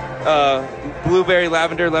blueberry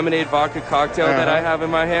lavender lemonade vodka cocktail that I have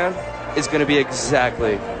in my hand is going to be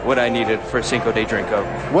exactly what I needed for Cinco de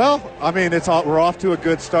Drinko. Well, I mean, we're off to a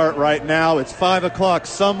good start right now. It's 5 o'clock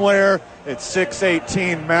somewhere. It's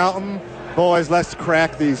 6:18 Mountain. Boys, let's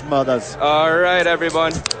crack these mothers. All right,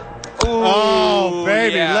 everyone. Ooh, oh,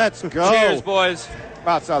 baby, yeah. Let's go. Cheers, boys.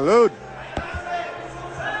 Salud.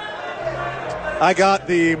 I got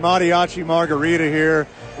the mariachi margarita here,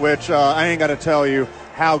 which I ain't got to tell you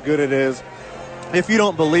how good it is. If you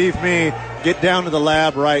don't believe me, get down to the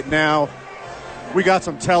lab right now. We got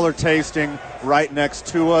some Teller tasting right next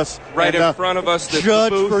to us. Right in front of us.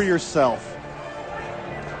 Judge for yourself.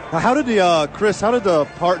 Now, how did the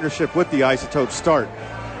partnership with the Isotopes start?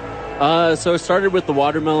 So it started with the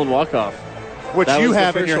watermelon walk-off. Which That you was the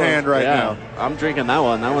have in first your one. hand right Yeah, now. I'm drinking that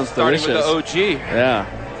one. That one's Starting delicious. with the OG.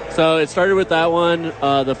 Yeah. So it started with that one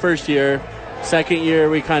the first year. Second year,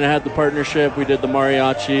 we kind of had the partnership. We did the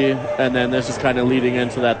mariachi, and then this is kind of leading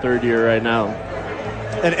into that third year right now.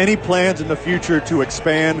 And any plans in the future to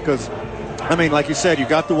expand? Because, I mean, like you said, you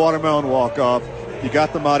got the watermelon walk-off, you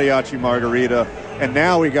got the mariachi margarita, and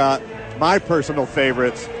now we got my personal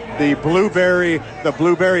favorites, the blueberry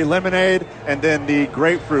lemonade, and then the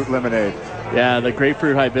grapefruit lemonade. Yeah, the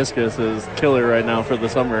grapefruit hibiscus is killer right now for the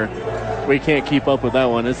summer. We can't keep up with that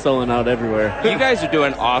one. It's selling out everywhere. You guys are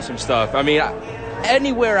doing awesome stuff. I mean,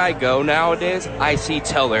 anywhere I go nowadays, I see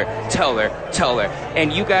Teller.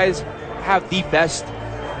 And you guys have the best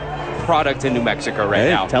product in New Mexico right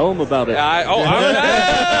now. Tell them about it.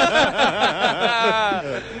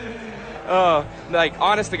 Like,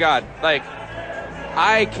 honest to God, like,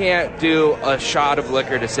 I can't do a shot of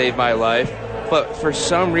liquor to save my life, but for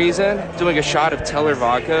some reason, doing a shot of Teller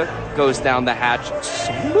vodka goes down the hatch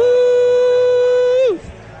smooth.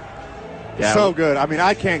 Yeah. So good. I mean,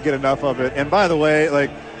 I can't get enough of it. And by the way, like,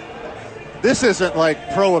 this isn't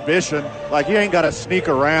like prohibition. Like, you ain't got to sneak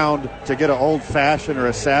around to get an old fashioned or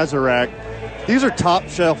a Sazerac. These are top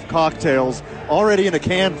shelf cocktails already in a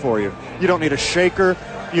can for you. You don't need a shaker.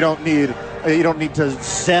 You don't need to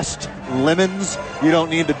zest lemons. You don't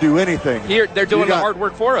need to do anything. Here, they're doing the hard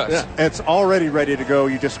work for us. Yeah, it's already ready to go.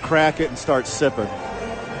 You just crack it and start sipping.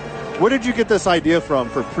 Where did you get this idea from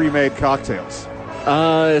for pre-made cocktails?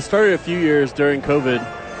 It started a few years during COVID.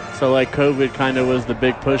 So, like, COVID kind of was the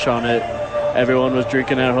big push on it. Everyone was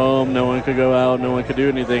drinking at home. No one could go out. No one could do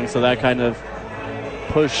anything. So that kind of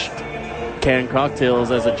pushed canned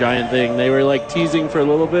cocktails as a giant thing. They were, like, teasing for a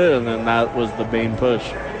little bit, and then that was the main push.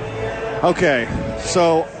 Okay,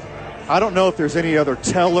 so I don't know if there's any other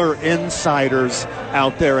Teller insiders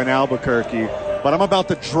out there in Albuquerque, but I'm about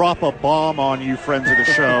to drop a bomb on you, friends of the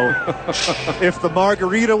show. If the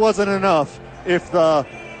margarita wasn't enough, if the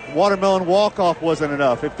watermelon walk-off wasn't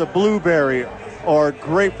enough, if the blueberry or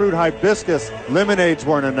grapefruit hibiscus lemonades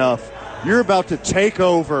weren't enough, you're about to take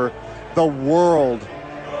over the world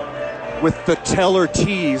with the Teller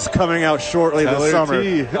teas coming out shortly this summer.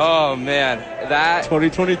 Oh, man. That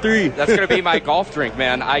 2023. That's going to be my golf drink,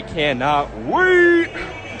 man. I cannot wait.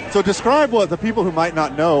 So describe what the people who might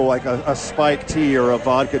not know, like a spike tea or a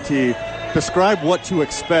vodka tea, describe what to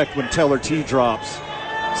expect when Teller tea drops.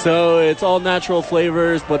 So it's all natural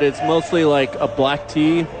flavors, but it's mostly like a black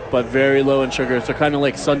tea, but very low in sugar. So kind of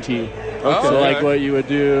like sun tea. Okay. So like what you would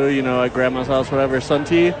do, at grandma's house, whatever, sun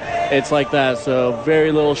tea, it's like that. So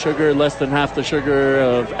very little sugar, less than half the sugar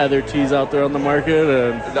of other teas out there on the market,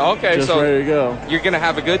 and just ready to go. You're going to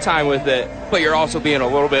have a good time with it, but you're also being a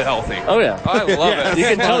little bit healthy. Oh, yeah. I love it. You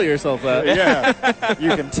can tell yourself that. Yeah,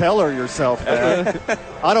 you can tell her yourself that.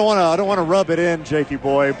 I don't want to rub it in, Jakey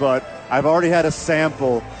boy, but I've already had a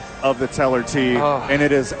sample of the Teller tea, and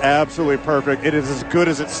it is absolutely perfect. It is as good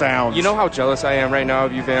as it sounds. You know how jealous I am right now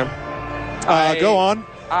of you, Van? Go on.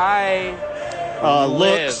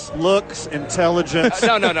 Looks, intelligence.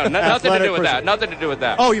 No, nothing to do with that. Nothing to do with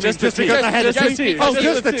that. Oh, you mean just because I had the tea? Oh,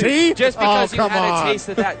 just the tea? Just because you had on. a taste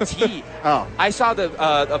of that tea. Oh. I saw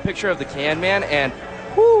a picture of the can man, and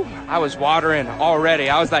whew, I was watering already.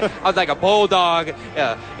 I was like a bulldog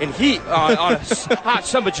in heat on a hot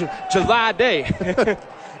summer July day.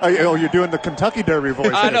 Oh, you're doing the Kentucky Derby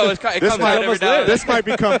voice. I know. It comes out every now and then. This might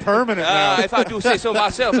become permanent now. If I do say so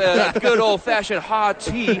myself, good old-fashioned hard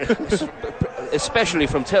tea, especially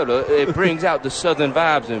from Teller, it brings out the southern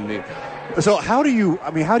vibes in me. So how do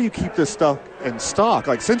you keep this stuff in stock?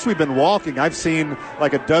 Like, since we've been walking, I've seen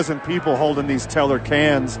like a dozen people holding these Teller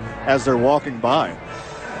cans as they're walking by.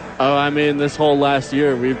 Oh, I mean, this whole last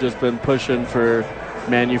year, we've just been pushing for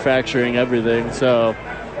manufacturing everything. So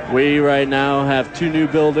we right now have 2 new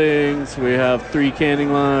buildings. We have 3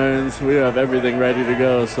 canning lines. We have everything ready to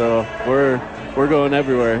go. So we're going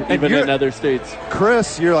everywhere, even in other states.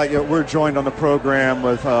 Chris, we're joined on the program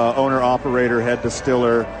with owner, operator, head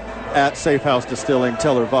distiller at Safe House Distilling,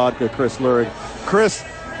 Teller Vodka, Chris Lurig. Chris,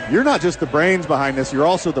 you're not just the brains behind this. You're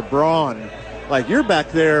also the brawn. Like, you're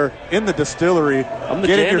back there in the distillery, I'm the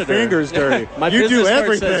getting janitor. your fingers dirty. You do card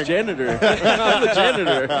everything. says janitor. I'm the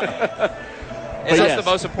janitor. And that's the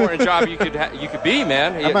most important job you could be,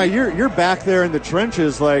 man. I mean, you're back there in the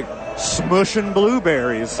trenches, like smushing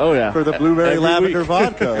blueberries. Oh yeah, for the blueberry every lavender week.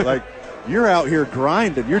 vodka. Like, you're out here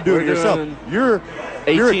grinding. You're doing it yourself. You're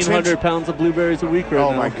 1,800 pounds of blueberries a week right now.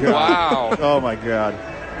 Oh my god! Wow. Oh my god!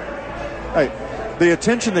 Hey, the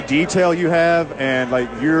attention, the detail you have, and like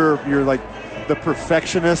you're like the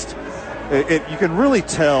perfectionist. You can really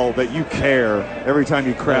tell that you care every time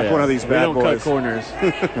you crack one of these bad boys. We don't boys. cut corners.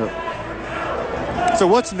 So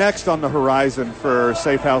what's next on the horizon for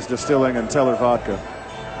Safe House Distilling and Teller Vodka?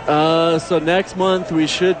 So next month we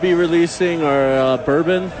should be releasing our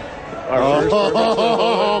bourbon. Our first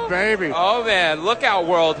bourbon. Baby. Oh, man. Look out,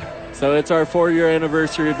 world. So it's our 4-year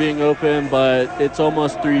anniversary of being open, but it's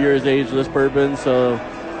almost 3 years ageless bourbon, so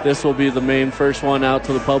this will be the main first one out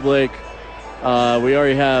to the public. We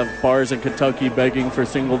already have bars in Kentucky begging for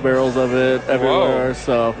single barrels of it everywhere, Whoa.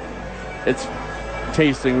 so it's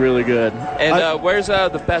tasting really good. And where's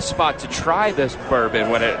the best spot to try this bourbon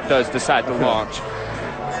when it does decide to launch?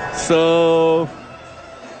 So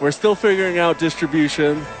we're still figuring out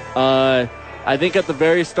distribution. I think at the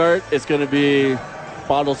very start it's going to be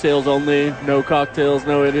bottle sales only, no cocktails,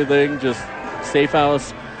 no anything, just Safe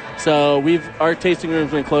House. So our tasting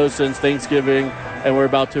room's been closed since Thanksgiving, and we're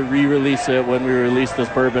about to re-release it. When we release this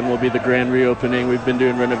bourbon will be the grand reopening. We've been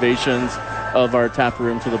doing renovations of our tap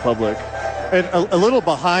room to the public. And a little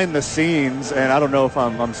behind the scenes, and I don't know if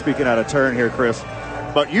I'm speaking out of turn here, Chris,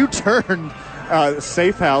 but you turned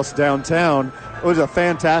Safe House downtown. It was a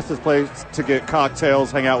fantastic place to get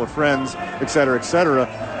cocktails, hang out with friends, et cetera, et cetera.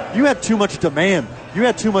 You had too much demand. You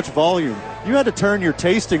had too much volume. You had to turn your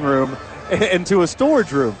tasting room into a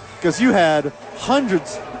storage room because you had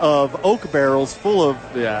hundreds of oak barrels full of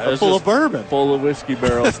bourbon. Full of whiskey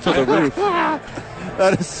barrels to the roof.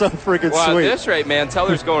 That is so freaking well, sweet. At this rate, man,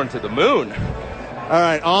 Teller's going to the moon. All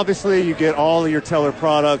right, obviously you get all of your Teller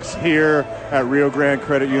products here at Rio Grande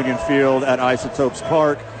Credit Union Field at Isotopes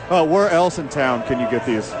Park. Where else in town can you get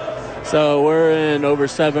these? So we're in over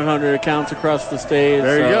 700 accounts across the state.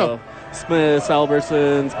 There you go. Smith's,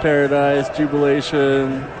 Albertsons, Paradise,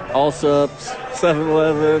 Jubilation, Allsups,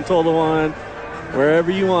 7-Eleven, Total Wine,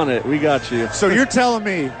 wherever you want it, we got you. So you're telling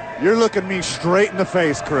me, you're looking me straight in the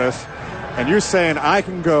face, Chris, and you're saying I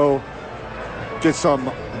can go get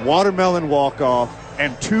some watermelon walk-off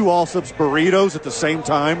and 2 Allsups burritos at the same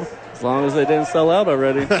time? As long as they didn't sell out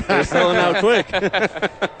already. They're selling out quick.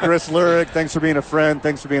 Chris Lurick, thanks for being a friend.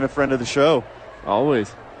 Thanks for being a friend of the show.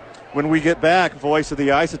 Always. When we get back, voice of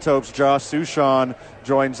the Isotopes, Josh Sushan,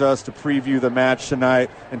 joins us to preview the match tonight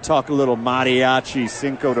and talk a little mariachi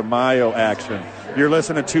Cinco de Mayo action. You're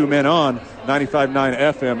listening to 2 Men On, 95.9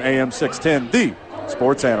 FM, AM 610, the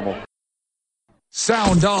Sports Animal.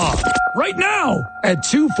 Sound off right now at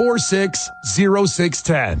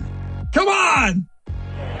 246-0610. Come on!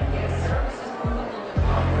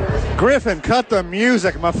 Griffin, cut the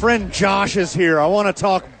music. My friend Josh is here. I want to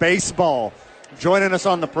talk baseball. Joining us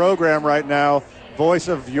on the program right now, voice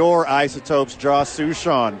of your Isotopes, Josh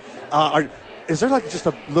Sushan. Is there like just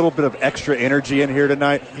a little bit of extra energy in here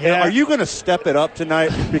tonight? Yeah. Are you going to step it up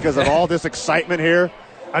tonight because of all this excitement here?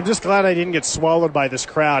 I'm just glad I didn't get swallowed by this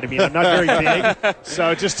crowd. I mean, I'm not very big, so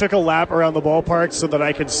I just took a lap around the ballpark so that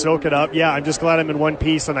I could soak it up. Yeah, I'm just glad I'm in one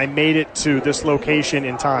piece and I made it to this location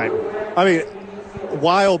in time. I mean,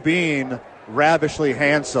 while being ravishly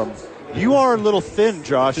handsome, you are a little thin,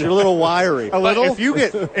 Josh. You're a little wiry. A little? If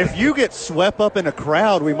you get swept up in a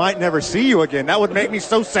crowd, we might never see you again. That would make me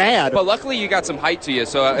so sad. But luckily you got some height to you,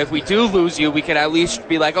 so if we do lose you, we can at least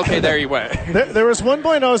be like, okay, there you went. There was one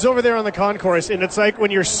point I was over there on the concourse, and it's like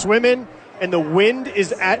when you're swimming and the wind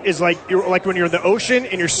is like you're like when you're in the ocean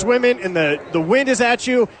and you're swimming and the wind is at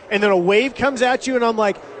you, and then a wave comes at you, and I'm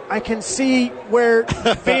like, I can see where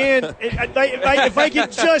Van. If I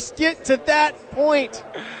could just get to that point.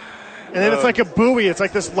 And then it's like a buoy. It's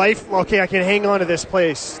like this life. Okay, I can hang on to this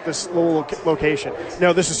place, this little location.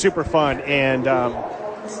 No, this is super fun. And,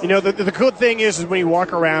 the good thing is when you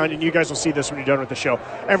walk around, and you guys will see this when you're done with the show,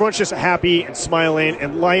 everyone's just happy and smiling,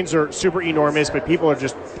 and lines are super enormous, but people are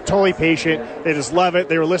just totally patient. They just love it.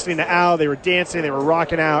 They were listening to Al. They were dancing. They were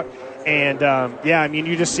rocking out. And,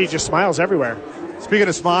 you just see just smiles everywhere. Speaking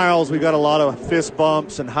of smiles, we've got a lot of fist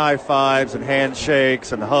bumps and high fives and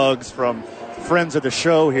handshakes and hugs from friends of the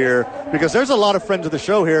show here, because there's a lot of friends of the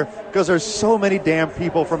show here because there's so many damn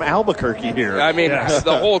people from Albuquerque here. I mean,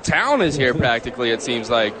 the whole town is here practically, it seems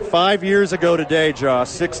like. 5 years ago today, Josh,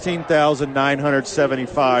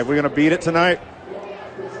 16,975. We're going to beat it tonight?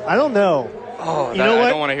 I don't know. Oh, you know what?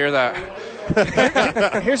 I don't want to hear that.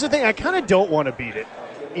 Here's the thing. I kind of don't want to beat it.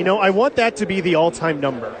 I want that to be the all-time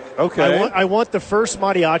number. Okay. I want the first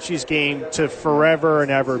Mariachis game to forever and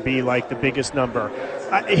ever be like the biggest number.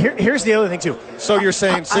 Here's the other thing, too. So you're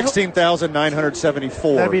saying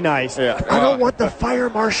 16,974. That'd be nice. Yeah. I don't want the fire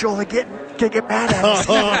marshal to get mad at us.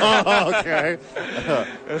 Okay.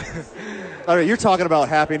 All right, you're talking about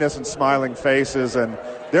happiness and smiling faces, and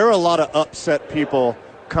there are a lot of upset people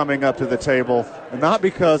coming up to the table, not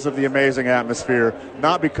because of the amazing atmosphere,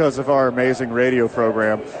 not because of our amazing radio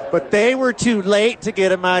program, but they were too late to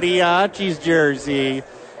get a Mariachi's jersey.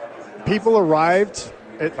 People arrived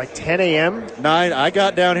at like 10 a.m. I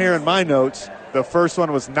got down here in my notes. The first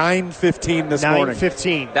one was 9:15 this morning.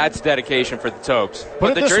 9:15. That's dedication for the Topes. Put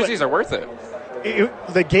But it the this way. jerseys are worth it.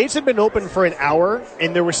 The gates had been open for an hour,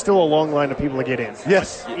 and there was still a long line of people to get in.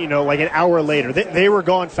 Yes. Like an hour later. They were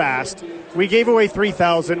gone fast. We gave away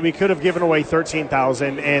 3,000. We could have given away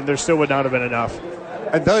 13,000, and there still would not have been enough.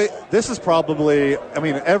 And this is probably,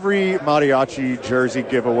 every mariachi jersey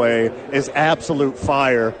giveaway is absolute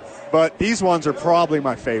fire, but these ones are probably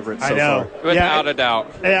my favorites so I know. far. Without a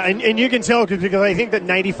doubt. Yeah, and you can tell because I think that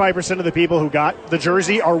 95% of the people who got the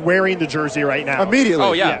jersey are wearing the jersey right now. Immediately.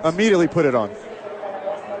 Oh, yeah. Immediately put it on.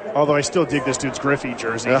 Although I still dig this dude's Griffey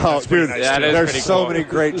jersey. Oh, That's pretty dude, nice, that too. is there's pretty so cool. many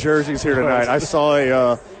great jerseys here tonight. I saw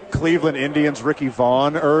a Cleveland Indians Ricky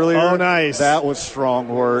Vaughn earlier. Oh, nice. That was strong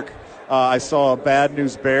work. I saw a Bad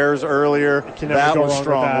News Bears earlier. Can never That go was wrong with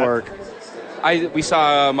strong that. work. We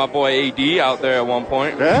saw my boy AD out there at one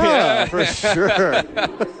point. Yeah, for sure.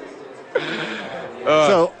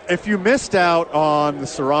 So if you missed out on the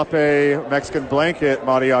Serape Mexican Blanket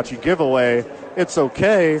Mariachi giveaway, it's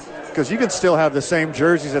okay because you can still have the same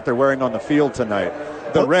jerseys that they're wearing on the field tonight.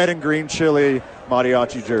 The red and green chili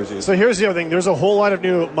mariachi jerseys. So here's the other thing. There's a whole lot of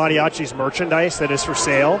new mariachis merchandise that is for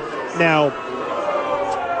sale. Now,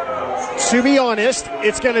 to be honest,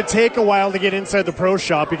 it's going to take a while to get inside the pro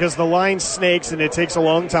shop because the line snakes and it takes a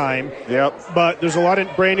long time. Yep. But there's a lot of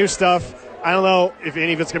brand new stuff. I don't know if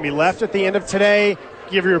any of it's going to be left at the end of today.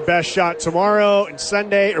 Give your best shot tomorrow and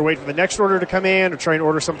Sunday, or wait for the next order to come in, or try and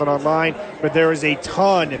order something online. But there is a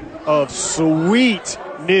ton of sweet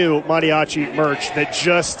new mariachi merch that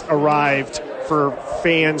just arrived for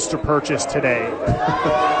fans to purchase today.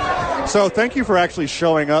 So thank you for actually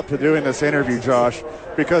showing up to doing this interview, Josh,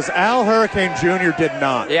 because Al Hurricane Jr. did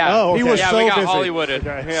not. Yeah. Oh, He okay. was Yeah, so we got busy. Hollywooded.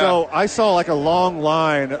 Okay. Yeah. So I saw like a long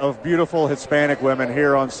line of beautiful Hispanic women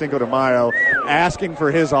here on Cinco de Mayo asking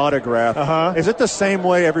for his autograph. Uh-huh. Is it the same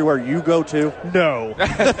way everywhere you go to? No.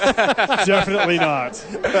 Definitely not.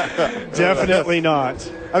 Definitely not.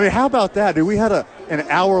 How about that, dude? We had an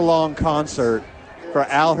hour-long concert for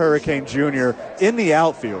Al Hurricane Jr. in the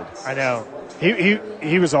outfield. I know.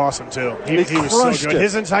 He was awesome, too. He was so crushed good. it.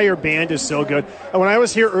 His entire band is so good. And when I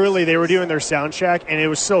was here early, they were doing their sound check, and it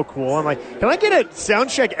was so cool. I'm like, can I get a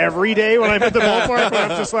sound check every day when I'm at the ballpark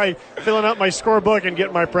when I'm just like filling out my scorebook and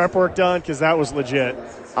getting my prep work done? Because that was legit.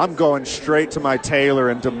 I'm going straight to my tailor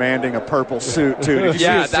and demanding a purple suit, too. Did you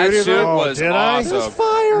Yeah, see that his suit suit? was did I? awesome. It was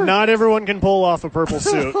fire. Not everyone can pull off a purple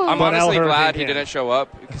suit. I'm but Al honestly Hurricane glad he can. didn't show up,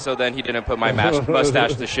 so then he didn't put my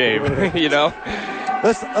mustache to shave, you know?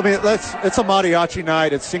 It's a mariachi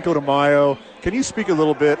night. It's Cinco de Mayo. Can you speak a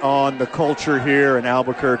little bit on the culture here in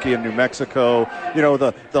Albuquerque and New Mexico?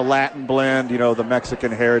 The Latin blend, the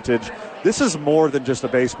Mexican heritage. This is more than just a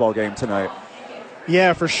baseball game tonight.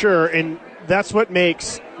 Yeah, for sure. And that's what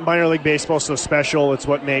makes minor league baseball so special. It's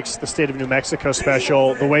what makes the state of New Mexico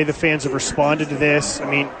special. The way the fans have responded to this.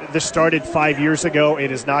 This started 5 years ago. It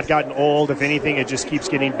has not gotten old. If anything, it just keeps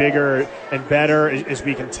getting bigger and better, as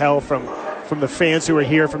we can tell from the fans who are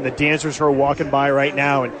here, from the dancers who are walking by right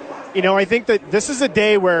now. And, I think that this is a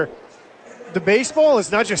day where the baseball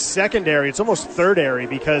is not just secondary, it's almost thirdary,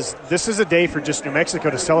 because this is a day for just New Mexico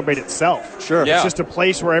to celebrate itself. Sure. Yeah. It's just a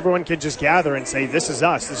place where everyone can just gather and say, this is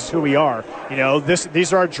us, this is who we are.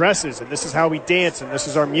 These are our dresses, and this is how we dance, and this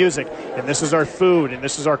is our music, and this is our food, and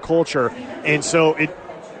this is our culture. And so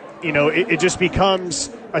it just becomes,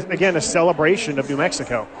 again, a celebration of New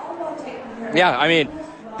Mexico. Yeah,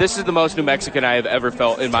 this is the most New Mexican I have ever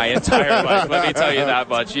felt in my entire life. Let me tell you that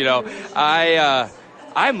much.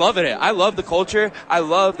 I'm loving it. I love the culture. I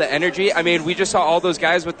love the energy. We just saw all those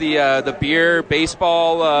guys with the beer,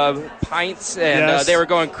 baseball pints, and Yes. they were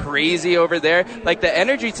going crazy over there. Like, the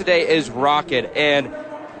energy today is rocking, and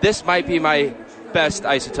this might be my best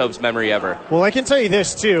Isotopes memory ever. Well, I can tell you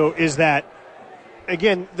this, too, is that,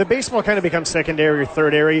 again, the baseball kind of becomes secondary or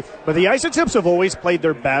thirdary, but the Isotopes have always played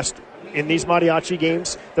their best in these mariachi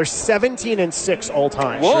games. They're 17-6 all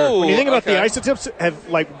time. Whoa, When you think about okay. the Isotopes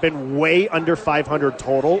have been way under 500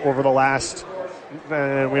 total over the last, we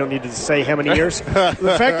don't need to say how many years.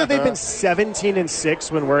 The fact that they've been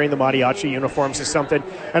 17-6 when wearing the mariachi uniforms is something.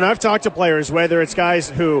 And I've talked to players, whether it's guys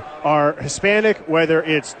who are Hispanic, whether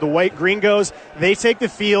it's the white gringos, they take the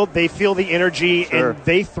field, they feel the energy, Sure. and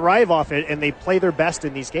they thrive off it, and they play their best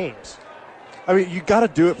in these games. You got to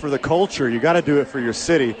do it for the culture. You got to do it for your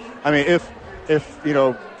city. If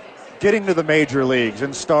getting to the major leagues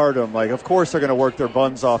and stardom, like, of course they're going to work their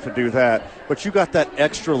buns off to do that, but you got that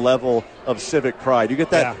extra level of civic pride. You get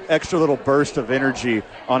that extra little burst of energy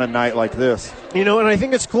on a night like this. And I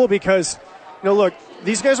think it's cool because, look,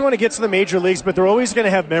 these guys want to get to the major leagues, but they're always going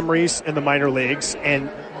to have memories in the minor leagues, and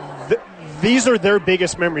these are their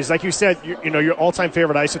biggest memories. Like you said, your all-time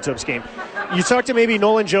favorite Isotopes game. You talk to maybe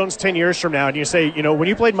Nolan Jones 10 years from now, and you say, when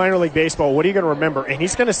you played minor league baseball, what are you going to remember? And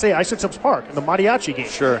he's going to say Isotopes Park in the mariachi game.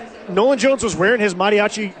 Sure. Nolan Jones was wearing his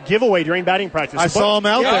mariachi giveaway during batting practice. I saw him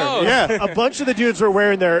out there. Yeah. A bunch of the dudes were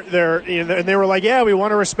wearing their and they were like, yeah, we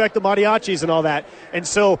want to respect the mariachis and all that. And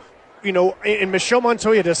so, and Michelle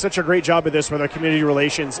Montoya does such a great job of this with our community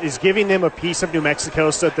relations, is giving them a piece of New Mexico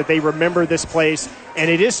so that they remember this place, and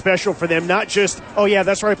it is special for them, not just, oh yeah,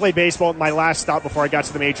 that's where I played baseball at my last stop before I got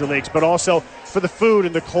to the major leagues, but also for the food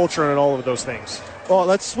and the culture and all of those things. Well,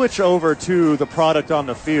 let's switch over to the product on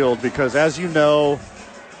the field, because as you know,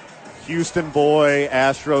 Houston boy,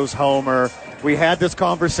 Astros homer, we had this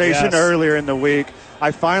conversation earlier in the week. I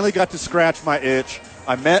finally got to scratch my itch.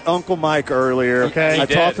 I met Uncle Mike earlier. Okay. I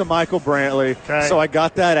talked to Michael Brantley, so I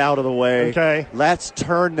got that out of the way. Okay. Let's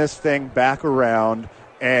turn this thing back around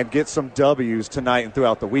and get some W's tonight and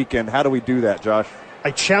throughout the weekend. How do we do that, Josh? I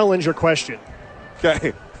challenge your question.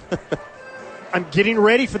 Okay. I'm getting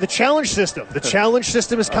ready for the challenge system. The challenge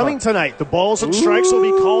system is coming tonight. The balls and strikes will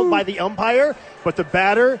be called by the umpire, but the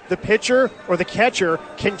batter, the pitcher, or the catcher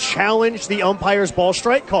can challenge the umpire's ball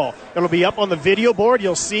strike call. It'll be up on the video board.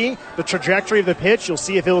 You'll see the trajectory of the pitch. You'll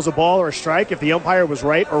see if it was a ball or a strike, if the umpire was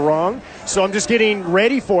right or wrong. So I'm just getting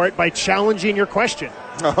ready for it by challenging your question.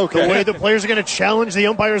 Okay. The way the players are going to challenge the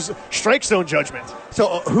umpire's strike zone judgment.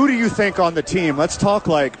 So who do you think on the team? Let's talk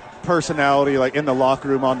like personality, like in the locker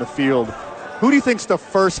room, on the field. Who do you think's the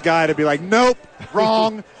first guy to be like, nope,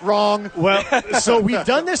 wrong? Well, so we've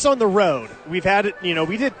done this on the road. We've had it,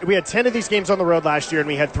 we had 10 of these games on the road last year, and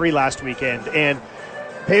we had 3 last weekend. And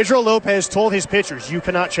Pedro Lopez told his pitchers, you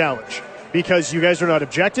cannot challenge because you guys are not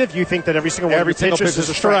objective. You think that every single one of your pitches is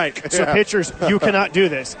a strike. So pitchers, you cannot do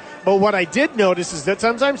this. But what I did notice is that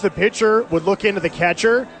sometimes the pitcher would look into the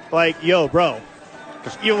catcher like, yo, bro.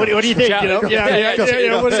 What do you think?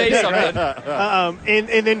 Say something.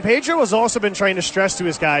 And then Pedro has also been trying to stress to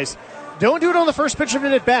his guys, don't do it on the first pitch of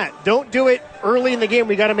an at-bat. Don't do it early in the game.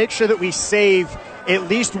 We got to make sure that we save at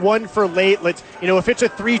least one for late. If it's a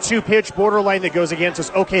 3-2 pitch borderline that goes against us,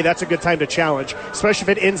 okay, that's a good time to challenge,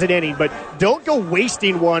 especially if it ends an inning. But don't go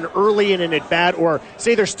wasting one early in an at-bat, or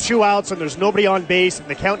say there's 2 outs and there's nobody on base and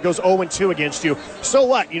the count goes 0-2 against you. So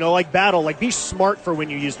what? Be smart for when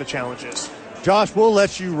you use the challenges. Josh, we'll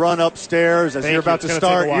let you run upstairs as you're about to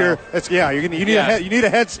start. You need a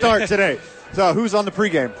head start today. So who's on the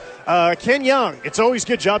pregame? Ken Young. It's always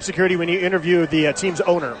good job security when you interview the team's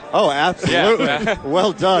owner. Oh, absolutely.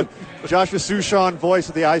 Well done. Joshua Sushan, voice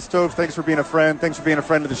of the Isotopes. Thanks for being a friend. Thanks for being a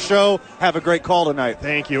friend of the show. Have a great call tonight.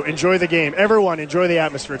 Thank you. Enjoy the game. Everyone, enjoy the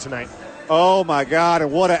atmosphere tonight. Oh, my God,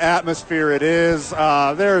 and what an atmosphere it is.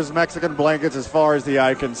 There's Mexican blankets as far as the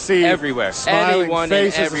eye can see. Everywhere. Smiling Anyone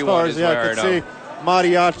faces and as everyone far as the eye can see.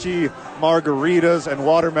 Mariachi, margaritas, and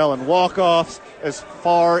watermelon walk-offs as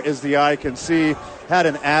far as the eye can see. Had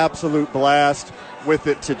an absolute blast with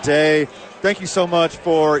it today. Thank you so much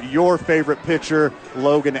for your favorite pitcher,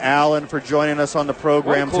 Logan Allen, for joining us on the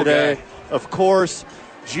program today. Guy. Of course,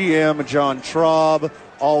 GM John Traub,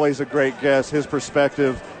 always a great guest. His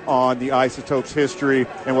perspective on the Isotopes history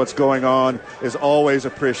and what's going on is always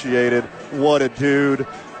appreciated. What a dude.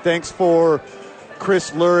 Thanks for Chris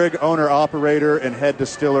Lurig, owner-operator and head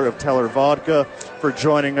distiller of Teller Vodka, for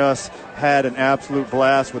joining us. Had an absolute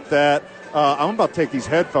blast with that. I'm about to take these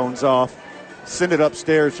headphones off, send it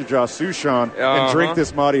upstairs to Josh Sushan, and drink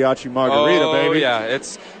this mariachi margarita, baby. Oh, yeah.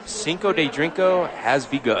 It's Cinco de Drinko has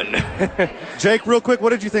begun. Jake, real quick, what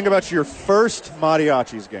did you think about your first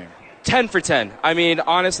mariachis game? 10 for 10. I mean,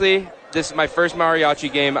 honestly, this is my first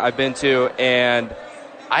mariachi game I've been to, and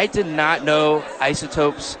I did not know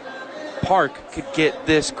Isotopes Park could get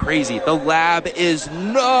this crazy. The lab is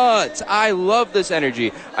nuts. I love this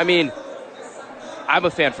energy. I mean, I'm a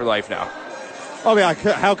fan for life now. Oh, yeah,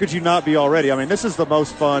 how could you not be already? I mean, this is the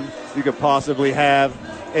most fun you could possibly have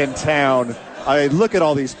in town. I look at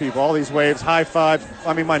all these people, all these waves, high five.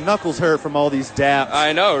 I mean, my knuckles hurt from all these daps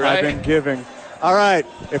I know, right? I've been giving. All right,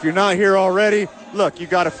 if you're not here already, look, you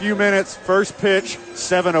got a few minutes. First pitch,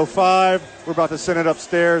 7:05. We're about to send it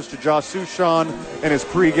upstairs to Josh Sushan and his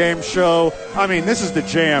pregame show. I mean, this is the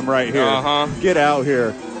jam right here. Get out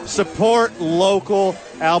here. Support local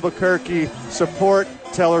Albuquerque. Support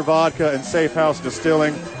Teller Vodka, and Safe House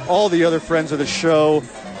Distilling. All the other friends of the show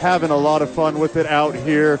having a lot of fun with it out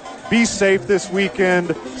here. Be safe this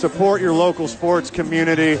weekend. Support your local sports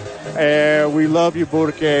community. We love you,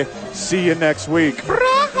 Burke. See you next week.